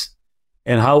needs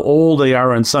and how old they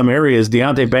are in some areas.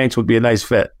 Deonte Banks would be a nice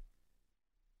fit.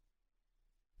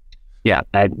 Yeah,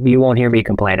 you won't hear me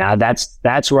complain.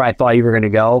 That's where I thought you were going to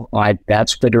go.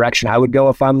 That's the direction I would go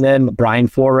if I'm them. Brian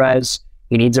Flores,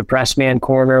 he needs a press man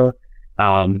corner.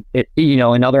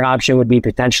 Another option would be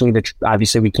potentially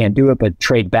obviously we can't do it, but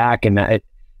trade back. And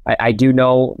I do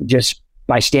know just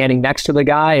by standing next to the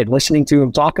guy and listening to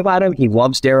him talk about him, he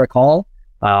loves Derek Hall.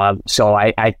 So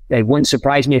it wouldn't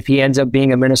surprise me if he ends up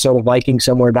being a Minnesota Viking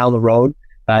somewhere down the road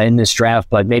in this draft,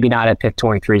 but maybe not at pick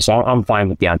 23. So I'm fine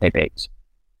with Deonte Banks.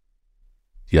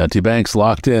 Deonte Banks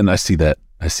locked in. I see that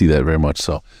very much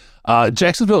so.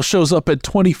 Jacksonville shows up at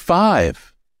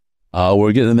 25.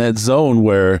 We're getting in that zone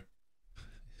where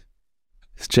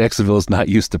Jacksonville is not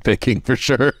used to picking for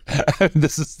sure.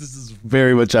 This is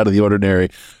very much out of the ordinary,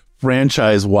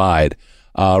 franchise wide.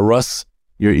 Russ,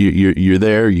 you're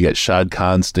there. You got Shad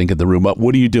Khan stinking the room up.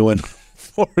 What are you doing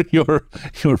for your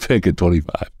pick at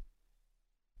 25?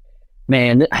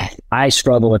 Man, I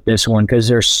struggle with this one because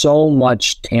there's so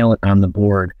much talent on the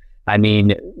board. I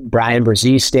mean, Brian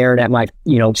Brzee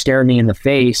staring me in the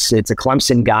face. It's a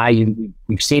Clemson guy.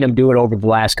 We've seen him do it over the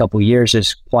last couple of years,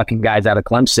 just plucking guys out of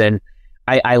Clemson.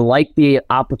 I like the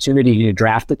opportunity to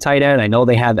draft a tight end. I know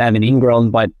they have Evan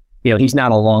Ingram, but he's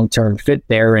not a long-term fit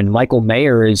there. And Michael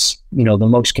Mayer is, the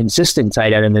most consistent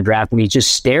tight end in the draft, and he's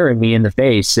just staring me in the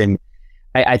face. And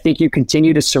I think you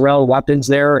continue to surround weapons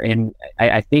there, and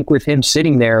I think with him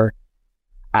sitting there,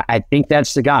 I think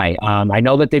that's the guy. I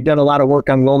know that they've done a lot of work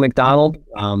on Will McDonald.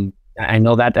 I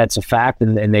know that that's a fact,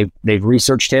 and they've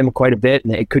researched him quite a bit,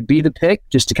 and it could be the pick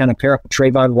just to kind of pair up with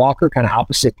Trayvon Walker, kind of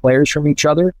opposite players from each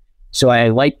other. So I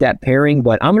like that pairing,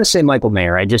 but I'm going to say Michael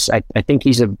Mayer. I think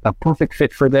he's a perfect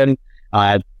fit for them.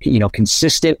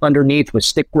 Consistent underneath with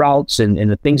stick routes and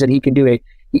the things that he can do.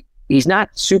 He's not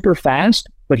super fast,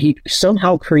 but he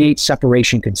somehow creates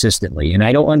separation consistently, and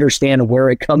I don't understand where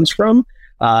it comes from.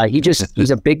 He's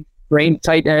a big brain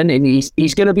tight end, and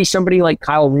he's going to be somebody like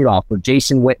Kyle Rudolph or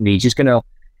Jason Witten. He's going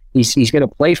to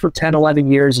play for 10,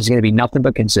 11 years. He's going to be nothing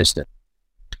but consistent.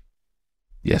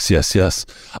 Yes.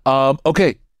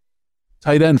 Okay.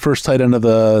 Tight end, first tight end of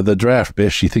the draft,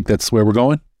 Bish. You think that's where we're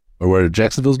going? Or where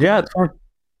Jacksonville's going? Yeah, it's fine.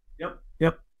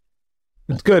 Yep.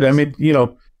 It's good. I mean,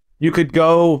 you could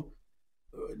go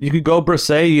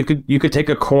Brzee, you could take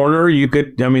a corner,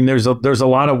 there's a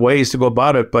lot of ways to go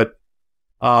about it, but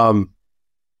I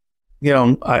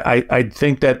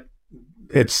think that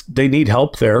they need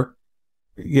help there.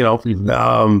 He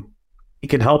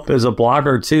can help as a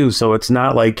blocker too, so it's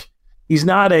not like he's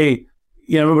not a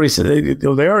everybody said they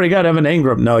already got Evan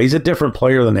Ingram. No, he's a different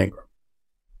player than Ingram.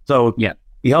 So yeah,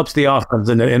 he helps the offense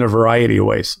in a variety of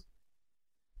ways.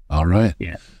 All right.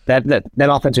 Yeah. That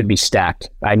offense would be stacked.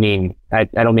 I mean, I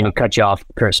don't mean to cut you off,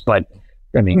 Chris, but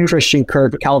I mean, Christian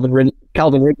Kirk, Calvin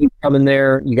Ridley coming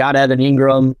there. You got Evan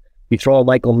Ingram. You throw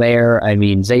Michael Mayer. I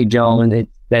mean, Zay Jones.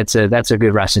 That's a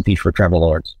good recipe for Trevor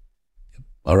Lawrence.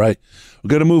 All right. We're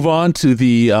going to move on to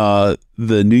the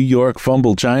New York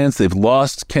Fumble Giants. They've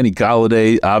lost Kenny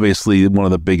Golladay, obviously one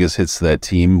of the biggest hits to that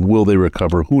team. Will they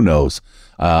recover? Who knows?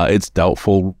 It's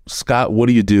doubtful. Scott, what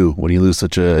do you do when you lose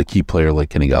such a key player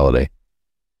like Kenny Golladay?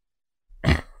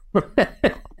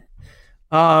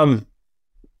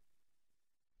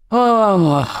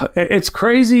 It's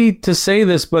crazy to say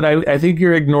this, but I think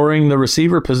you're ignoring the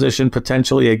receiver position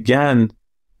potentially again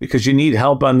because you need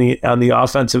help on the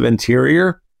offensive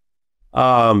interior.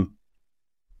 The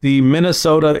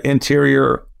Minnesota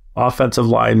interior offensive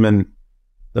lineman,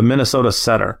 the Minnesota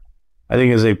center, I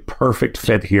think is a perfect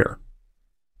fit here.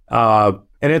 And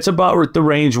it's about the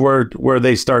range where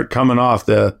they start coming off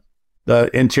the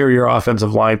interior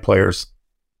offensive line players.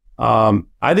 I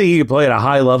think he can play at a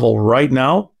high level right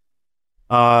now.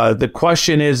 The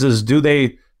question is do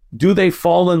they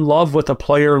fall in love with a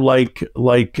player like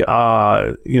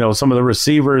some of the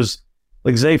receivers,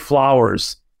 like Zay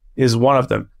Flowers is one of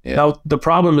them. Yeah. Now the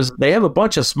problem is they have a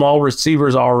bunch of small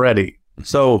receivers already.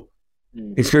 So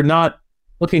if you're not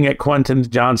looking at Quentin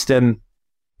Johnston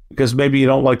because maybe you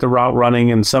don't like the route running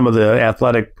and some of the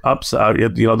athletic upside,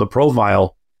 the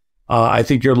profile, I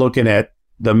think you're looking at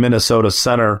the Minnesota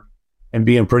center and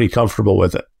being pretty comfortable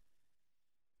with it.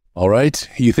 All right.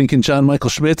 You thinking John Michael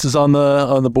Schmitz is on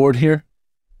the board here,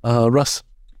 Russ?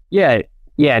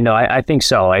 Yeah, no, I think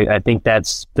so. I think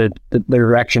that's the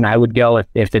direction I would go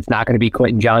if it's not going to be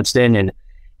Quentin Johnston. And,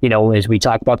 as we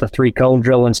talk about the 3-cone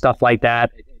drill and stuff like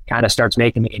that, it kind of starts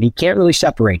making me, and he can't really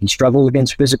separate. He struggles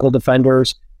against physical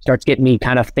defenders, starts getting me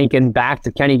kind of thinking back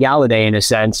to Kenny Golladay in a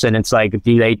sense. And it's like,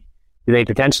 do they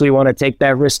potentially want to take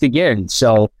that risk again?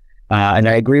 So, and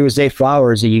I agree with Zay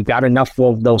Flowers that you've got enough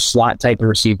of those slot type of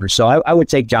receivers. So I would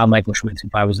take John Michael Schmitz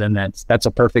if I was them. That's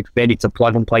a perfect fit. It's a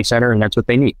plug and play center, and that's what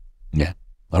they need. Yeah.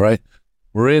 All right.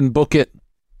 We're in. Book it.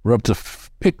 We're up to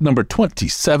pick number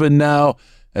 27 now.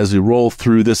 As we roll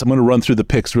through this, I'm going to run through the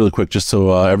picks really quick just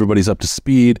so everybody's up to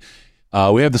speed.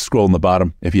 We have the scroll in the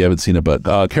bottom if you haven't seen it,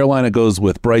 but Carolina goes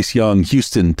with Bryce Young,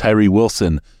 Houston, Tyree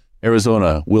Wilson,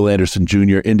 Arizona, Will Anderson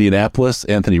Jr., Indianapolis,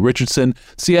 Anthony Richardson,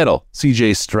 Seattle,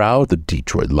 C.J. Stroud. The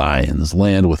Detroit Lions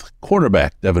land with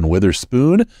cornerback Devin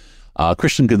Witherspoon.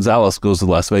 Christian Gonzalez goes to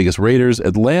the Las Vegas Raiders.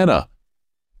 Atlanta,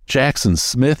 Jackson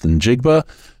Smith and Jigba.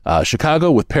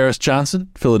 Chicago with Paris Johnson.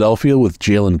 Philadelphia with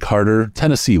Jalen Carter.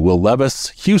 Tennessee, Will Levis.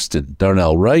 Houston,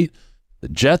 Darnell Wright. The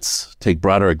Jets take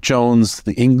Broderick Jones.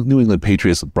 The New England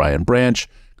Patriots with Brian Branch.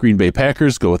 Green Bay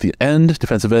Packers go with the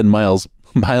defensive end Miles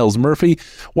Murphy.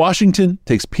 Washington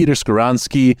takes Peter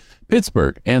Skoronski.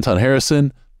 Pittsburgh, Anton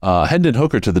Harrison. Hendon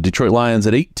Hooker to the Detroit Lions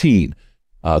at 18.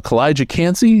 Kalijah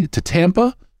Kancey to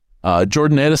Tampa.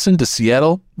 Jordan Addison to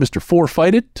Seattle. Mr. Four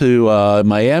Fight It to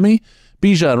Miami.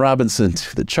 Bijan Robinson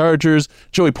to the Chargers.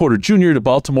 Joey Porter Jr. to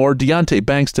Baltimore. Deonte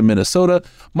Banks to Minnesota.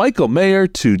 Michael Mayer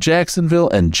to Jacksonville.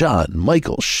 And John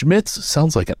Michael Schmitz,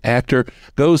 sounds like an actor,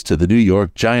 goes to the New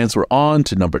York Giants. We're on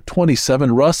to number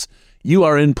 27. Russ, you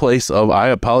are in place of, I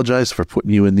apologize for putting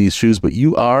you in these shoes, but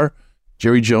you are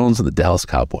Jerry Jones and the Dallas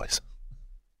Cowboys.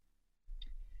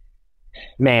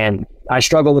 Man, I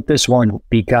struggle with this one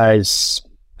because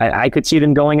I could see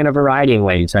them going in a variety of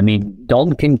ways. I mean,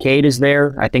 Dalton Kincaid is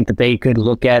there. I think that they could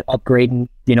look at upgrading,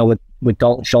 with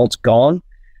Dalton Schultz gone.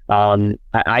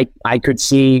 I could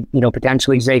see,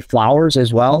 potentially Zay Flowers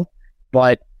as well.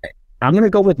 But I'm going to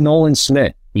go with Nolan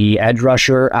Smith, the edge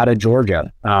rusher out of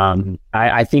Georgia.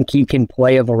 I think he can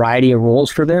play a variety of roles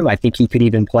for them. I think he could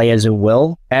even play as a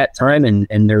will at time.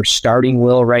 And their starting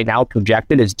will right now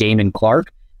projected is Damon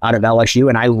Clark out of LSU.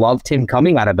 And I loved him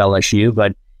coming out of LSU,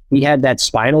 but he had that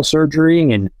spinal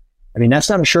surgery, and that's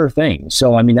not a sure thing.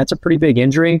 So, that's a pretty big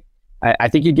injury. I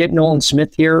think you get Nolan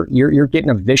Smith here. You're getting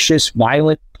a vicious,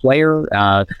 violent player.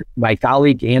 My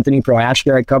colleague, Anthony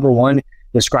Proashker at Cover One,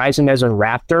 describes him as a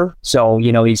raptor. So,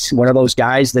 he's one of those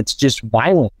guys that's just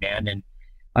violent, man. And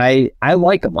I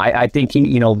like him. I think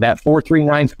he, that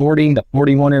 4.39 40, the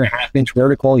 41.5-inch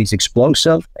vertical, he's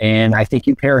explosive. And I think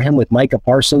you pair him with Micah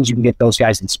Parsons, you can get those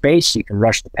guys in space. You can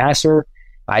rush the passer.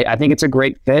 I think it's a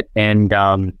great fit, and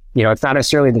it's not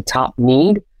necessarily the top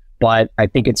need, but I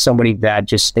think it's somebody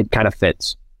that it kind of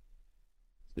fits.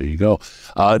 There you go.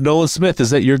 Nolan Smith,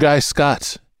 is that your guy,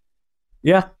 Scott?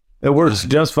 Yeah, it works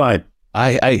just fine.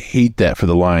 I hate that for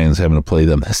the Lions having to play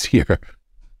them this year.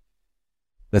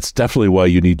 That's definitely why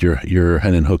you need your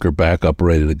Hendon Hooker backup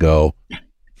ready to go.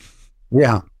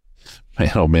 Yeah.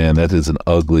 Man, oh man, that is an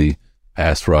ugly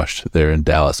pass rush there in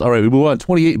Dallas. All right, we move on.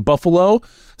 28 Buffalo.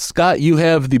 Scott, you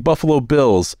have the Buffalo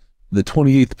Bills, the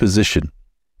 28th position.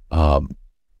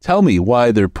 Tell me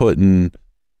why they're putting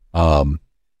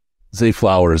Zay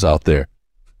Flowers out there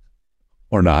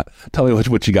or not. Tell me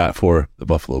what you got for the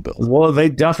Buffalo Bills. Well, they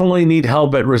definitely need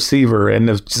help at receiver. And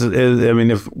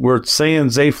if we're saying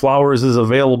Zay Flowers is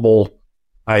available,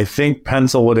 I think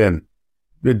pencil it in.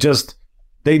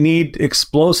 They need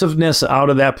explosiveness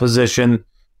out of that position.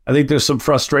 I think there's some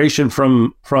frustration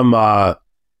from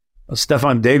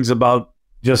Stefon Diggs about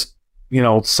just,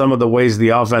 some of the ways the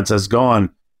offense has gone.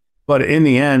 But in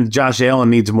the end, Josh Allen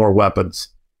needs more weapons.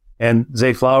 And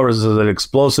Zay Flowers is an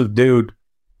explosive dude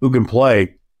who can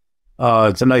play.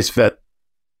 It's a nice fit.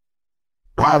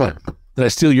 Did I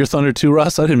steal your thunder too,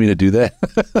 Russ? I didn't mean to do that.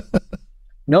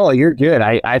 No, you're good.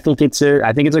 I think it's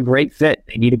a great fit.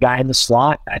 They need a guy in the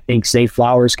slot. I think Zay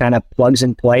Flowers kind of plugs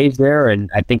and plays there, and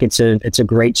I think it's a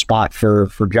great spot for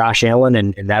Josh Allen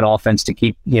and that offense to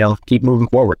keep moving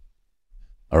forward.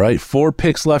 All right, 4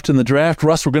 picks left in the draft.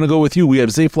 Russ, we're going to go with you. We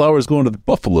have Zay Flowers going to the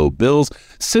Buffalo Bills.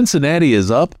 Cincinnati is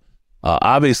up.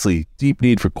 Obviously, deep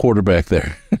need for quarterback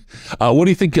there. What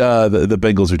do you think the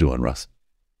Bengals are doing, Russ?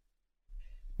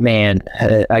 Man,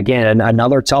 again,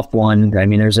 another tough one.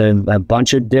 There's a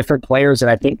bunch of different players that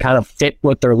I think kind of fit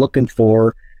what they're looking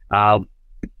for.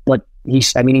 But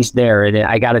he's there, and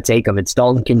I got to take him. It's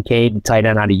Dalton Kincaid, the tight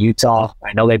end out of Utah.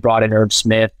 I know they brought in Irv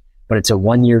Smith, but it's a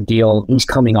 1-year deal. He's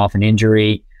coming off an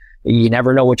injury. You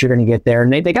never know what you're going to get there.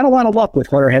 And they got a lot of luck with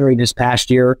Hunter Henry this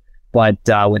past year. But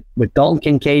with Dalton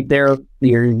Kincaid there,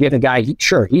 you're getting a guy,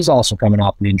 he's also coming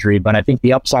off an injury, but I think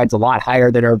the upside's a lot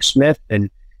higher than Irv Smith. And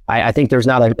I think there's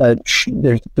not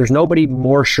there's nobody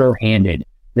more sure-handed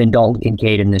than Dalton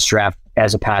Kincaid in this draft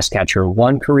as a pass catcher.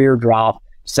 1 career drop,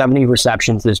 70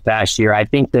 receptions this past year. I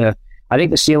think the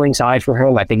ceiling's high for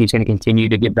him. I think he's going to continue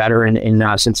to get better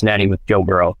in Cincinnati with Joe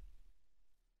Burrow.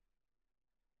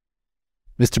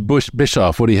 Mr.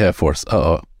 Bischoff, what do you have for us?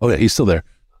 Oh yeah, he's still there.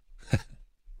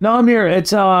 No, I'm here.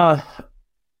 It's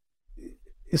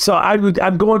So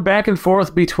I'm going back and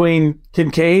forth between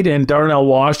Kincaid and Darnell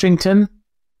Washington.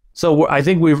 So I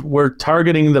think we're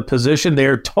targeting the position.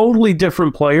 They're totally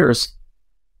different players.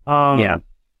 Yeah.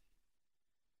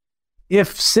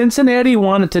 If Cincinnati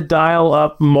wanted to dial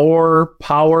up more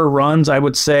power runs, I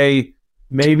would say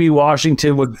maybe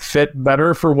Washington would fit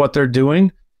better for what they're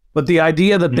doing. But the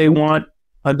idea that they want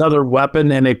another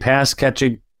weapon and a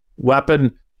pass-catching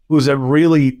weapon who's a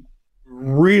really,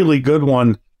 really good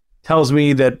one tells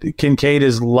me that Kincaid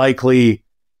is likely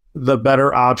the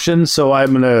better option. So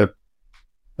I'm going to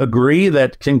agree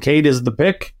that Kincaid is the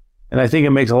pick, and I think it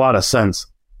makes a lot of sense.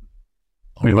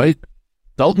 All right.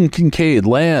 Dalton Kincaid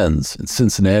lands in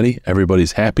Cincinnati.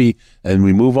 Everybody's happy. And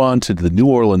we move on to the New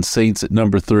Orleans Saints at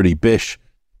number 30. Bish,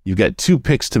 you've got 2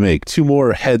 picks to make, 2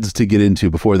 more heads to get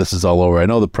into before this is all over. I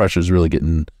know the pressure's really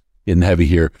getting heavy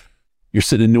here. You're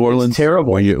sitting in New Orleans. It's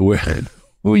terrible. Who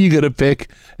are you going to pick,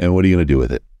 and what are you going to do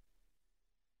with it?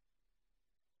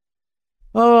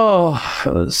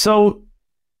 Oh, so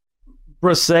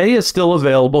Bresee is still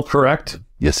available, correct?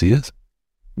 Yes, he is.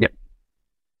 Yep.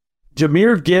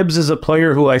 Jahmyr Gibbs is a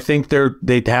player who I think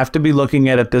they'd have to be looking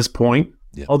at this point.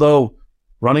 Yeah. Although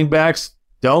running backs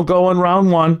don't go in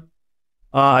round 1.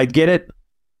 I get it.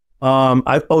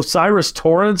 Osiris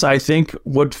Torrance, I think,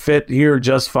 would fit here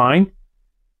just fine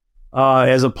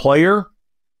as a player.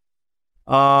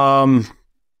 And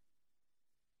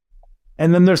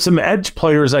then there's some edge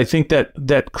players I think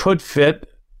that could fit.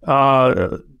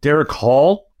 Derek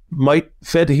Hall might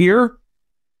fit here.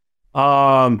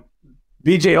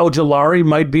 BJ Ojulari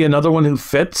might be another one who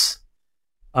fits.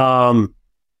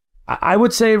 I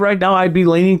would say right now I'd be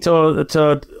leaning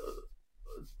to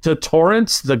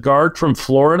Torrance, the guard from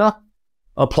Florida,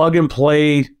 a plug and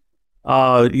play,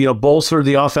 bolster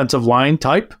the offensive line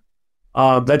type.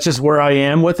 That's just where I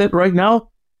am with it right now.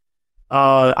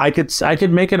 I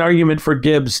could make an argument for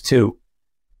Gibbs too,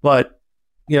 but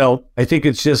I think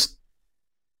it's just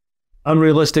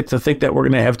unrealistic to think that we're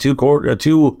going to have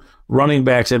two running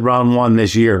backs in round 1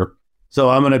 this year. So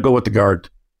I'm going to go with the guard.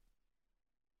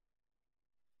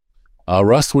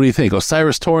 Russ, what do you think?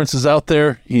 Osiris Torrance is out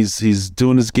there. He's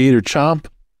doing his Gator chomp.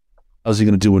 How's he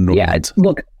going to do in New Orleans?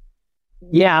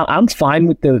 I'm fine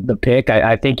with the pick.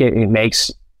 I think it makes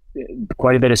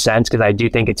quite a bit of sense because I do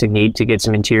think it's a need to get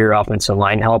some interior offensive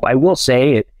line help. I will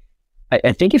say,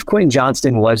 I think if Quentin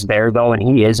Johnston was there, though, and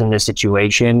he is in this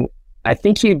situation, I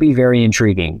think he'd be very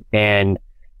intriguing. And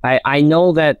I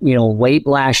know that, late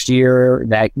last year,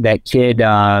 that kid,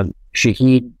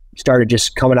 Shaheed, started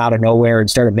just coming out of nowhere and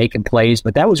started making plays,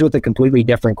 but that was with a completely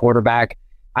different quarterback.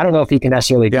 I don't know if he can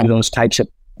necessarily do those types of,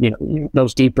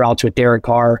 those deep routes with Derek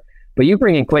Carr. But you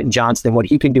bring in Quentin Johnston, what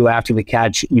he can do after the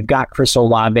catch. You've got Chris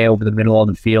Olave over the middle of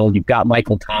the field. You've got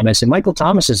Michael Thomas, and Michael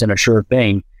Thomas isn't a sure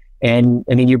thing. And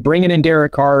I mean, you're bringing in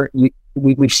Derek Carr.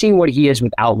 We've seen what he is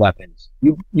without weapons.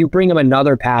 You bring him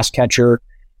another pass catcher,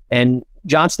 and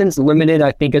Johnston's limited,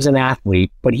 I think, as an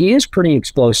athlete, but he is pretty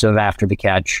explosive after the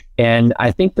catch. And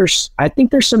I think there's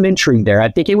some intrigue there. I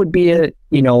think it would be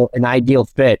an ideal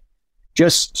fit.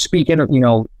 Just speaking,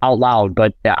 out loud,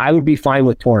 but I would be fine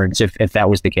with Torrance if that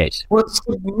was the case. Well, it's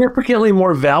significantly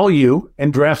more value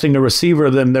in drafting a receiver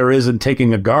than there is in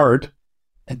taking a guard.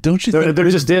 And don't you think there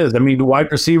just is? I mean, wide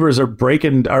receivers are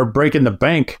breaking the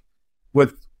bank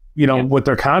with with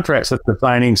their contracts that they're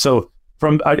signing. So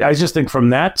I just think from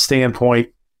that standpoint,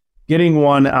 getting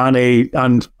one on a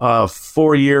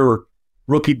 4-year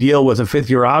rookie deal with a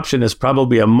 5th-year option is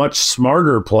probably a much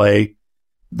smarter play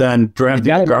than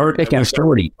drafting a guard. I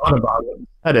thought about it,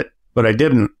 said it, but I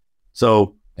didn't.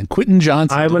 So, and Quentin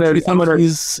Johnson, I'm gonna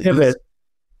he's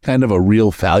kind of a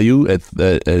real value at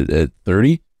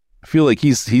 30. I feel like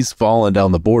he's fallen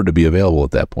down the board to be available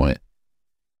at that point.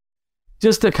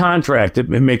 Just a contract, it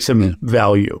makes him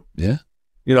value. Yeah,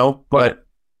 but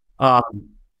I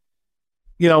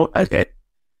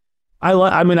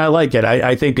like it.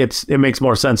 I think it makes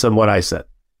more sense than what I said.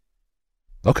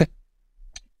 Okay.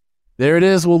 There it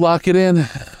is. We'll lock it in.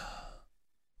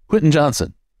 Quentin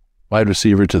Johnson, wide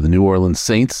receiver to the New Orleans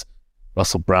Saints.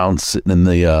 Russell Brown sitting in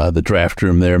the draft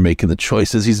room there making the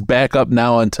choices. He's back up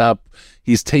now on top.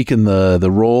 He's taken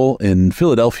the role in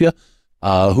Philadelphia.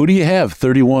 Who do you have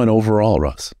 31 overall,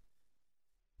 Russ?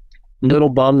 Little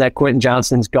bum that Quentin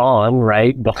Johnston's gone,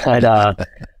 right? But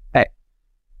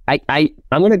I'm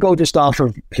going to go just off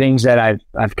of things that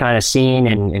I've kind of seen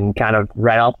and kind of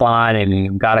read up on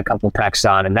and got a couple texts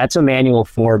on, and that's Emmanuel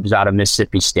Forbes out of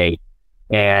Mississippi State.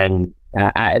 And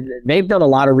they've done a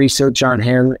lot of research on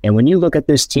him, and when you look at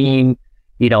this team,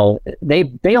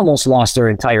 they almost lost their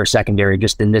entire secondary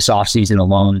just in this offseason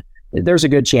alone. there's a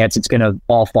good chance it's going to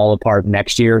all fall apart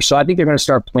next year. So I think they're going to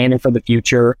start planning for the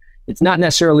future. It's not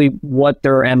necessarily what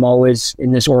their MO is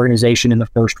in this organization in the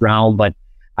first round, but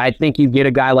I think you get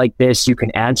a guy like this, you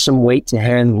can add some weight to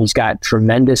him. He's got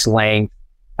tremendous length.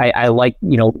 I like,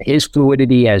 his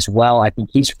fluidity as well. I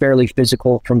think he's fairly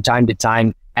physical from time to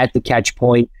time at the catch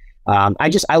point.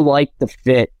 I like the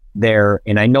fit there,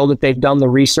 and I know that they've done the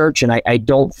research, and I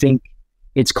don't think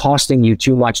it's costing you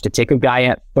too much to take a guy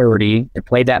at 30 to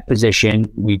play that position.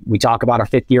 We talk about a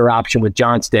fifth-year option with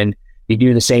Johnston. You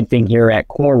do the same thing here at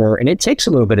corner, and it takes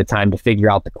a little bit of time to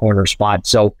figure out the corner spot.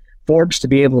 So Forbes to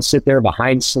be able to sit there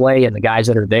behind Slay and the guys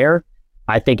that are there,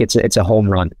 I think it's a home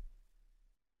run.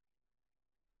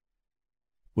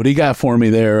 What do you got for me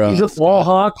there? He's a ball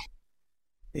hawk.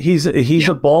 He's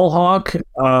a ball hawk.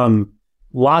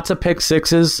 Lots of pick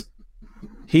sixes.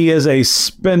 He is a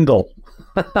spindle.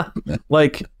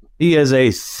 Like, he is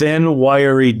a thin,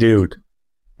 wiry dude.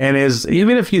 And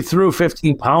even if you threw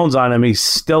 15 pounds on him, he's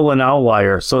still an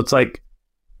outlier. So it's like,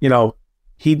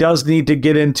 he does need to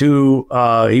get into,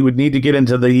 he would need to get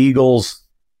into the Eagles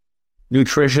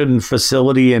nutrition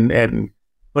facility and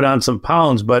put on some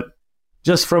pounds. But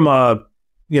just from a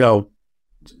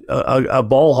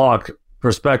ball hawk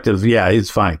perspective, yeah, he's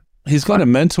fine. He's got a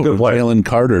mentor, Jalen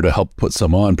Carter, to help put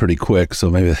some on pretty quick. So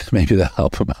maybe that'll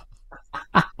help him out.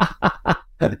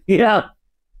 Yeah.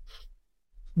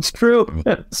 It's true.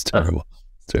 It's terrible.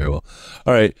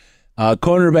 All right.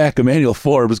 Cornerback Emmanuel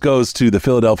Forbes goes to the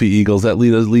Philadelphia Eagles. That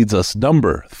leads us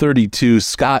number 32.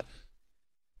 Scott,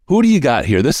 who do you got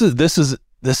here? This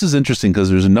is interesting because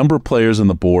there's a number of players on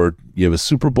the board. You have a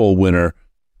Super Bowl winner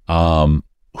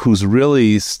who's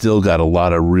really still got a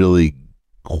lot of really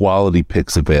quality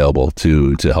picks available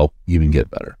to help even get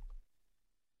better.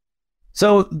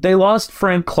 So they lost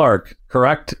Frank Clark,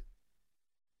 correct?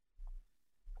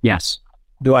 Yes.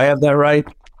 Do I have that right?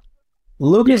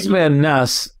 Lucas Van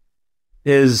Ness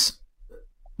it's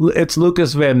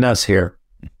Lucas Van Ness here.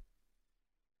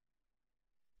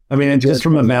 I mean, just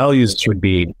from a values would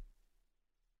be.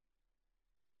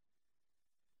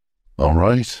 All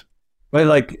right.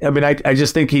 But I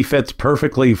just think he fits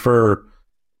perfectly for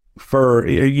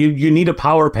you need a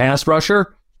power pass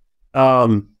rusher.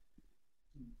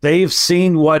 They've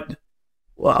seen what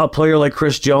a player like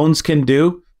Chris Jones can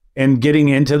do in getting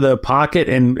into the pocket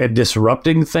and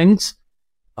disrupting things.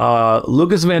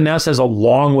 Lucas Van Ness has a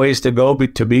long ways to go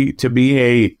to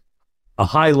be a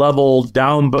high level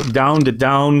down to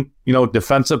down,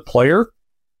 defensive player.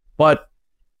 But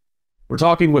we're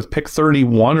talking with pick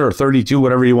 31 or 32,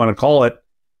 whatever you want to call it,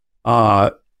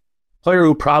 player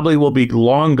who probably will be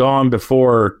long gone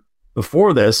before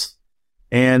this,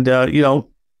 and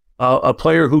a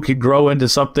player who could grow into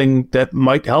something that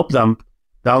might help them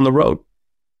down the road.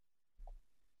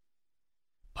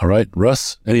 All right,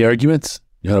 Russ, any arguments?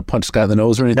 You want to punch Scott in the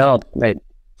nose or anything?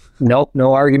 Nope,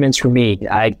 no arguments for me.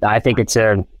 I think it's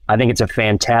a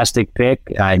fantastic pick.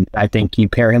 I think you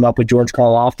pair him up with George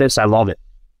Karlaftis. I love it.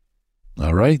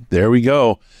 All right, there we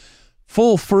go.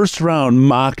 Full first round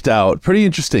mocked out. Pretty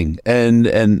interesting.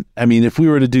 And I mean, if we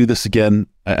were to do this again,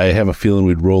 I have a feeling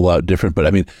we'd roll out different. But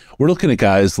I mean, we're looking at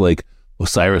guys like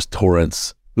Osiris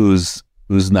Torrance, who's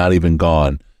not even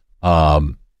gone.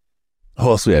 Who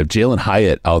else we have? Jalen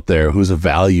Hyatt out there, who's a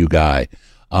value guy.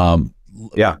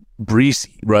 Brees,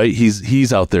 right?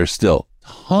 He's out there still.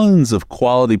 Tons of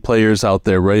quality players out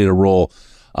there ready to roll.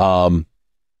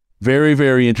 Very,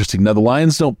 very interesting. Now, the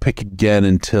Lions don't pick again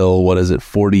until,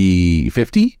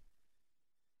 50?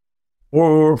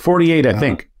 Or 48, I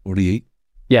think. 48?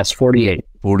 Yes, 48.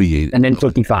 48. And then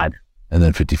 55. And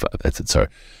then 55. That's it. Sorry.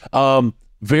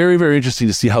 Very, very interesting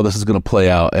to see how this is going to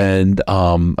play out. And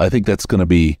I think that's going to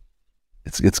be,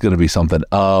 it's going to be something.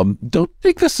 Don't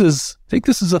take this as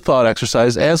a thought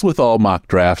exercise. As with all mock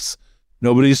drafts,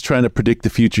 nobody's trying to predict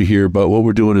the future here, but what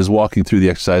we're doing is walking through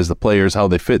the exercise, the players, how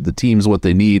they fit, the teams, what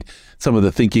they need, some of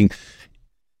the thinking.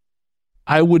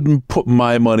 I wouldn't put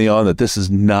my money on that this is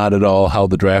not at all how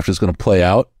the draft is going to play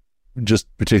out, just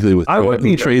particularly with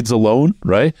trades alone,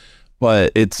 right?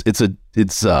 But it's a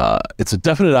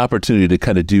definite opportunity to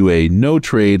kind of do a no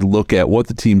trade look at what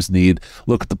the teams need,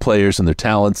 look at the players and their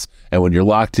talents, and when you're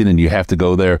locked in and you have to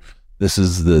go there, this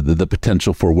is the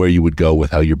potential for where you would go with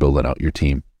how you're building out your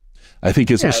team. I think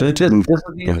these are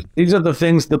the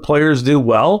things the players do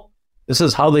well. This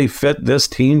is how they fit this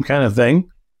team, kind of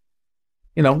thing.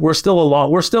 We're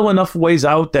still enough ways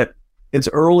out that it's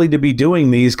early to be doing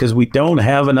these because we don't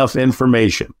have enough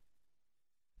information.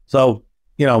 So,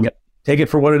 take it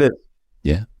for what it is.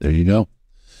 Yeah, there you go.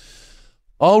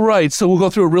 All right, so we'll go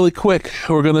through it really quick.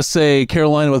 We're going to say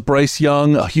Carolina with Bryce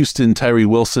Young, Houston, Tyree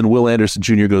Wilson, Will Anderson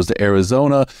Jr. goes to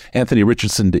Arizona, Anthony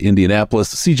Richardson to Indianapolis,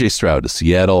 C.J. Stroud to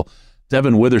Seattle,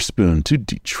 Devin Witherspoon to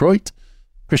Detroit,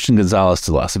 Christian Gonzalez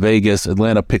to Las Vegas,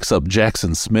 Atlanta picks up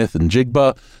Jackson Smith and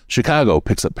Jigba, Chicago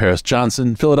picks up Paris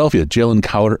Johnson, Philadelphia, Jalen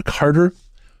Carter,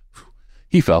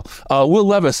 he fell, Will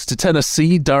Levis to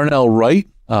Tennessee, Darnell Wright,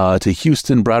 to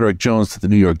Houston, Broderick Jones to the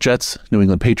New York Jets. New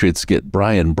England Patriots get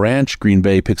Brian Branch. Green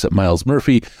Bay picks up Miles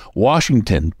Murphy.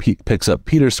 Washington picks up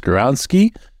Peter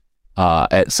Skoronski.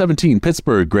 At 17,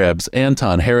 Pittsburgh grabs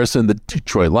Anton Harrison. The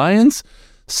Detroit Lions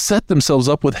set themselves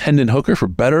up with Hendon Hooker for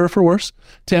better or for worse.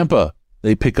 Tampa,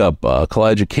 they pick up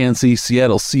Kalijah Kancey.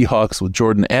 Seattle Seahawks with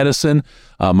Jordan Addison.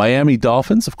 Miami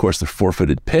Dolphins, of course, their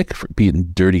forfeited pick for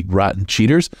beating dirty, rotten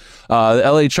cheaters. The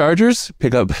LA Chargers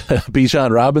pick up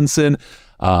Bijan Robinson.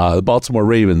 The Baltimore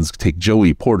Ravens take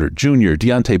Joey Porter Jr.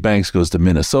 Deonte Banks goes to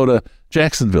Minnesota.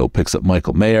 Jacksonville picks up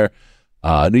Michael Mayer.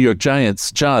 New York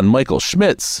Giants, John Michael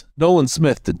Schmitz. Nolan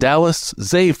Smith to Dallas.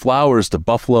 Zay Flowers to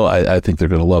Buffalo. I think they're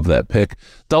going to love that pick.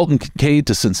 Dalton Kincaid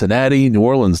to Cincinnati. New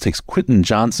Orleans takes Quentin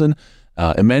Johnson.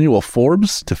 Emmanuel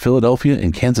Forbes to Philadelphia,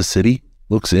 and Kansas City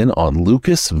looks in on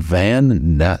Lucas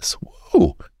Van Ness.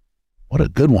 Whoa, what a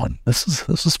good one. This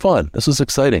is fun. This is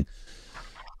exciting.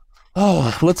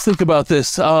 Oh, let's think about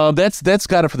this. That's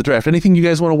got it for the draft. Anything you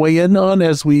guys want to weigh in on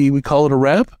as we call it a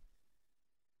wrap?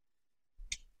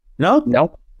 No.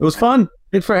 It was fun.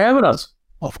 Thanks for having us.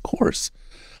 Of course.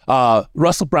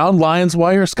 Russell Brown, Lions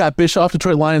Wire, Scott Bischoff,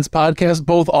 Detroit Lions Podcast,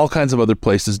 both all kinds of other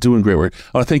places doing great work.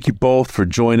 I want to thank you both for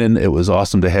joining. It was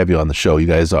awesome to have you on the show. You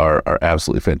guys are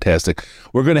absolutely fantastic.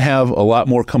 We're going to have a lot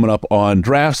more coming up on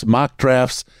drafts, mock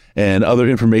drafts, and other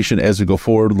information as we go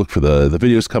forward. Look for the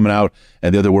videos coming out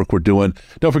and the other work we're doing.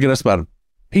 Don't forget us about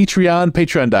Patreon,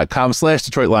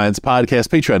 patreon.com/Detroit Lions Podcast,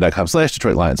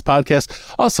 patreon.com/Detroit Lions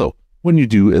Podcast. Also, when you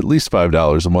do at least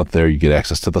 $5 a month there, you get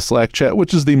access to the Slack chat,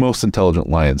 which is the most intelligent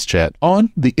Lions chat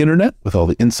on the internet with all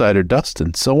the insider dust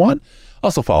and so on.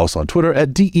 Also follow us on Twitter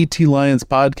at DET Lions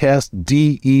Podcast,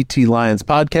 DET Lions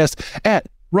Podcast, at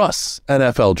Russ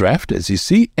NFL Draft, as you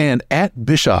see, and at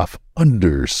Bischoff_Scott.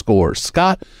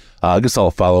 Give us all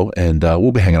a follow, and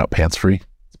we'll be hanging out pants free.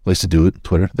 It's a place to do it.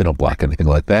 Twitter, they don't block anything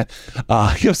like that.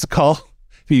 Give us a call.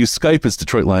 If you use Skype, it's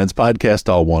Detroit Lions Podcast,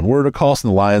 all one word, or call us on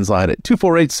the Lions line at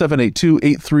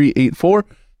 248-782-8384.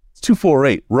 It's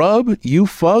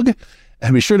 248-RUB-YOU-FUG.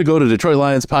 And be sure to go to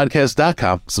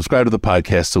DetroitLionsPodcast.com, subscribe to the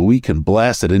podcast so we can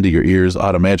blast it into your ears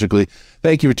automatically.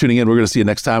 Thank you for tuning in. We're going to see you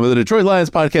next time with the Detroit Lions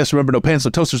Podcast. Remember, no pants,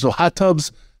 no toasters, no hot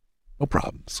tubs, no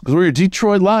problems. Because we're your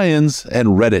Detroit Lions and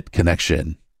Reddit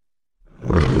connection.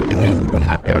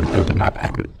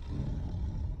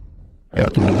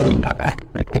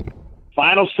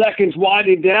 Final seconds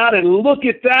winding down, and look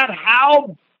at that.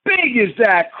 How big is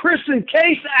that? Chris and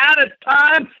Case out of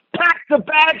time. Pack the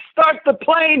bag, start the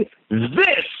plane.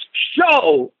 This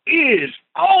show is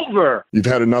over. You've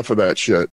had enough of that shit.